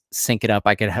is sync it up.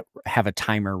 I could have a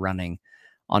timer running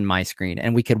on my screen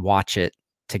and we could watch it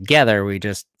together.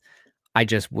 I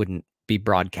just wouldn't be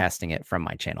broadcasting it from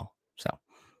my channel. So,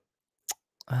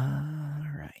 all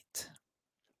right.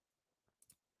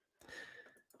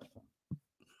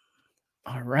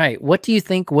 All right. What do you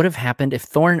think would have happened if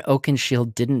Thorin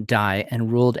Oakenshield didn't die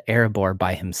and ruled Erebor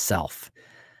by himself?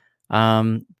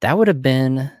 That would have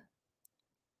been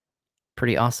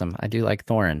pretty awesome. I do like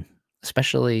Thorin,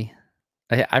 especially.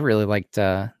 I really liked.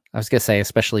 I was gonna say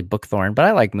especially book Thorin, but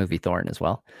I like movie Thorin as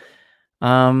well.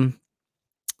 I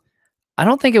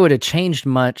don't think it would have changed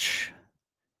much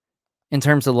in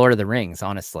terms of Lord of the Rings,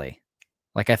 honestly.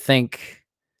 Like I think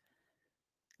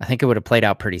it would have played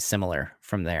out pretty similar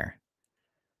from there.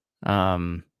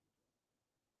 Yeah,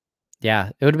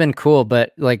 it would have been cool,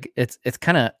 but like it's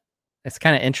kind of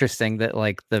interesting that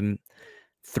like the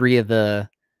three of the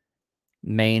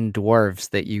main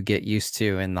dwarves that you get used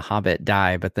to in The Hobbit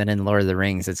die, but then in Lord of the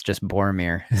Rings, it's just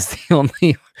Boromir is the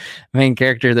only main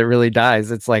character that really dies.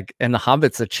 It's like, and The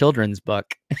Hobbit's a children's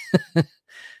book.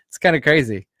 It's kind of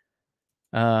crazy.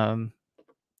 Yeah,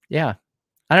 I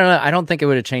don't know. I don't think it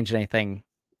would have changed anything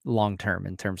long term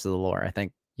in terms of the lore. I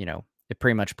think, you know, it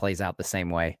pretty much plays out the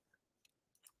same way.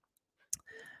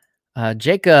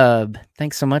 Jacob,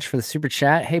 thanks so much for the super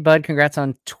chat. Hey, bud, congrats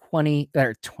on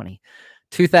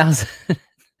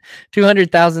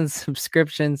 200,000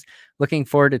 subscriptions. Looking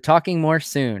forward to talking more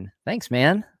soon. Thanks,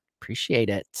 man. Appreciate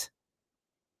it.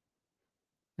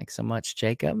 Thanks so much,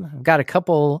 Jacob. I've got a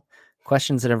couple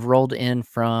questions that have rolled in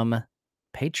from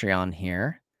Patreon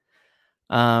here.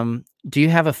 Do you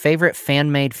have a favorite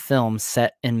fan-made film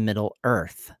set in Middle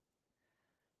Earth?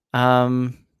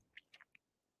 I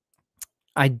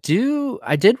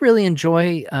did really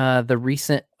enjoy the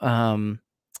recent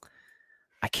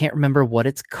I can't remember what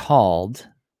it's called.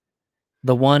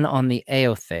 The one on the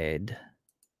Aothade.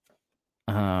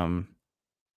 Horn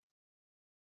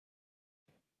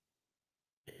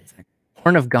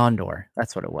of Gondor.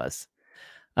 That's what it was.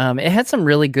 It had some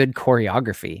really good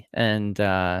choreography and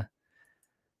yeah,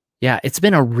 it's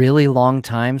been a really long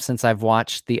time since I've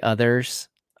watched the others.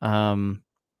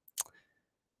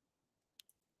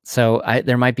 So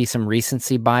there might be some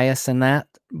recency bias in that,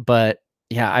 but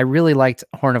yeah, I really liked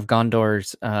Horn of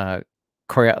Gondor's fight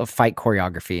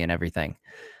choreography and everything.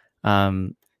 I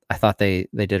thought they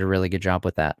did a really good job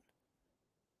with that.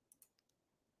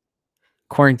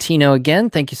 Quarantino again,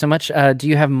 thank you so much. Do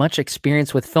you have much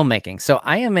experience with filmmaking? So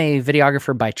I am a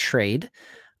videographer by trade.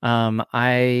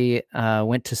 I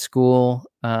went to school,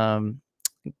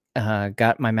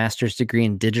 got my master's degree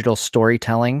in digital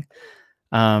storytelling.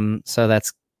 So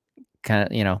that's kind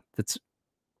of, you know, that's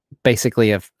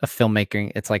basically a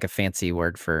filmmaking. It's like a fancy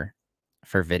word for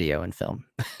video and film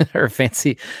or a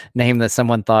fancy name that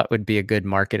someone thought would be a good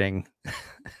marketing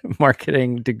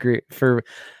degree for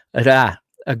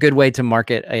a good way to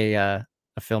market a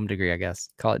film degree, I guess.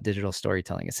 Call it digital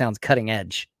storytelling. It sounds cutting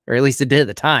edge, or at least it did at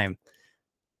the time.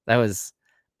 That was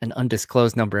an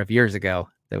undisclosed number of years ago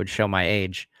that would show my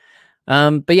age.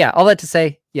 But yeah, all that to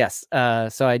say, yes.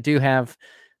 So I do have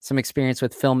some experience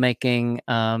with filmmaking.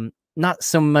 Not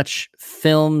so much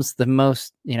films. The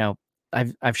most, you know,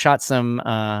 I've shot some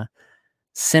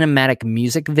cinematic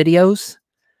music videos.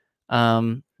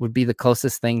 Would be the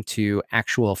closest thing to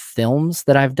actual films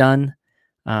that I've done.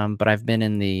 But I've been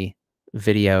in the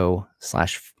video /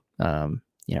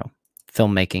 you know,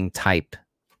 filmmaking type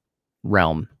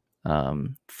realm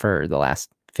for the last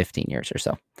 15 years or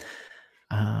so.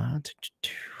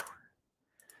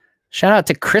 Shout out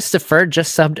to Christopher,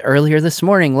 just subbed earlier this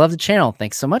morning. Love the channel.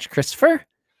 Thanks so much, Christopher.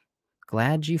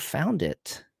 Glad you found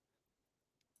it.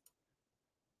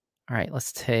 All right,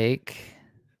 let's take...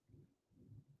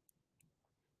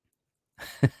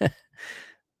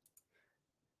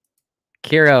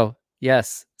 Kiro,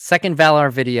 yes. Second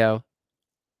Valar video.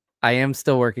 I am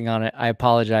still working on it. I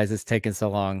apologize it's taken so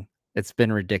long. It's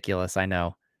been ridiculous, I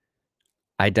know.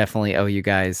 I definitely owe you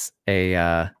guys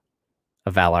a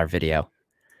Valar video.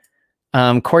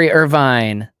 Corey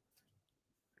Irvine,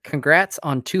 congrats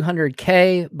on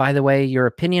 200K. By the way, your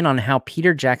opinion on how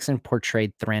Peter Jackson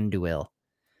portrayed Thranduil.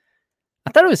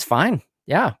 I thought it was fine.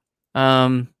 Yeah.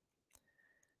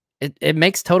 It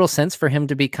makes total sense for him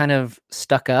to be kind of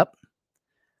stuck up.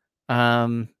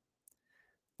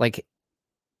 Like,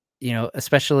 you know,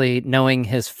 especially knowing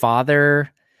his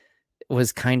father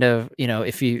was kind of, you know,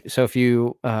 I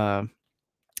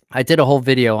did a whole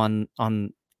video on,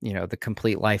 you know, the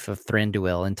complete life of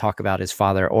Thranduil and talk about his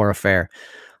father, Orifer.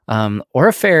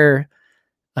 Orifer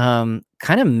kind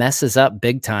of messes up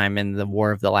big time in the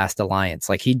War of the Last Alliance.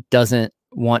 Like, he doesn't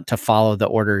want to follow the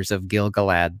orders of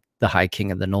Gil-galad, the High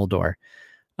King of the Noldor.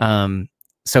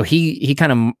 So he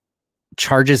kind of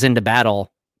charges into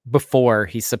battle before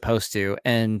he's supposed to,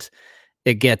 and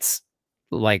it gets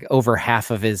like over half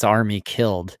of his army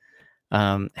killed.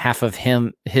 Half of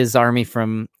his army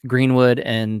from Greenwood,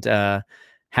 and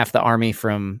half the army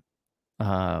from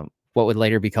what would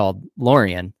later be called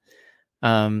Lorien.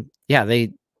 Yeah,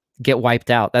 they get wiped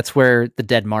out. That's where the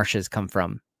Dead Marshes come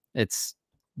from. It's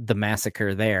the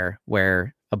massacre there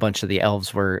where a bunch of the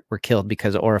elves were killed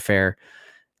because Orifer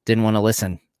didn't want to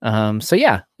listen. So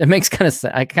yeah, it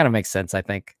kind of makes sense. I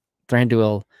think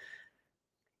Thranduil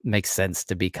makes sense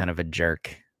to be kind of a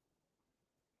jerk.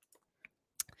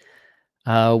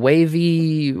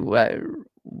 Wavy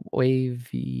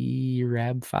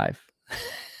Rab 5.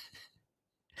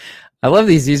 I love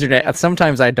these usernames.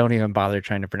 Sometimes I don't even bother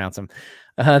trying to pronounce them.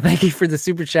 Thank you for the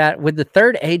super chat. Would the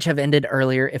Third Age have ended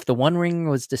earlier if the One Ring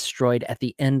was destroyed at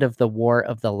the end of the War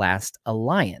of the Last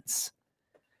Alliance?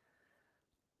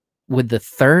 Would the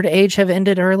Third Age have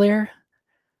ended earlier?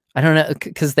 I don't know,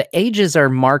 because the ages are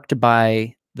marked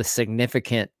by the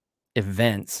significant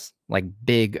events, like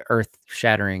big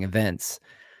earth-shattering events.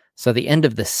 So the end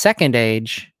of the Second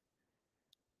Age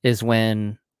is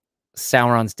when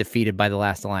Sauron's defeated by the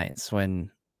Last Alliance, when,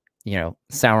 you know,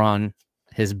 Sauron,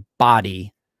 his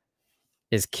body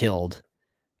is killed,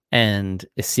 and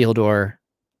Isildur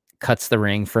cuts the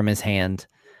ring from his hand.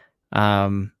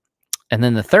 And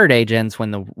then the Third Age ends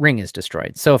when the ring is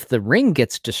destroyed. So if the ring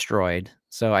gets destroyed,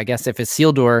 so I guess if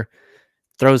Isildur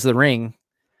throws the ring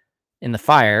in the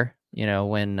fire, you know,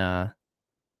 when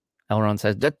Elrond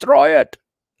says, "Destroy it,"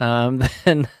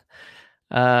 then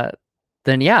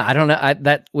yeah, I don't know.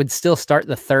 That would still start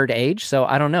the Third Age. So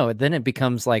I don't know. Then it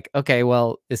becomes like, okay,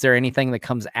 well, is there anything that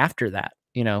comes after that?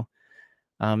 You know,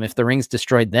 if the ring's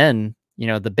destroyed, then, you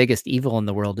know, the biggest evil in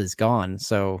the world is gone.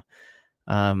 So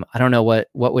I don't know what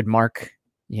would mark,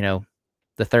 you know,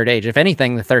 the Third Age. If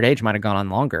anything, the Third Age might have gone on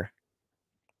longer.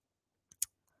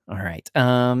 All right.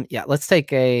 Yeah, let's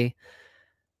take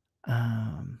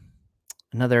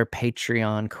another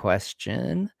Patreon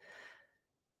question.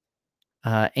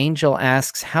 Angel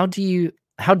asks, how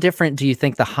different do you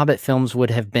think the Hobbit films would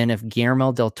have been if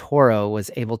Guillermo del Toro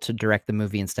was able to direct the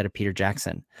movie instead of Peter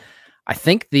Jackson? I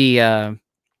think that's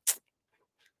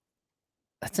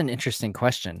an interesting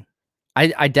question.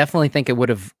 I definitely think it would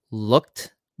have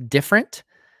looked different.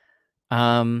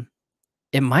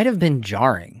 It might have been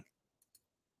jarring.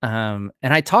 And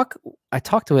I talked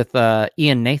with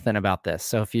Ian Nathan about this.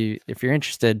 So if you're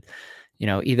interested, you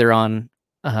know, either on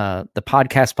the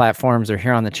podcast platforms or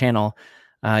here on the channel,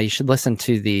 you should listen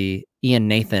to the Ian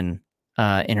Nathan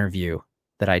interview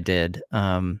that I did.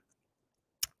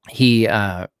 He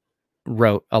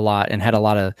wrote a lot and had a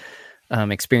lot of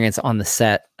experience on the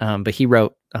set, but he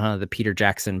wrote the Peter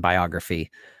Jackson biography.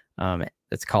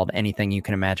 It's called Anything You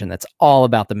Can Imagine. That's all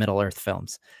about the Middle Earth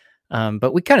films.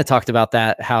 But we kind of talked about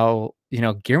that, how, you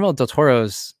know, Guillermo del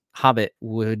Toro's Hobbit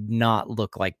would not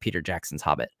look like Peter Jackson's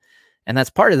Hobbit. And that's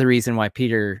part of the reason why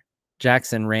Peter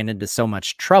Jackson ran into so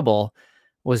much trouble,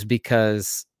 was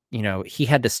because, you know, he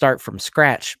had to start from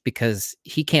scratch because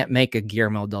he can't make a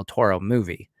Guillermo del Toro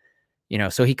movie, you know,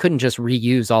 so he couldn't just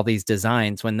reuse all these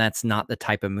designs when that's not the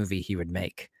type of movie he would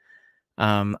make.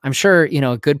 I'm sure, you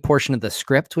know, a good portion of the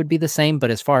script would be the same,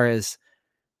 but as far as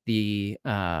the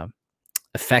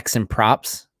effects and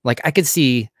props, like I could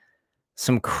see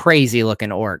some crazy looking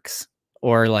orcs,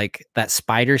 or like that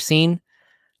spider scene.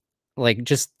 Like,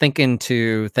 just thinking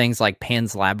to things like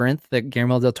Pan's Labyrinth that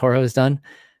Guillermo del Toro has done,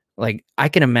 like I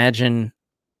can imagine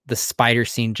the spider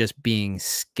scene just being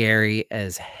scary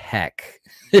as heck.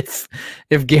 if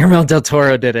Guillermo del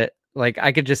Toro did it, like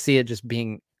I could just see it just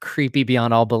being creepy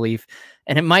beyond all belief.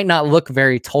 And it might not look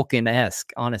very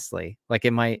Tolkien-esque, honestly. Like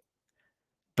it might,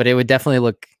 but it would definitely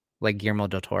look like Guillermo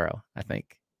del Toro, I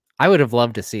think. I would have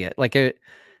loved to see it. Like it'd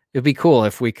be cool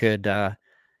if we could,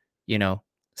 you know,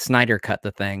 Snyder cut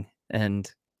the thing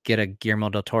and get a Guillermo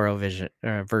del Toro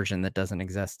version that doesn't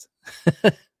exist.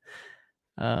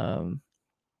 All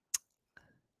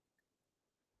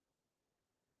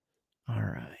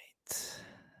right.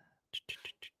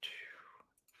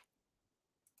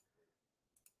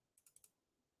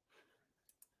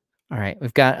 All right,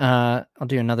 we've got, I'll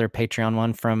do another Patreon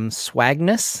one from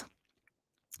Swagness.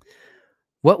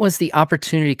 What was the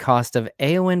opportunity cost of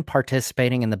Eowyn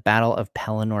participating in the Battle of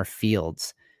Pelennor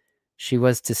Fields? She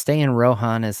was to stay in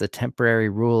Rohan as the temporary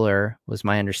ruler, was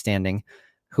my understanding.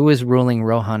 Who is ruling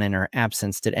Rohan in her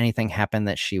absence? Did anything happen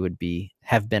that she would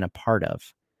have been a part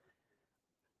of?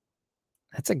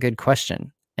 That's a good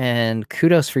question. And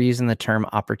kudos for using the term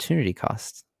opportunity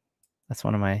cost. That's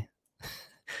one of my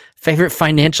favorite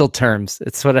financial terms.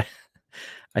 It's what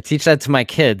I teach that to my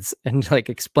kids and like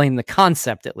explain the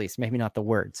concept, at least, maybe not the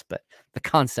words, but the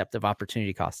concept of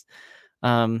opportunity cost.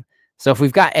 So if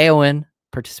we've got Eowyn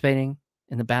participating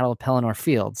in the Battle of Pelennor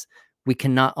Fields, we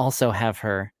cannot also have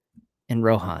her in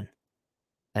Rohan.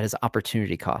 That is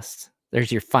opportunity cost.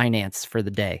 There's your finance for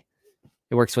the day.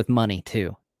 It works with money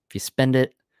too. If you spend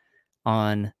it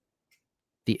on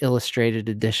the illustrated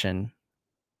edition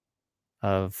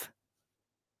of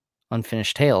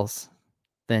Unfinished Tales,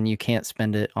 then you can't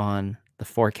spend it on the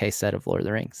 4K set of Lord of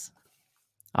the Rings.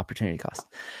 Opportunity cost.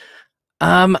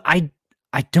 I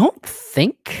don't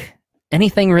think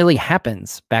anything really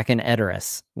happens back in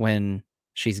Edoras when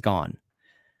she's gone.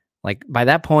 Like by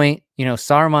that point, you know,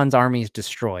 Saruman's army is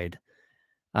destroyed.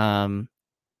 The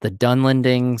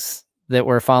Dunlendings that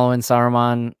were following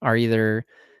Saruman are either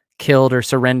killed or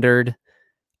surrendered.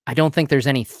 I don't think there's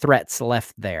any threats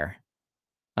left there.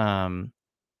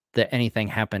 That anything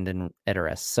happened in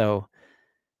Edoras. So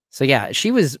yeah,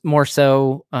 she was more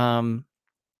so,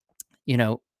 you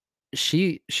know,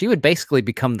 she would basically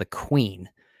become the queen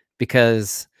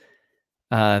because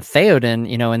Theoden,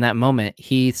 you know, in that moment,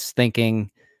 he's thinking,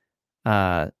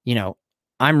 you know,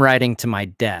 I'm riding to my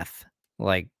death.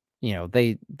 Like, you know,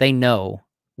 they know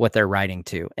what they're riding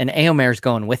to. And Éomer's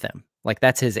going with him. Like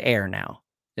that's his heir now,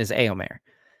 is Éomer.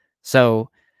 So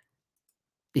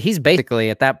he's basically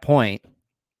at that point,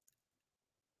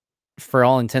 for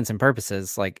all intents and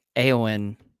purposes, like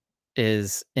Éowyn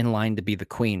is in line to be the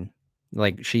queen.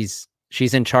 Like she's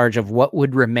in charge of what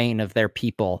would remain of their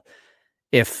people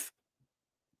if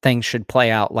things should play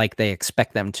out like they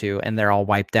expect them to, and they're all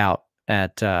wiped out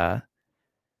at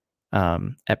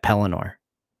Pelennor.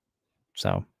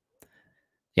 So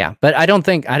yeah, but I don't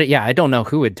think I don't know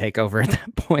who would take over at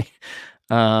that point.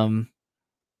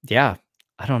 Yeah,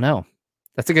 I don't know.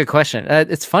 That's a good question.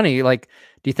 It's funny. Like,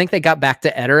 do you think they got back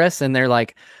to Edoras and they're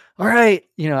like, all right,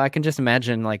 you know, I can just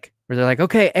imagine like, where they're like,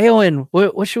 okay, Éowyn,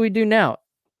 what should we do now?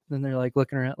 Then they're like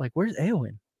looking around like, where's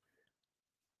Éowyn?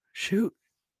 Shoot.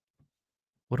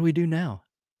 What do we do now?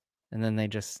 And then they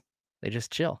just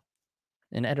chill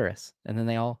in Edoras. And then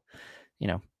they all, you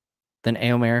know, then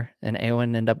Éomer and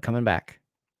Éowyn end up coming back.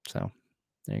 So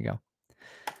there you go.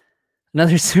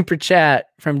 Another super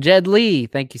chat from Jed Lee.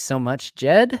 Thank you so much,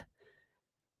 Jed.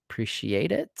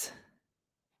 Appreciate it.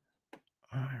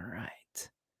 All right. Let's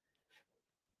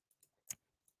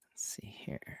see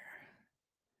here.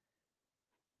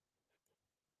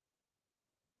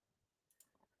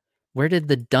 Where did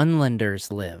the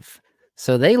Dunlenders live?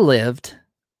 So they lived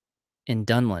in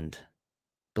Dunland,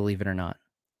 believe it or not.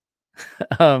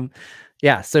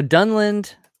 Yeah, so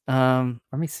Dunland,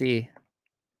 let me see.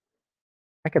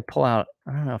 I could pull out,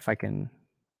 I don't know if I can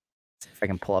see if I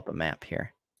can pull up a map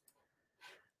here.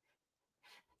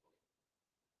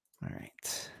 All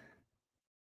right.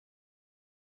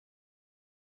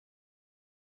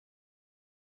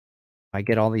 I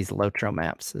get all these Lotro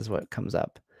maps is what comes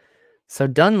up. So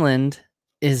Dunland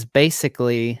is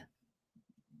basically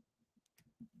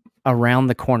around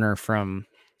the corner from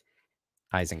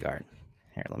Isengard.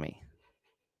 Here,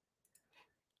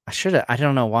 I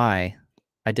don't know why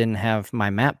I didn't have my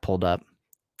map pulled up.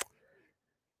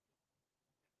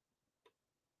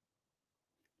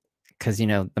 Because, you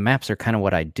know, the maps are kind of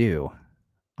what I do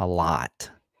a lot.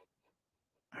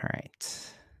 All right.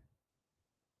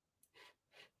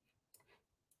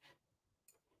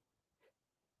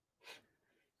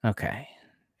 Okay.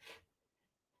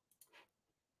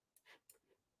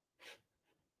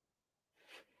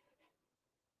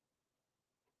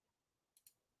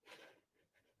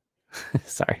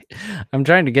 Sorry. I'm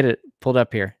trying to get it pulled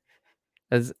up here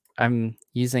as I'm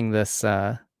using this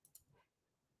new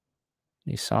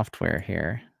software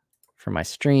here for my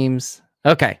streams.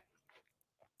 Okay.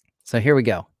 So here we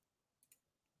go.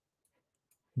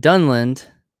 Dunland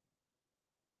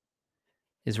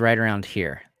is right around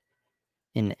here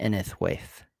in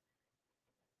Enithwaith.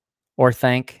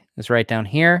 Orthanc is right down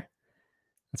here.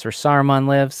 That's where Saruman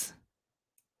lives.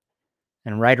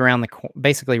 And right around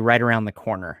basically right around the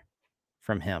corner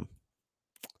from him.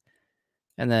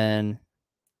 And then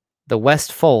the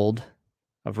west fold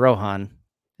of Rohan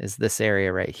is this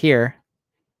area right here.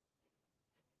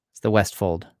 It's the west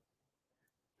fold.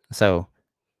 So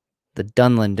the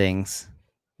Dunlendings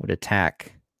would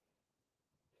attack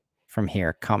from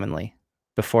here commonly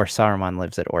before Saruman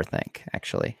lives at Orthanc,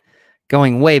 actually.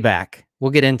 Going way back.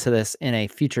 We'll get into this in a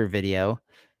future video.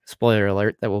 Spoiler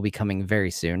alert, that will be coming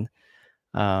very soon.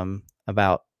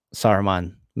 About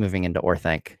Saruman moving into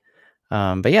Orthanc.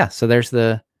 But yeah, so there's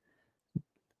the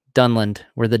Dunland,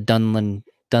 where the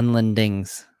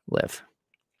Dunlendings live.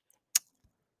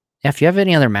 Yeah, if you have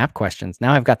any other map questions,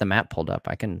 now I've got the map pulled up.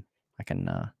 I can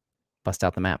bust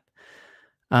out the map.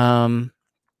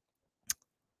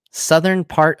 Southern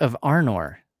part of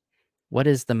Arnor. What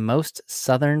is the most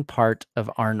southern part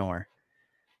of Arnor?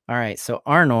 All right, so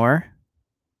Arnor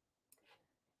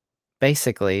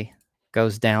basically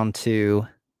goes down to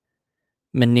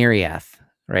Meneriath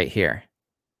right here.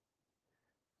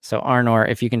 So Arnor,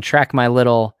 if you can track my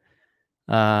little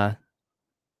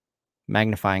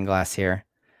magnifying glass here,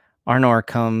 Arnor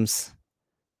comes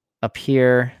up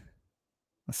here.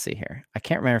 Let's see here. I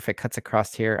can't remember if it cuts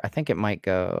across here. I think it might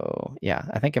go. Yeah,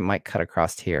 I think it might cut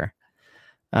across here.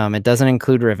 It doesn't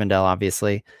include Rivendell,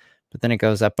 obviously, but then it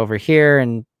goes up over here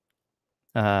and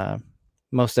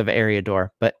most of Eriador.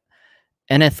 But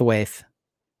Enithwaith,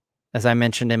 as I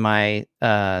mentioned in my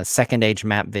Second Age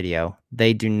map video,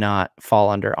 they do not fall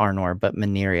under Arnor, but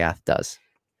Meneriath does.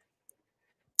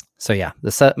 So yeah,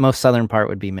 the most southern part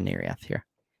would be Meneriath here.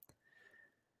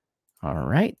 All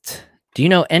right. Do you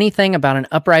know anything about an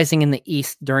uprising in the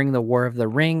east during the War of the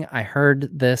Ring? I heard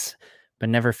this, but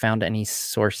never found any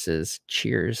sources.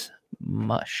 Cheers,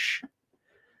 Mush.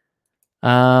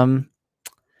 I'm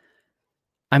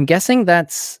guessing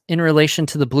that's in relation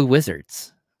to the Blue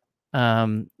Wizards.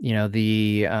 You know,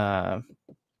 the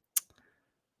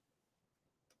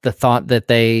thought that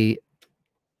they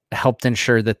helped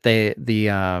ensure that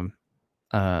the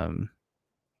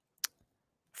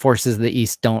forces of the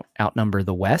East don't outnumber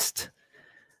the West.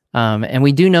 And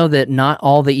we do know that not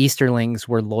all the Easterlings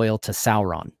were loyal to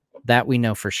Sauron. That we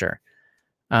know for sure.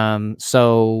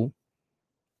 So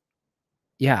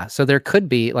yeah, so there could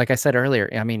be, like I said earlier,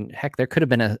 I mean, heck, there could have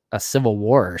been a civil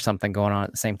war or something going on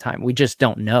at the same time. We just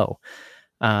don't know.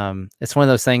 It's one of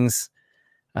those things,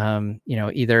 you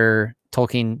know, either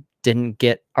Tolkien didn't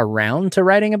get around to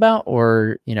writing about,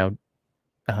 or, you know,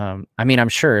 I mean, I'm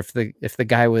sure if the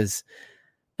guy was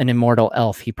an immortal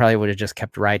elf, he probably would have just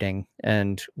kept writing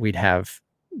and we'd have,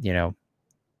 you know,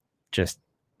 just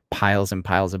piles and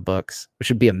piles of books, which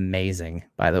would be amazing,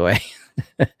 by the way.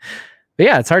 But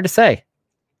yeah, it's hard to say.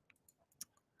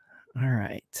 All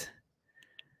right.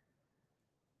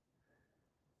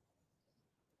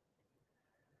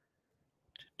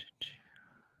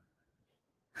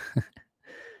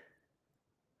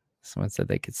 Someone said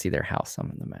they could see their house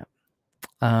on the map.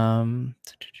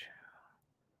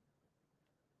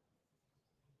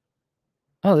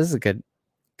 Oh, this is a good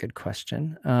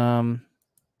question.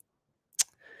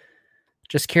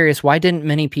 Just curious, why didn't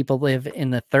many people live in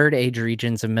the Third Age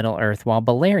regions of Middle Earth while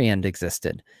Beleriand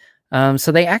existed?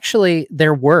 So they actually,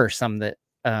 there were some that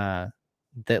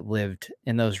that lived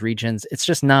in those regions. It's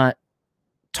just not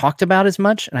talked about as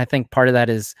much, and I think part of that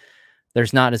is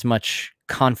there's not as much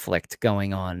conflict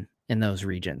going on in those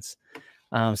regions.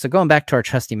 So going back to our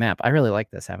trusty map, I really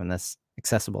like this, having this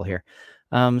accessible here.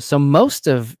 So most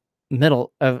of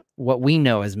what we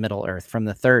know as Middle Earth from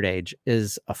the Third Age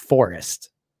is a forest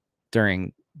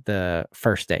during the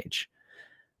First Age.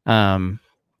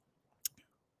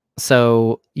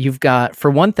 So you've got,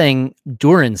 for one thing,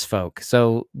 Durin's folk.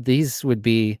 So these would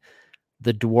be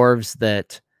the dwarves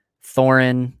that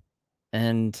Thorin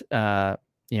and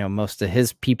you know, most of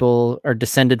his people are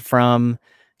descended from.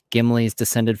 Gimli's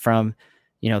descended from.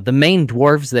 You know, the main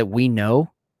dwarves that we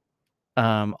know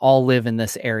all live in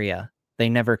this area. They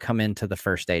never come into the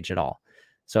First Age at all.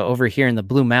 So over here in the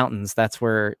Blue Mountains, that's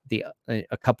where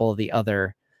a couple of the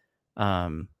other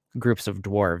groups of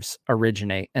dwarves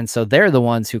originate. And so they're the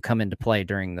ones who come into play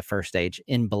during the First Age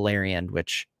in Beleriand,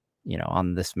 which, you know,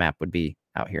 on this map would be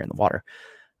out here in the water.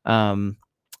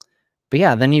 But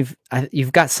yeah, then you've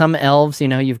got some elves, you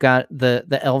know, you've got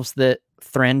the elves that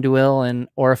Thranduil and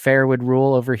Orifair would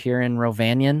rule over here in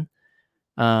Rovanion.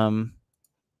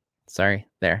 Sorry,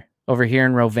 there. Over here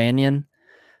in Rovanion.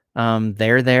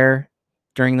 They're there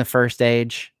during the First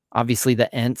Age. Obviously,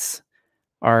 the Ents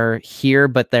are here,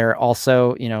 but they're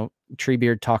also, you know,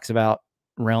 Treebeard talks about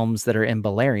realms that are in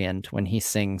Beleriand when he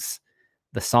sings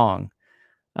the song.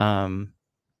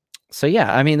 So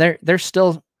yeah, I mean, there's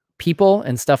still people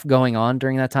and stuff going on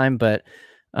during that time, but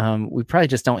we probably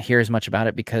just don't hear as much about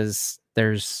it because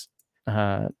there's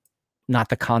not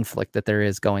the conflict that there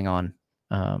is going on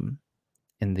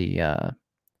in the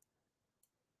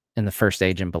First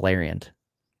Age in Beleriand.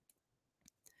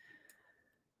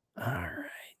 All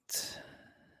right.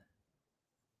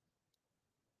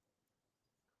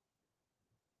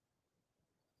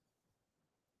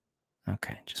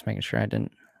 Okay, just making sure I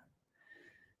didn't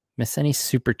miss any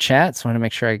super chats. Want to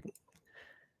make sure I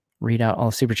read out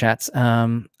all the super chats.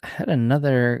 I had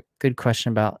another good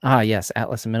question about, yes,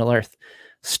 Atlas and Middle Earth.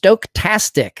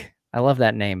 Stoketastic. I love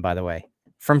that name, by the way.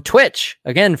 From Twitch.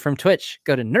 Again, from Twitch.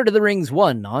 Go to Nerd of the Rings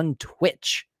 1 on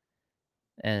Twitch.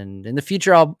 And in the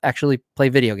future, I'll actually play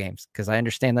video games because I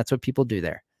understand that's what people do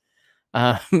there.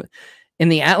 In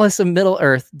the Atlas of Middle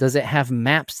Earth, does it have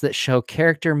maps that show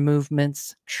character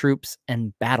movements, troops,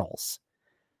 and battles?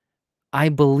 I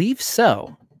believe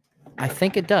so. I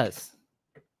think it does.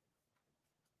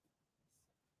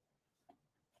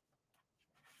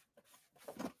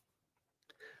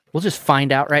 We'll just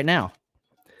find out right now.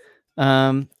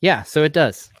 Yeah, so it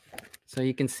does. So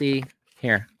you can see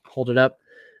here, hold it up.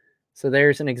 So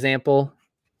there's an example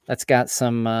that's got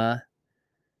some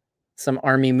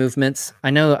army movements. I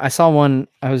know I saw one.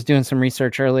 I was doing some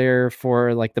research earlier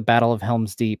for like the Battle of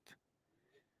Helm's Deep.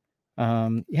 Yeah,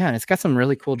 and it's got some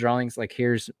really cool drawings. Like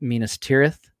here's Minas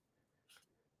Tirith.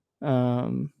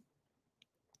 It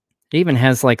even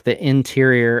has like the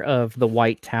interior of the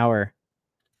White Tower,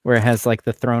 where it has like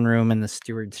the throne room and the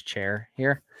steward's chair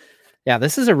here. Yeah,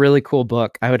 this is a really cool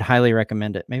book. I would highly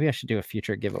recommend it. Maybe I should do a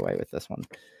future giveaway with this one.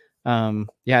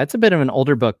 Yeah, it's a bit of an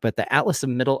older book, but the Atlas of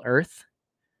Middle Earth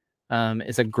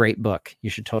is a great book.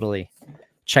 You should totally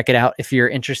check it out if you're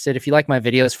interested. If you like my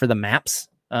videos for the maps,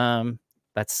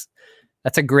 that's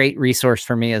a great resource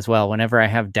for me as well. Whenever I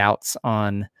have doubts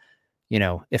on,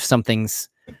 if something's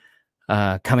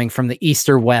coming from the east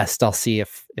or west, I'll see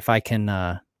if I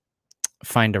can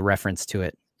find a reference to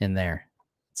it in there.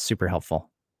 It's super helpful.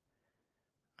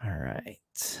 All right.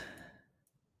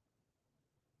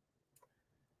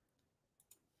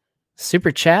 Super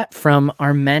chat from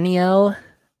Armaniel.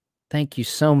 Thank you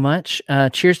so much.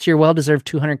 Cheers to your well-deserved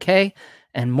 200K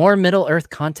and more Middle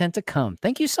Earth content to come.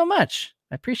 Thank you so much.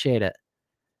 I appreciate it.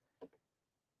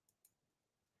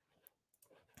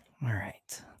 All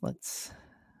right. Let's...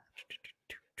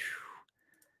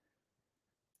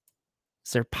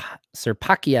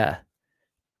 Serpakia.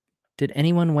 Did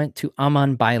anyone went to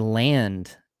Aman by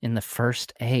land in the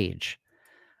First Age?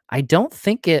 I don't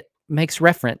think it makes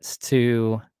reference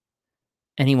to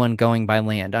anyone going by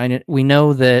land. We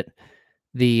know that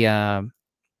the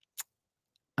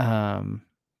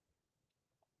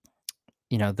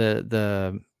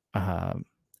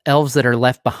elves that are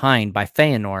left behind by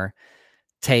Feanor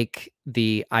take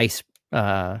the icy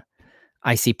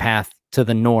path to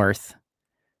the north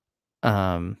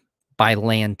by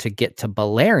land to get to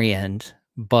Beleriand,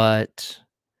 but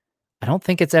I don't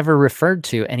think it's ever referred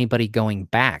to anybody going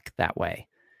back that way.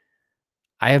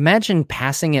 I imagine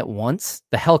passing it once,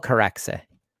 the Helcaraxe,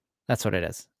 that's what it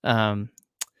is.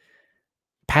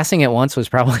 Passing it once was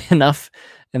probably enough,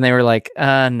 and they were like,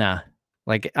 nah.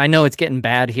 Like, I know it's getting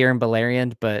bad here in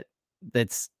Beleriand, but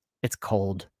it's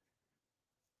cold.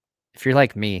 If you're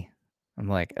like me, I'm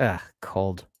like,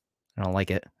 cold. I don't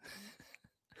like it.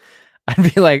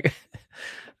 I'd be like,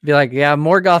 yeah,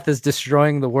 Morgoth is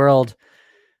destroying the world.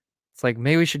 It's like,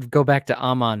 maybe we should go back to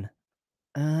Aman.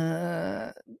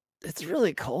 It's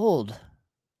really cold.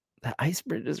 That ice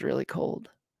bridge is really cold.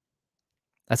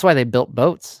 That's why they built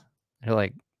boats. They're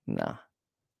like, no,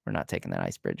 we're not taking that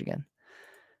ice bridge again.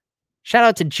 Shout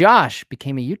out to Josh,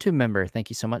 became a YouTube member. Thank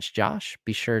you so much, Josh.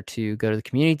 Be sure to go to the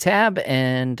community tab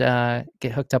and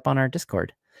get hooked up on our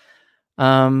Discord.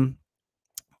 All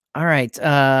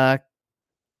right.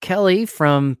 Kelly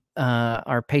from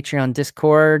our Patreon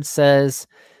Discord says,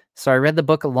 so I read the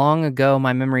book long ago.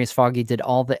 My memory is foggy. Did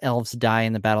all the elves die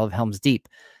in the Battle of Helm's Deep?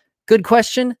 Good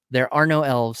question. There are no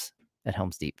elves at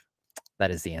Helm's Deep.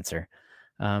 That is the answer.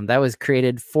 That was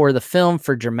created for the film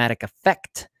for dramatic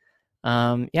effect.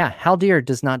 Yeah, Haldir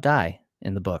does not die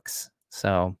in the books.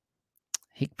 So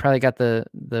he probably got the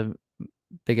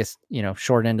biggest,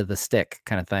 short end of the stick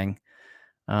kind of thing.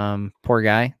 Poor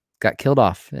guy got killed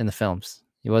off in the films.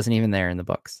 He wasn't even there in the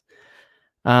books.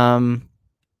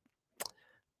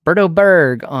 Berto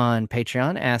Berg on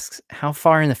Patreon asks, how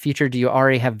far in the future do you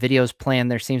already have videos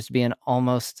planned? There seems to be an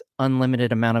almost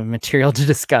unlimited amount of material to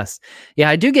discuss. Yeah,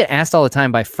 I do get asked all the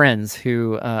time by friends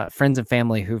friends and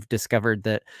family who've discovered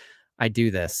that I do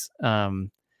this.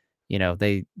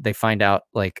 They find out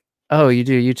like, Oh, you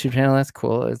do a YouTube channel? That's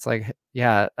cool. It's like,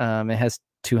 yeah, it has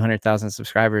 200,000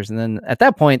 subscribers. And then at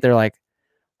that point, they're like,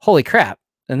 holy crap.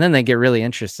 And then they get really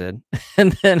interested.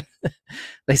 And then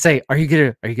they say, are you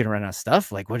gonna run out of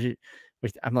stuff? Like,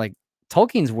 I'm like,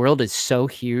 Tolkien's world is so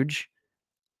huge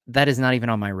that is not even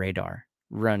on my radar,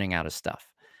 running out of stuff.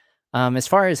 As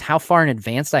far as how far in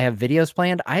advance I have videos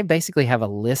planned, I basically have a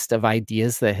list of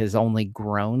ideas that has only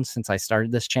grown since I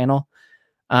started this channel.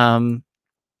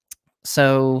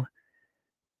 So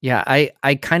yeah,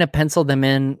 I kind of penciled them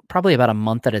in probably about a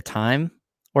month at a time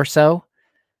or so.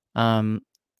 Um,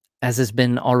 as has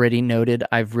been already noted,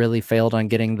 I've really failed on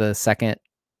getting the second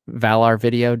Valar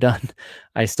video done.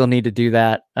 I still need to do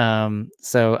that.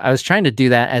 So I was trying to do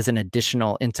that as an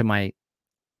additional into my,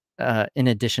 in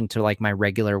addition to like my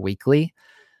regular weekly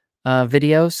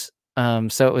videos.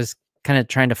 So it was kind of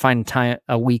trying to find time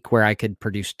a week where I could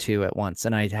produce two at once.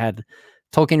 And I had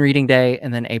Tolkien reading day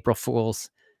and then April Fools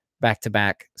back to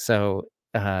back. So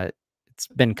it's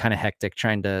been kind of hectic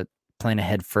trying to plan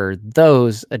ahead for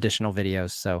those additional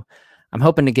videos. So I'm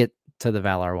hoping to get to the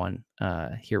Valar one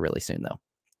here really soon though.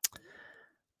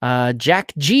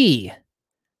 Jack G.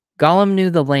 Gollum knew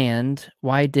the land.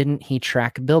 Why didn't he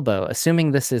track Bilbo?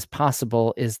 Assuming this is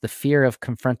possible, is the fear of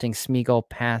confronting Smeagol's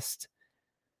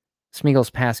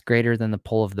past greater than the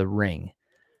pull of the ring?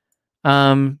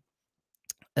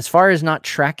 As far as not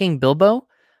tracking Bilbo,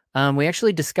 we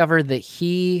actually discovered that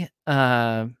he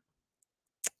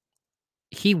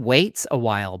waits a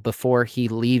while before he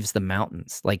leaves the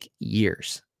mountains, like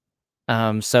years.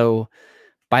 So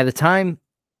by the time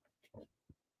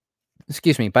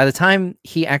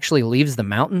he actually leaves the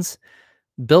mountains,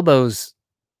 Bilbo's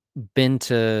been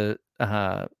to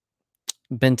Erebor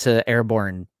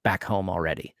back home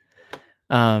already.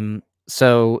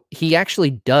 So he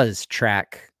actually does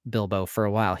track Bilbo for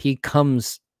a while. He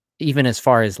comes even as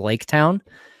far as Lake Town,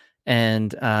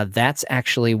 and that's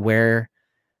actually where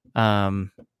I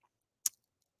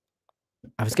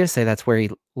was gonna say that's where he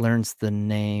learns the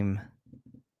name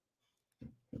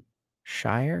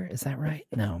Shire. Is that right?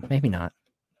 No, maybe not.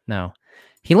 No,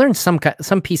 he learns some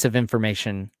piece of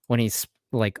information when he's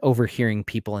like overhearing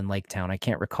people in Lake Town. I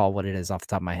can't recall what it is off the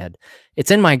top of my head.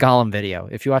 It's in my Gollum video.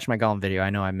 If you watch my Gollum video, I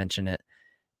know I mentioned it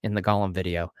in the Gollum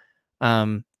video.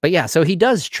 But yeah, so he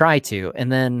does try to,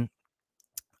 and then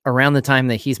around the time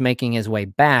that he's making his way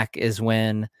back is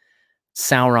when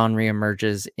Sauron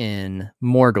reemerges in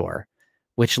Mordor,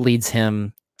 which leads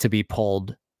him to be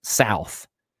pulled south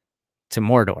to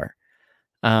Mordor.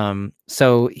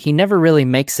 So he never really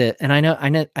makes it. And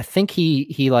I think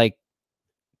he like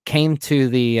came to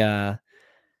the,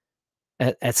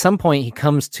 at some point he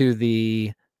comes to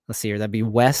the, let's see here, that'd be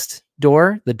west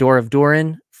door, the door of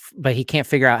Durin, but he can't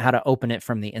figure out how to open it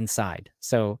from the inside.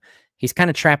 So he's kind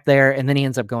of trapped there. And then he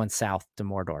ends up going south to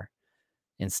Mordor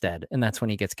instead. And that's when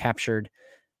he gets captured.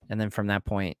 And then from that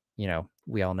point, you know,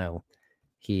 we all know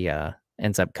he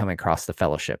ends up coming across the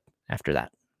Fellowship after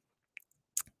that.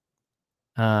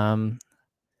 I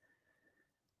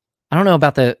don't know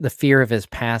about the fear of his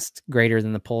past greater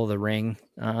than the pull of the ring.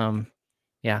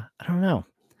 Yeah, I don't know.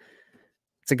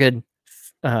 It's a good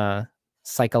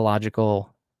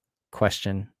psychological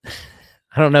question.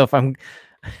 I don't know if I'm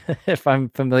if I'm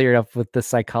familiar enough with the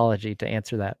psychology to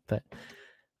answer that, but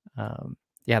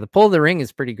yeah, the pull of the ring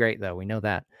is pretty great though. We know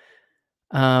that.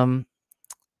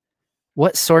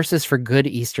 What sources for good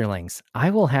Easterlings?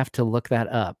 I will have to look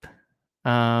that up.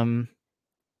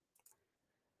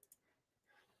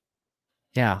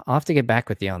 Yeah, I'll have to get back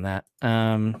with you on that.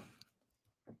 I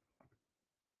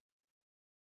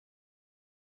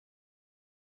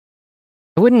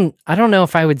don't know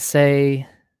if I would say,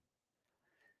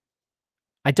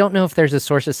 I don't know if there's a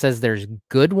source that says there's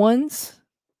good ones,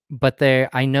 but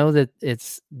I know that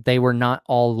they were not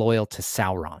all loyal to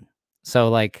Sauron. So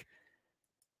like,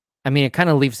 I mean, it kind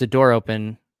of leaves the door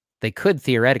open. They could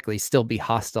theoretically still be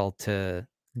hostile to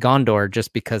Gondor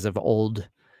just because of old,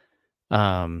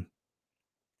 old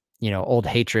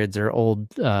hatreds or old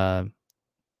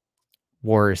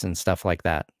wars and stuff like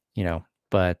that,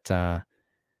 but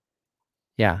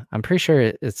yeah, I'm pretty sure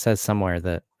it says somewhere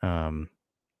that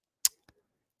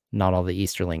not all the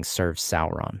Easterlings serve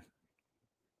Sauron.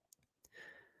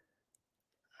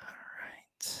 All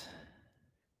right.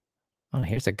 Oh,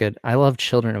 here's a good, I love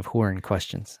Children of Hurin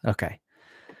questions. Okay.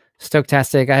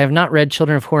 Stoketastic. I have not read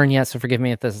Children of Hurin yet, so forgive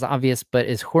me if this is obvious, but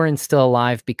is Hurin still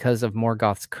alive because of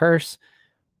Morgoth's curse,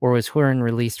 or was Hurin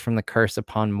released from the curse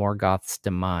upon Morgoth's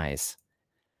demise?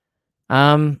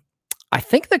 I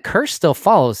think the curse still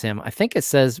follows him. I think it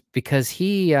says because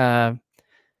he, like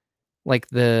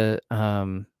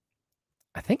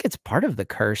I think it's part of the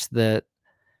curse that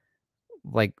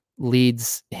like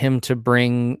leads him to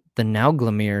bring the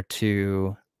Nauglamir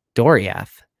to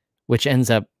Doriath, which ends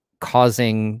up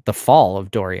causing the fall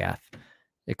of Doriath.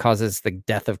 It causes the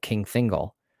death of King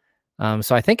Thingol.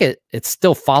 So I think it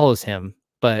still follows him,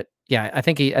 but yeah, I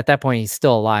think at that point he's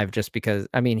still alive, just because,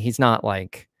 I mean, he's not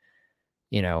like,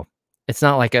 it's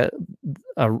not like a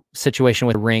situation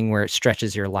with a ring where it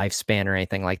stretches your lifespan or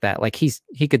anything like that. Like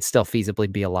he could still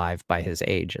feasibly be alive by his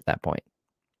age at that point.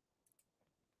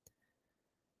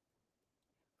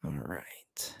 All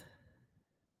right.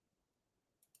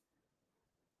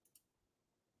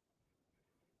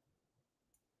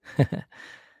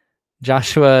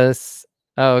 Joshua's.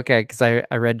 Oh, okay. Because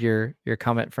I read your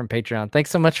comment from Patreon.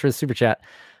 Thanks so much for the super chat.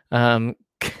 Happy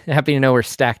to know we're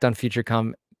stacked on future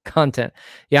content.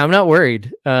 Yeah, I'm not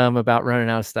worried about running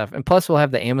out of stuff. And plus, we'll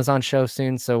have the Amazon show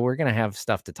soon, so we're gonna have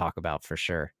stuff to talk about for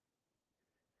sure.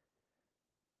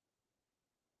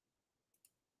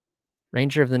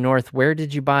 Ranger of the North, where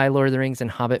did you buy Lord of the Rings and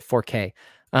Hobbit 4K?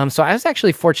 So I was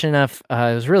actually fortunate enough.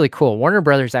 It was really cool. Warner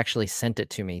Brothers actually sent it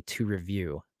to me to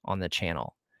review on the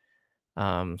channel.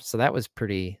 So that was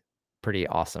pretty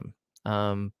awesome.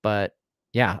 But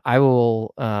yeah, I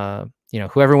will,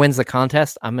 whoever wins the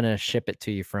contest, I'm going to ship it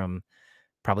to you from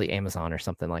probably Amazon or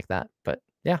something like that. But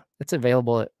yeah, it's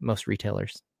available at most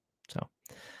retailers. So,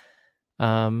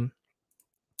 I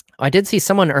did see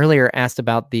someone earlier asked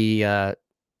about the,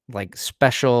 like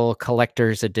special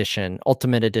collector's edition,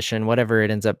 ultimate edition, whatever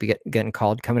it ends up getting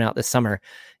called, coming out this summer.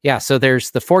 Yeah. So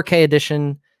there's the 4K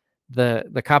edition,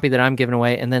 the copy that I'm giving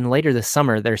away. And then later this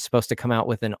summer, they're supposed to come out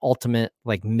with an ultimate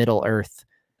like Middle Earth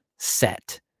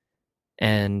set.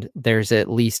 And there's at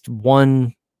least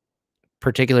one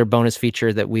particular bonus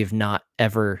feature that we've not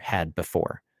ever had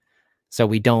before. So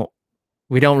we don't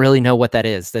really know what that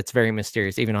is. That's very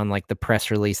mysterious. Even on like the press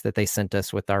release that they sent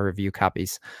us with our review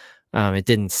copies, it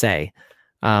didn't say.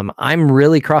 I'm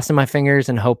really crossing my fingers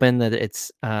and hoping that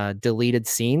it's deleted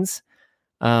scenes.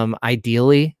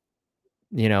 Ideally,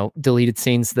 deleted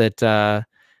scenes that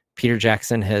Peter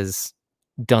Jackson has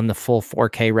done the full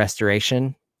 4K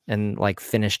restoration and like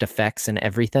finished effects and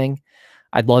everything.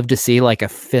 I'd love to see like a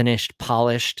finished,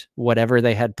 polished, whatever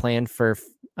they had planned for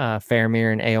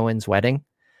Faramir and Eowyn's wedding.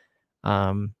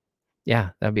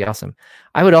 Yeah, that'd be awesome.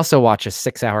 I would also watch a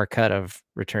 6-hour cut of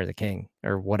Return of the King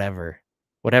or whatever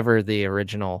the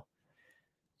original,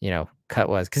 cut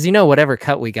was. Because whatever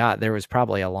cut we got, there was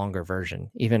probably a longer version.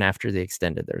 Even after the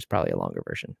extended, there was probably a longer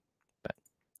version. But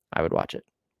I would watch it.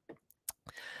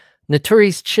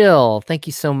 Naturi's Chill, thank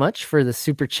you so much for the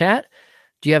super chat.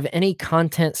 Do you have any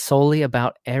content solely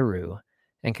about Eru?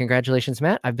 And congratulations,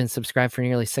 Matt. I've been subscribed for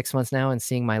nearly 6 months now, and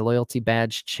seeing my loyalty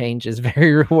badge change is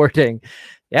very rewarding.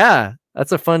 Yeah,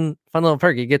 that's a fun little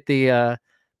perk. You get the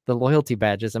loyalty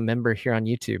badge as a member here on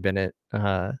YouTube, and it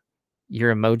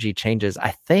your emoji changes.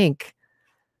 I think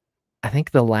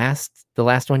the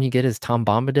last one you get is Tom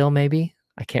Bombadil, maybe.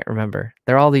 I can't remember.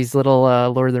 They're all these little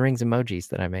Lord of the Rings emojis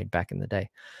that I made back in the day.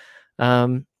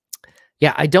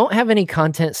 Yeah, I don't have any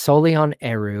content solely on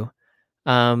Eru.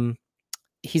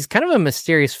 He's kind of a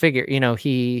mysterious figure.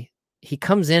 He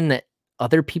comes in at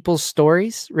other people's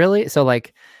stories, really. So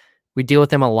like we deal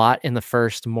with him a lot in the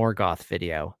first Morgoth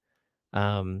video,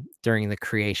 during the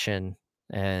creation.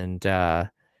 And,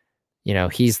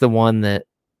 he's the one that,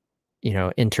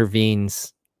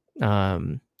 intervenes,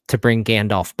 to bring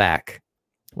Gandalf back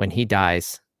when he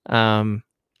dies. Yeah,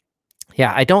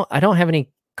 I don't have any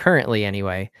currently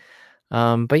anyway.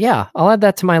 But yeah, I'll add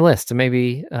that to my list to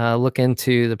maybe look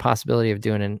into the possibility of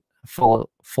doing a full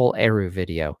Eru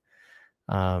video.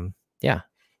 Yeah,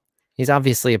 he's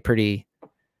obviously a pretty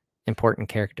important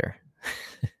character.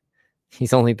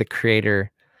 He's only the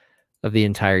creator of the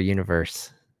entire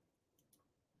universe.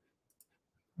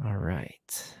 All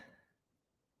right.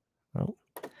 Oh.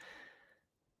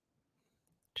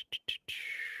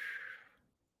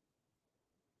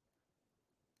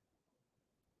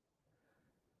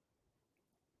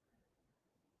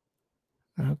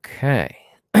 Okay.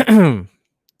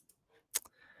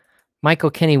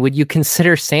 Michael Kinney, would you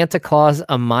consider Santa Claus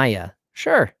a Maya?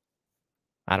 Sure.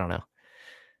 I don't know.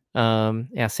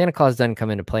 Yeah, Santa Claus doesn't come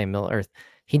into play in Middle Earth.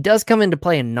 He does come into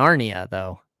play in Narnia,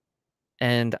 though.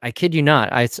 And I kid you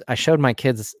not, I showed my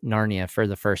kids Narnia for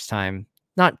the first time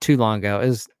not too long ago. It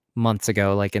was months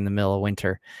ago, like in the middle of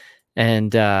winter.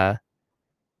 And yeah,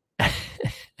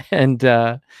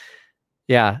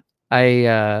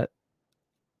 I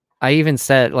even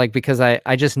said, like, because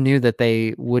I just knew that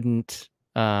they wouldn't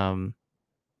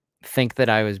think that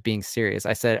I was being serious.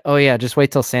 I said, oh yeah, just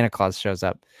wait till Santa Claus shows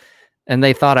up. And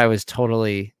they thought I was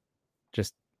totally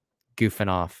just goofing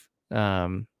off.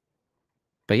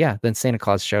 But yeah, then Santa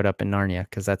Claus showed up in Narnia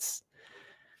because that's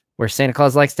where Santa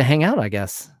Claus likes to hang out, I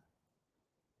guess.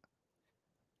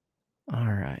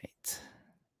 All right.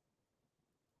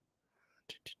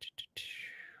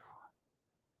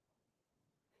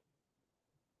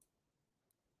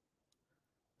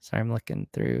 Sorry, I'm looking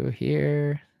through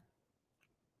here.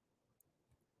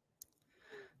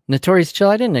 Notorious Chill,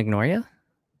 I didn't ignore you.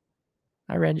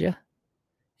 I read you.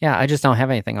 Yeah, I just don't have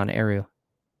anything on Eru.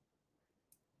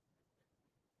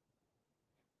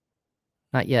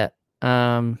 Not yet.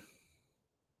 Yeah.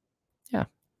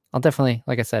 I'll definitely,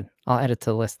 like I said, I'll add it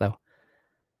to the list though.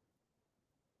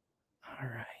 All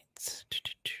right.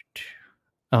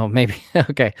 Oh, maybe.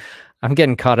 Okay. I'm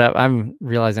getting caught up. I'm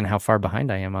realizing how far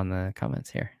behind I am on the comments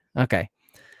here. Okay.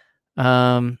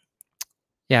 Yeah,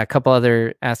 a couple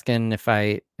other asking if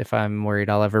I'm worried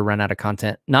I'll ever run out of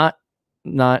content. Not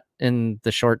in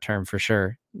the short term for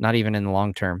sure. Not even in the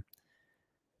long term.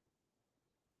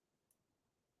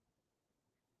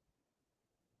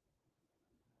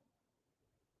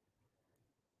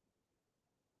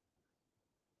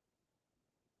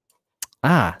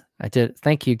 Ah, I did.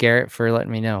 Thank you, Garrett, for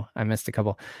letting me know. I missed a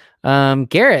couple.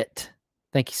 Garrett,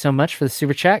 thank you so much for the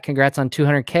super chat. Congrats on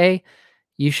 200K.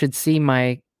 You should see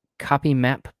my copy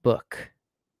map book.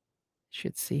 You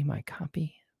should see my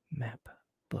copy map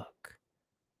book.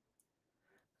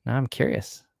 Now I'm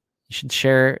curious. You should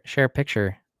share a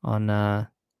picture on the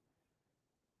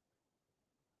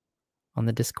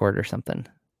Discord or something.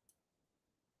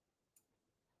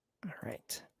 All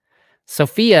right.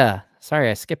 Sophia,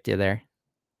 sorry I skipped you there.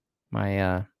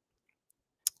 My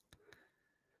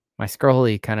my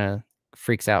scrolly kind of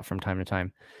freaks out from time to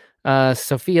time.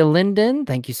 Sophia Linden,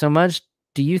 thank you so much.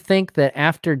 Do you think that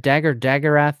after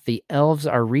Daggerath, the elves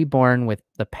are reborn with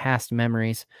the past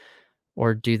memories,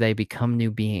 or do they become new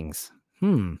beings?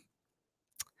 I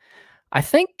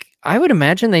think I would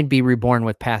imagine they'd be reborn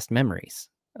with past memories.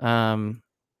 I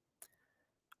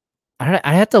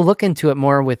have to look into it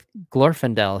more with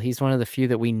Glorfindel. He's one of the few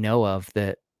that we know of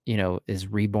that, is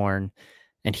reborn,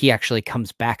 and he actually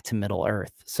comes back to Middle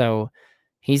Earth. So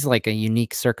he's like a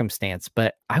unique circumstance,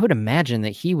 but I would imagine that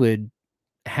he would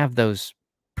have those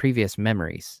previous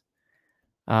memories.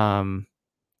 I'll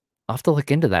have to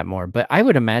look into that more, but I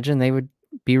would imagine they would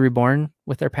be reborn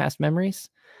with their past memories.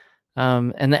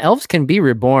 And the elves can be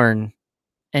reborn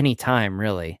anytime,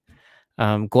 really.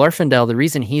 Glorfindel, the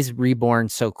reason he's reborn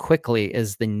so quickly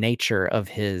is the nature of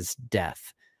his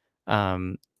death.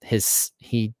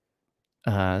 He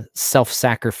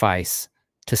self-sacrifice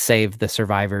to save the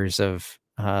survivors of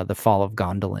the fall of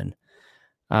Gondolin.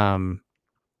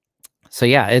 So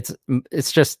yeah,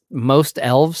 it's just most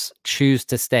elves choose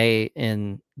to stay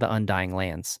in the Undying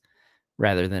Lands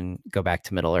rather than go back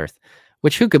to Middle Earth,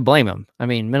 which who could blame them? I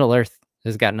mean, Middle Earth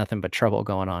has got nothing but trouble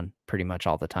going on pretty much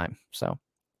all the time. So,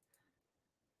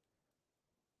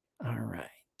 all right.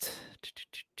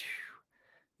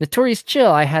 Notorious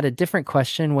Chill, I had a different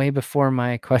question way before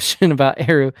my question about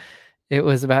Eru. It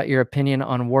was about your opinion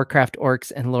on Warcraft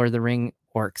orcs and Lord of the Ring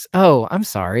orcs. Oh, I'm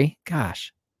sorry.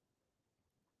 Gosh.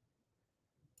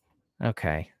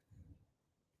 Okay.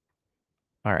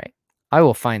 All right. I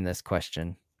will find this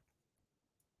question.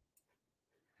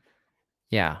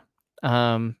 Yeah.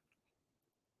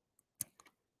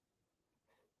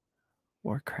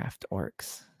 Warcraft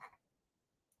orcs.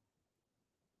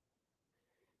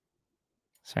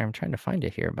 Sorry, I'm trying to find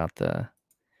it here about the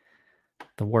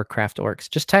Warcraft orcs.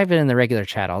 Just type it in the regular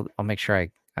chat. I'll make sure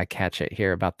I catch it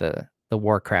here about the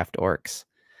Warcraft orcs.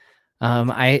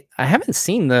 I haven't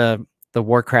seen the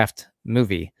Warcraft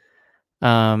movie.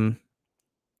 Yeah,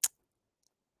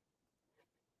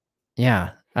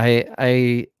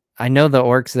 I know the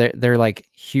orcs. They're like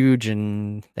huge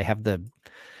and they have the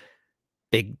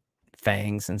big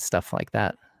fangs and stuff like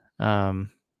that. All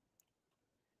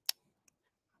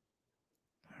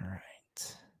right.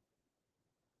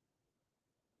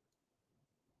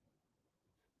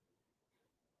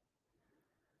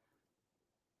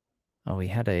 Oh, we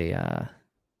had a let's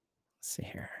see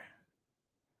here.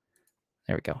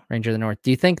 There we go. Ranger of the North. Do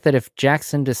you think that if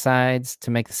Jackson decides to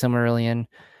make the Silmarillion,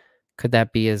 could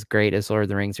that be as great as Lord of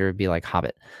the Rings, or would it be like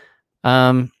Hobbit?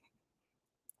 Well,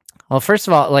 first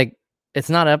of all, like it's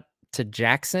not up to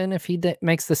Jackson if he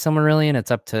makes the Silmarillion.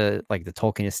 It's up to like the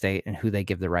Tolkien estate and who they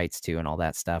give the rights to and all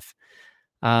that stuff.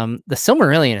 The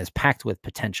Silmarillion is packed with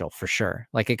potential for sure.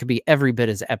 Like it could be every bit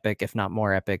as epic, if not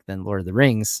more epic, than Lord of the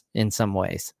Rings in some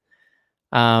ways.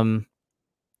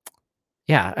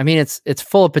 Yeah, I mean it's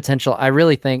full of potential. I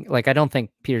really think I don't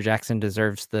think Peter Jackson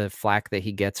deserves the flack that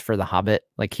he gets for The Hobbit.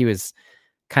 Like he was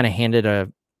kind of handed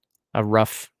a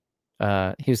rough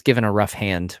he was given a rough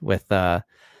hand with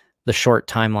the short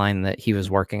timeline that he was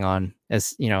working on.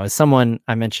 As you know, as someone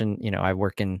I mentioned, I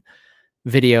work in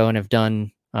video and have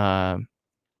done cinematic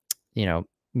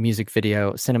music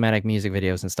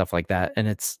videos and stuff like that. And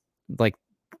it's like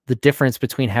the difference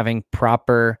between having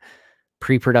proper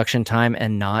pre-production time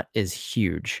and not is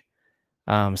huge.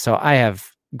 So I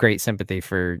have great sympathy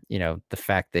for, the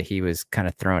fact that he was kind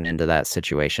of thrown into that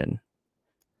situation.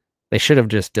 They should have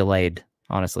just delayed,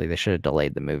 honestly, they should have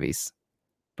delayed the movies,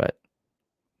 but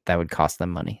that would cost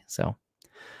them money. So,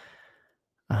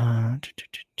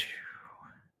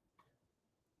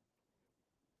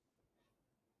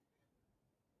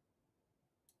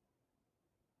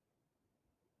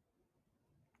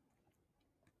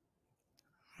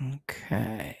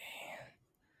 okay.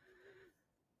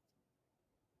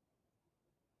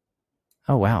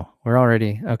 Oh, wow. We're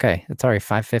already, okay. It's already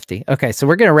 5:50. Okay. So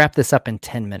we're going to wrap this up in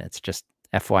 10 minutes, just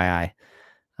FYI.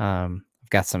 I've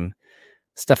got some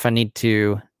stuff I need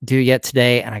to do yet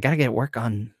today, and I got to get work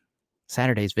on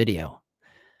Saturday's video.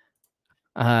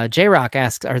 J-Rock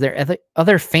asks, are there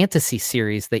other fantasy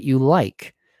series that you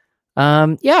like?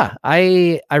 Yeah,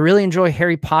 I really enjoy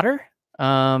Harry Potter.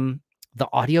 The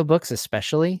audiobooks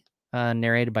especially,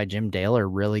 narrated by Jim Dale, are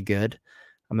really good.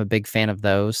 I'm a big fan of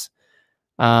those.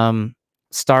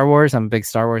 Star Wars, I'm a big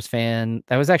Star Wars fan.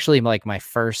 That was actually like my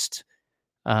first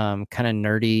kind of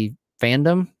nerdy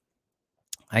fandom,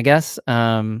 I guess.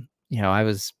 I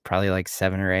was probably like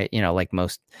 7 or 8, like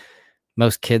most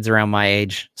kids around my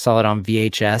age saw it on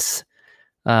VHS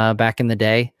back in the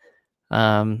day.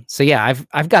 So yeah,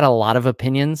 I've got a lot of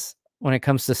opinions when it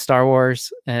comes to Star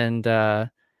Wars, and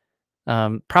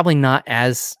probably not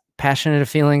as passionate of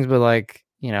feelings, but like,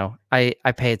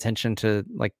 I pay attention to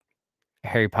like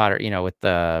Harry Potter, with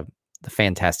the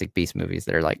Fantastic Beast movies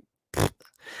that are like,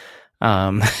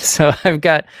 so I've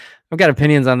got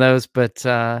opinions on those, but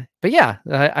yeah,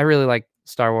 I really like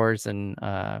Star Wars and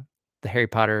the Harry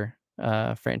Potter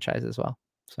franchise as well.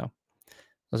 So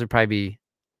those would probably be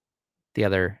the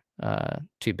other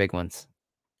two big ones.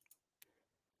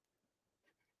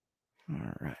 All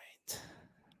right.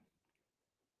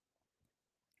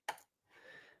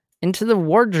 Into the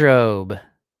Wardrobe.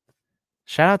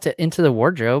 Shout out to Into the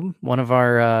Wardrobe, one of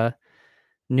our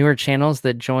newer channels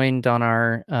that joined on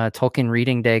our Tolkien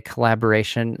Reading Day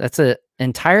collaboration. That's an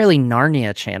entirely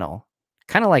Narnia channel,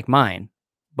 kind of like mine,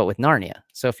 but with Narnia.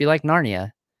 So if you like Narnia,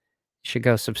 you should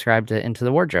go subscribe to Into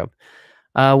the Wardrobe.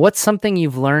 What's something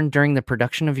you've learned during the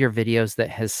production of your videos that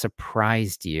has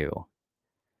surprised you?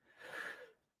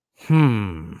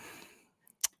 Man,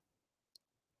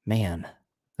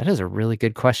 that is a really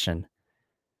good question.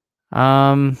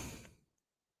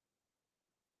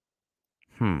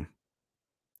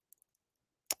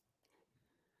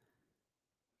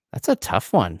 That's a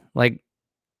tough one. Like,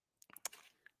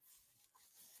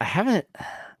 I haven't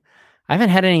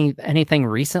had anything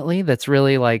recently that's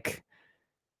really like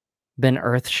been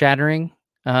earth-shattering.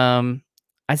 I'd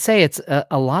say it's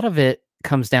a lot of it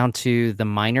comes down to the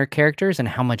minor characters and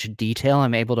how much detail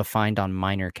I'm able to find on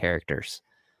minor characters.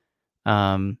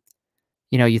 You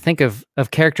think of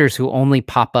characters who only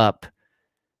pop up,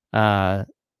 their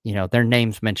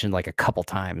names mentioned like a couple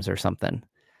times or something.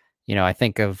 I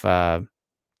think of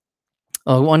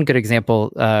one good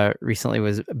example recently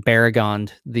was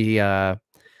Baragond.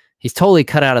 He's totally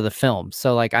cut out of the film.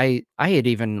 So like I had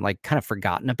even like kind of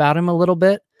forgotten about him a little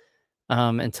bit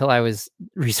until I was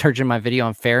researching my video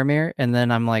on Faramir, and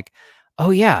then I'm like, oh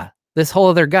yeah, this whole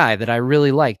other guy that I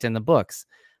really liked in the books.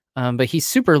 But he's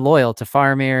super loyal to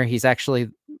Faramir. He's actually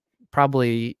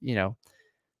probably,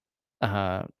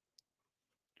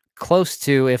 close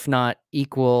to, if not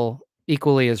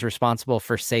equally as responsible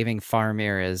for saving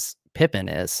Faramir as Pippin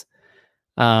is.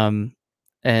 And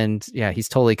yeah, he's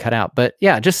totally cut out. But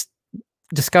yeah, just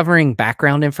discovering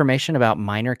background information about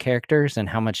minor characters and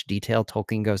how much detail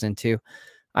Tolkien goes into.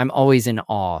 I'm always in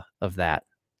awe of that.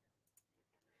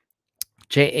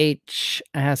 JH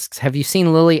asks, have you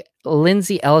seen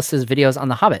Lindsay Ellis's videos on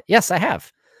The Hobbit? Yes, I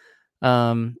have.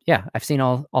 Yeah, I've seen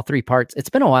all 3 parts. It's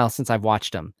been a while since I've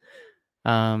watched them.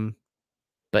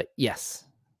 But yes,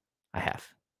 I have.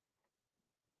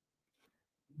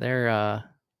 They're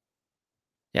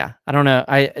yeah, I don't know.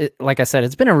 Like I said,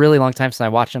 it's been a really long time since I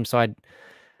watched them, so I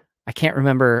can't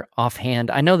remember offhand.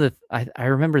 I know that I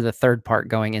remember the 3rd part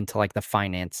going into like the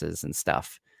finances and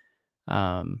stuff.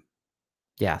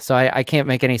 Yeah, so I can't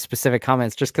make any specific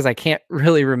comments just because I can't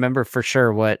really remember for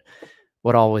sure what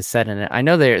all was said in it. I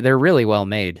know they're really well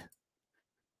made.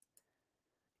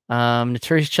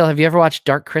 Notorious Chill, have you ever watched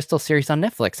Dark Crystal series on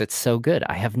Netflix? It's so good.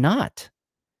 I have not.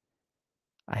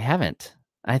 I haven't.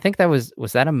 I think that was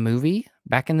that a movie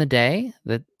back in the day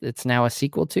that it's now a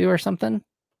sequel to or something?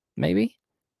 maybe.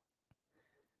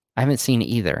 I haven't seen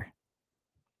either,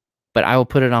 but I will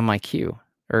put it on my queue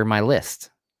or my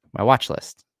list, my watch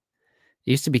list.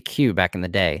 It used to be Q back in the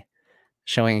day,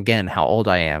 showing again how old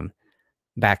I am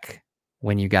back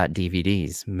when you got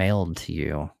DVDs mailed to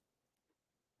you.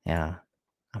 Yeah,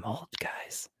 I'm old,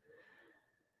 guys.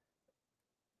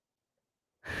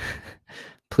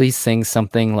 Please sing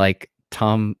something like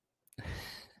Tom.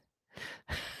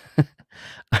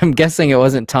 I'm guessing it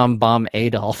wasn't Tom Bomb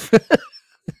Adolf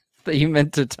that you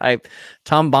meant to type.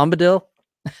 Tom Bombadil?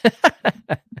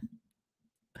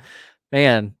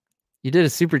 Man, you did a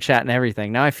super chat and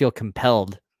everything. Now I feel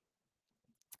compelled.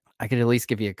 I could at least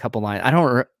give you a couple lines. I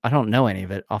don't know any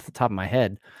of it off the top of my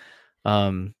head.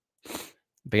 But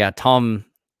yeah, Tom,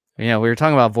 we were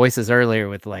talking about voices earlier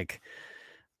with like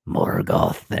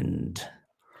Morgoth and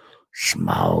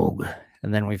Smaug.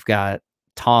 And then we've got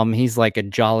Tom. He's like a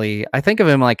jolly, I think of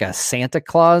him like a Santa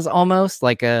Claus almost,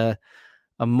 like a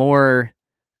more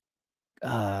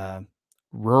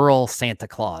rural Santa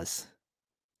Claus.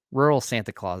 Rural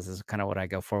Santa Claus is kind of what I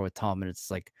go for with Tom. And it's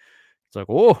like,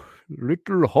 oh,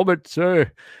 little hobbits.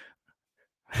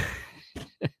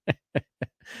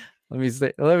 Let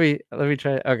me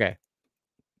try. Okay.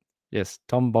 Yes,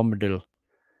 Tom Bombadil.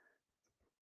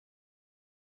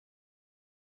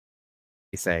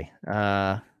 You say,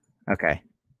 okay.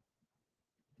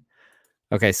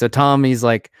 Okay, so Tom, he's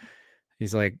like,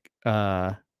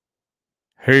 hey,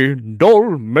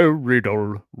 doll, merry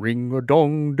doll, ring a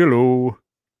dong dillo.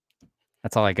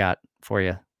 That's all I got for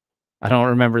you. I don't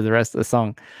remember the rest of the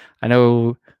song. I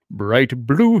know bright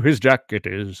blue his jacket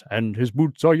is, and his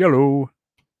boots are yellow.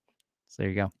 So there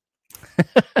you go.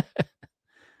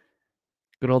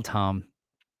 Good old Tom.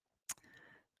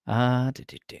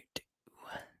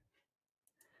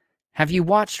 Have you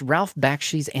watched Ralph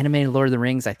Bakshi's animated Lord of the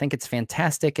Rings? I think it's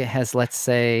fantastic. It has, let's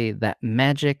say, that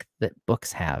magic that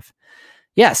books have.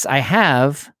 Yes, I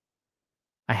have.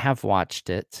 I have watched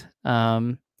it.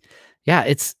 Yeah,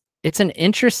 it's an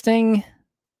interesting.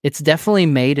 It's definitely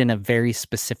made in a very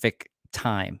specific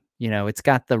time. It's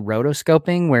got the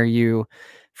rotoscoping where you,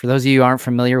 for those of you who aren't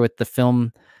familiar with the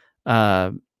film,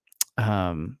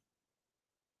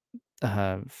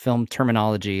 film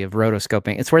terminology of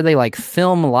rotoscoping, it's where they like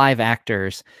film live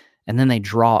actors and then they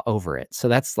draw over it. So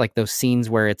that's like those scenes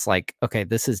where it's like, okay,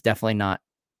 this is definitely not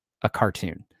a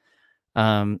cartoon.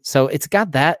 So it's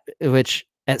got that, which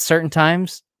at certain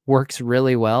times works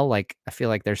really well. Like I feel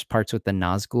like there's parts with the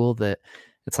Nazgul that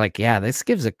it's like, yeah, this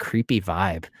gives a creepy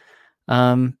vibe.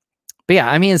 But yeah,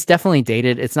 I mean, it's definitely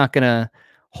dated. It's not gonna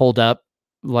hold up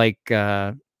like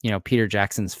Peter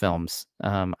Jackson's films.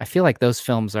 I feel like those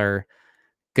films are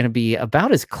gonna be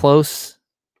about as close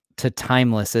to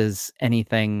timeless as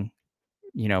anything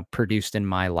produced in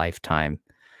my lifetime.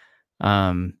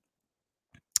 But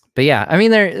yeah, I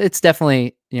mean, it's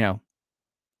definitely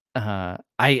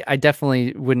I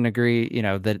definitely wouldn't agree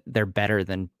that they're better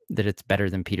than that. It's better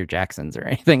than Peter Jackson's or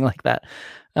anything like that.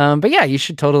 But yeah, you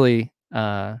should totally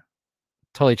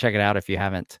check it out if you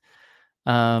haven't.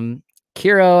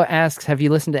 Kiro asks, have you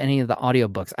listened to any of the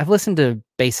audiobooks? I've listened to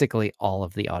basically all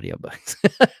of the audiobooks.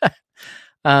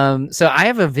 So I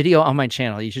have a video on my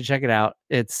channel. You should check it out.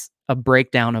 It's a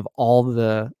breakdown of all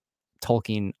the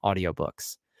Tolkien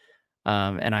audiobooks.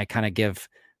 And I kind of give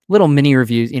little mini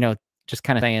reviews, just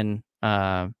kind of saying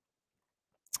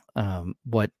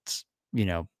what,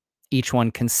 each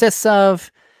one consists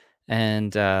of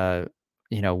and,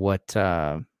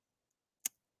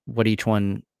 what each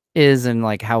one is and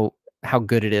like how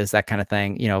good it is, that kind of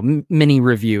thing, mini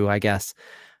review, I guess.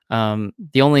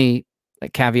 The only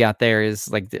caveat there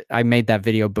is like I made that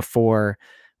video before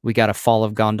we got a Fall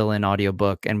of Gondolin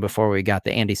audiobook and before we got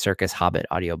the Andy Serkis Hobbit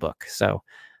audiobook. So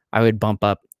I would bump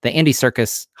up the Andy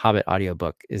Serkis Hobbit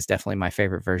audiobook is definitely my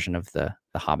favorite version of the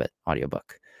Hobbit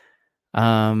audiobook.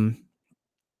 All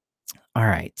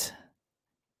right.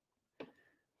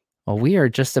 Well, we are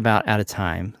just about out of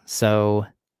time. So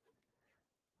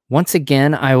once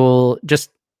again, I will just,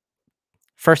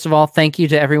 first of all, thank you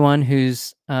to everyone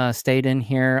who's stayed in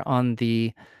here on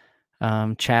the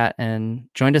chat and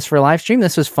joined us for a live stream.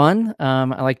 This was fun.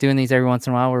 I like doing these every once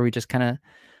in a while where we just kind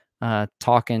of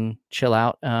talk and chill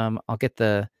out. I'll get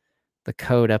the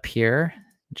code up here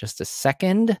in just a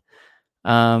second.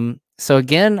 So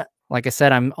again, like I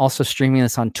said, I'm also streaming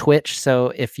this on Twitch.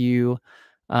 So if you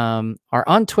are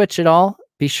on Twitch at all,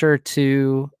 be sure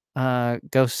to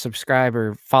go subscribe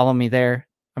or follow me there.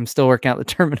 I'm still working out the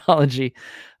terminology.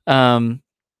 But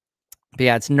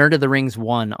yeah, it's Nerd of the Rings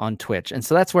 1 on Twitch. And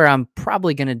so that's where I'm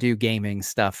probably going to do gaming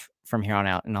stuff from here on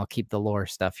out. And I'll keep the lore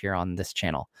stuff here on this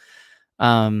channel.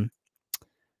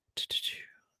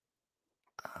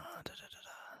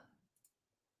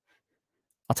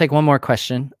 I'll take one more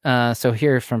question. So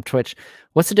here from Twitch,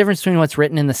 what's the difference between what's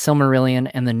written in the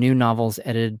Silmarillion and the new novels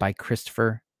edited by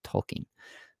Christopher Tolkien?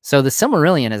 So the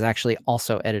Silmarillion is actually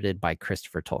also edited by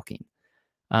Christopher Tolkien.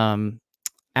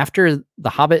 After The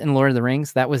Hobbit and Lord of the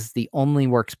Rings, that was the only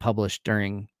works published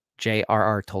during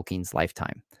J.R.R. Tolkien's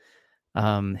lifetime.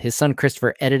 His son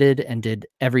Christopher edited and did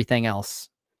everything else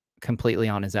completely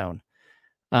on his own.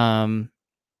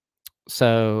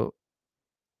 So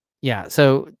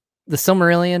the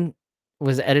Silmarillion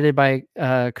was edited by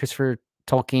Christopher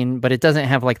Tolkien, but it doesn't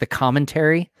have like the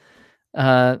commentary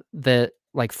that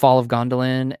like Fall of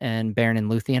Gondolin and Beren and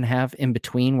Luthien have in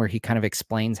between, where he kind of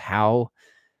explains how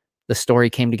the story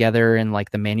came together and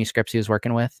like the manuscripts he was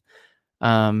working with.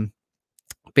 But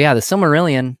yeah, the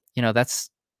Silmarillion, you know, that's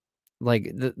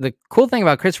like the cool thing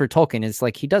about Christopher Tolkien is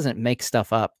like he doesn't make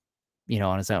stuff up, you know,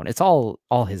 on his own. It's all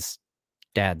his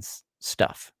dad's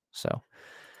stuff. So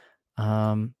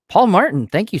Paul Martin,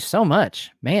 thank you so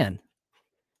much, man.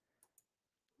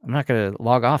 I'm not going to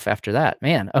log off after that,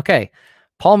 man. Okay.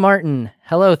 Paul Martin,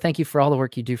 hello. Thank you for all the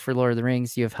work you do for Lord of the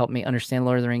Rings. You have helped me understand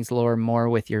Lord of the Rings lore more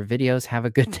with your videos. Have a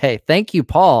good day. Thank you,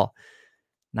 Paul.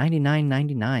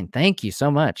 99.99. Thank you so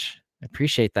much. I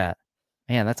appreciate that.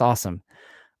 Man, that's awesome.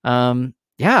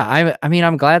 Yeah, I mean,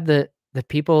 I'm glad that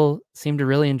people seem to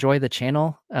really enjoy the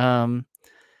channel. Yeah,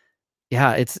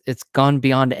 it's gone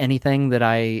beyond anything that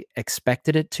I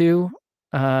expected it to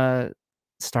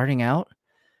starting out.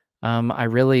 I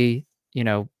really, you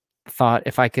know, thought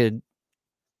if I could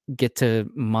get to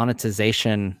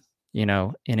monetization, you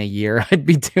know, in a year, I'd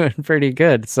be doing pretty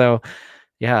good. So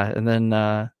yeah, and then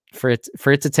for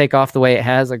it to take off the way it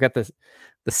has, I got the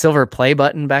silver play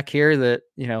button back here that,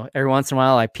 you know, every once in a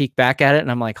while I peek back at it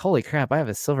and I'm like, holy crap, I have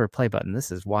a silver play button.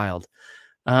 This is wild.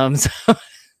 So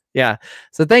yeah.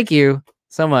 So thank you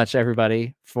so much,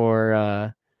 everybody,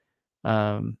 for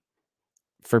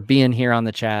being here on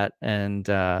the chat and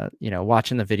you know,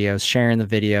 watching the videos, sharing the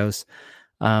videos.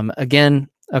 Again,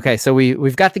 okay, so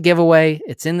we've got the giveaway.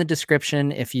 It's in the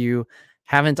description. If you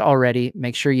haven't already,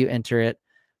 make sure you enter it.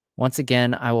 Once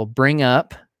again, I will bring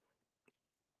up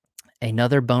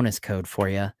another bonus code for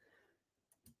you.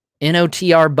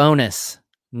 NOTR bonus,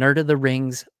 Nerd of the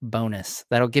Rings bonus.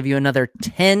 That'll give you another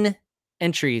 10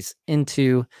 entries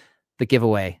into the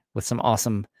giveaway with some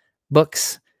awesome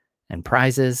books and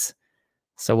prizes.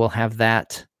 So we'll have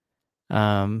that.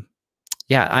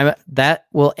 Yeah, that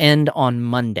will end on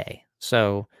Monday.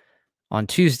 So on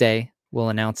Tuesday, we'll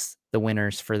announce the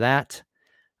winners for that.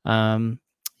 Yeah,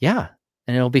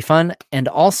 and it'll be fun. And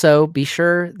also be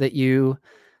sure that you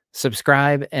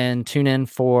subscribe and tune in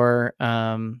for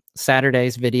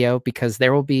Saturday's video, because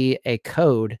there will be a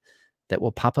code that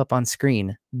will pop up on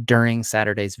screen during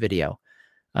Saturday's video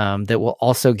that will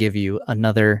also give you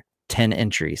another 10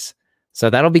 entries. So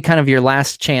that'll be kind of your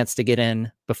last chance to get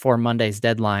in before Monday's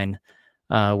deadline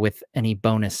with any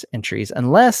bonus entries,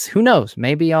 unless, who knows,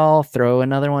 maybe I'll throw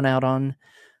another one out on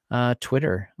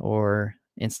Twitter or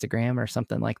Instagram or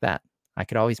something like that. I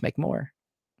could always make more,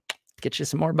 get you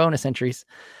some more bonus entries.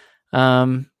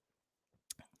 Can't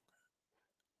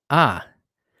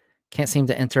seem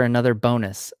to enter another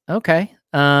bonus. Okay.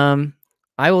 I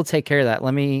will take care of that.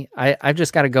 I've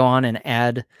just got to go on and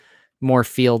add more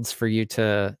fields for you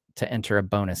to enter a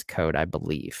bonus code, I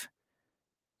believe.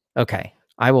 Okay.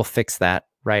 I will fix that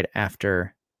right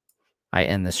after I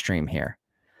end the stream here.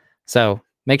 So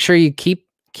make sure you keep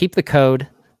the code.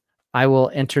 I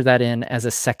will enter that in as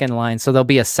a second line. So there'll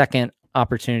be a second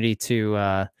opportunity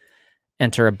to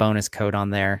enter a bonus code on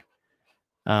there.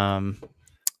 I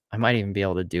might even be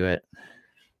able to do it.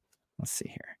 Let's see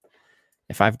here.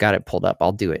 If I've got it pulled up,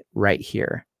 I'll do it right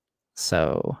here.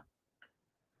 So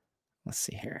let's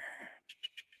see here.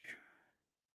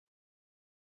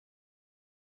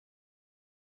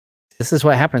 This is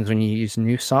what happens when you use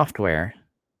new software.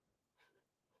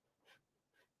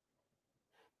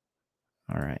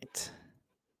 All right.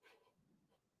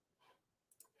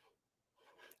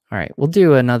 All right, we'll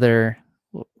do another.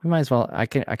 We might as well. I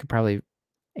could probably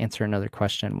answer another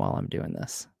question while I'm doing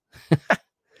this.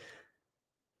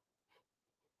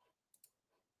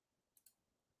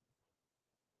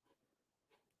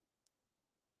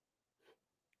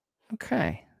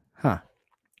 Okay. Huh.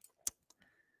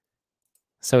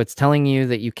 So it's telling you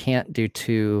that you can't do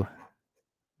 2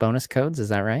 bonus codes. Is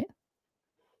that right?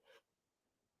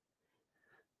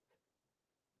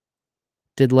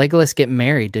 Did Legolas get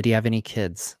married? Did he have any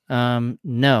kids? No,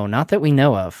 not that we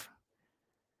know of.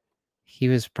 He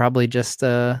was probably just,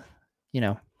 you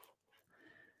know,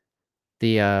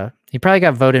 he probably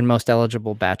got voted most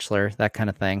eligible bachelor, that kind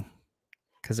of thing,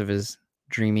 because of his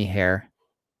dreamy hair.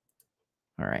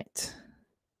 All right.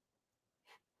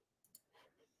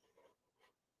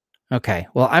 Okay.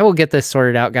 Well, I will get this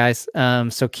sorted out, guys.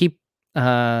 So keep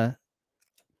a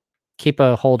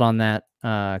hold on that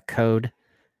code,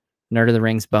 Nerd of the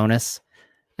Rings bonus,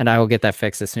 and I will get that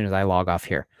fixed as soon as I log off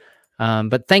here.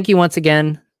 But thank you once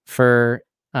again for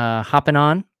hopping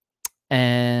on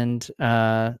and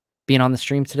being on the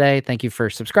stream today. Thank you for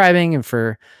subscribing and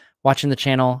for watching the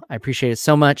channel. I appreciate it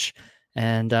so much.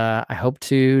 And I hope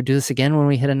to do this again when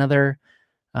we hit another,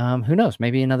 who knows,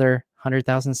 maybe another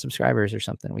 100,000 subscribers or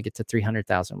something. We get to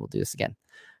 300,000. We'll do this again.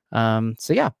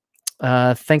 So yeah,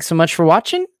 thanks so much for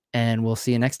watching, and we'll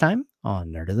see you next time on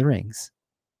Nerd of the Rings.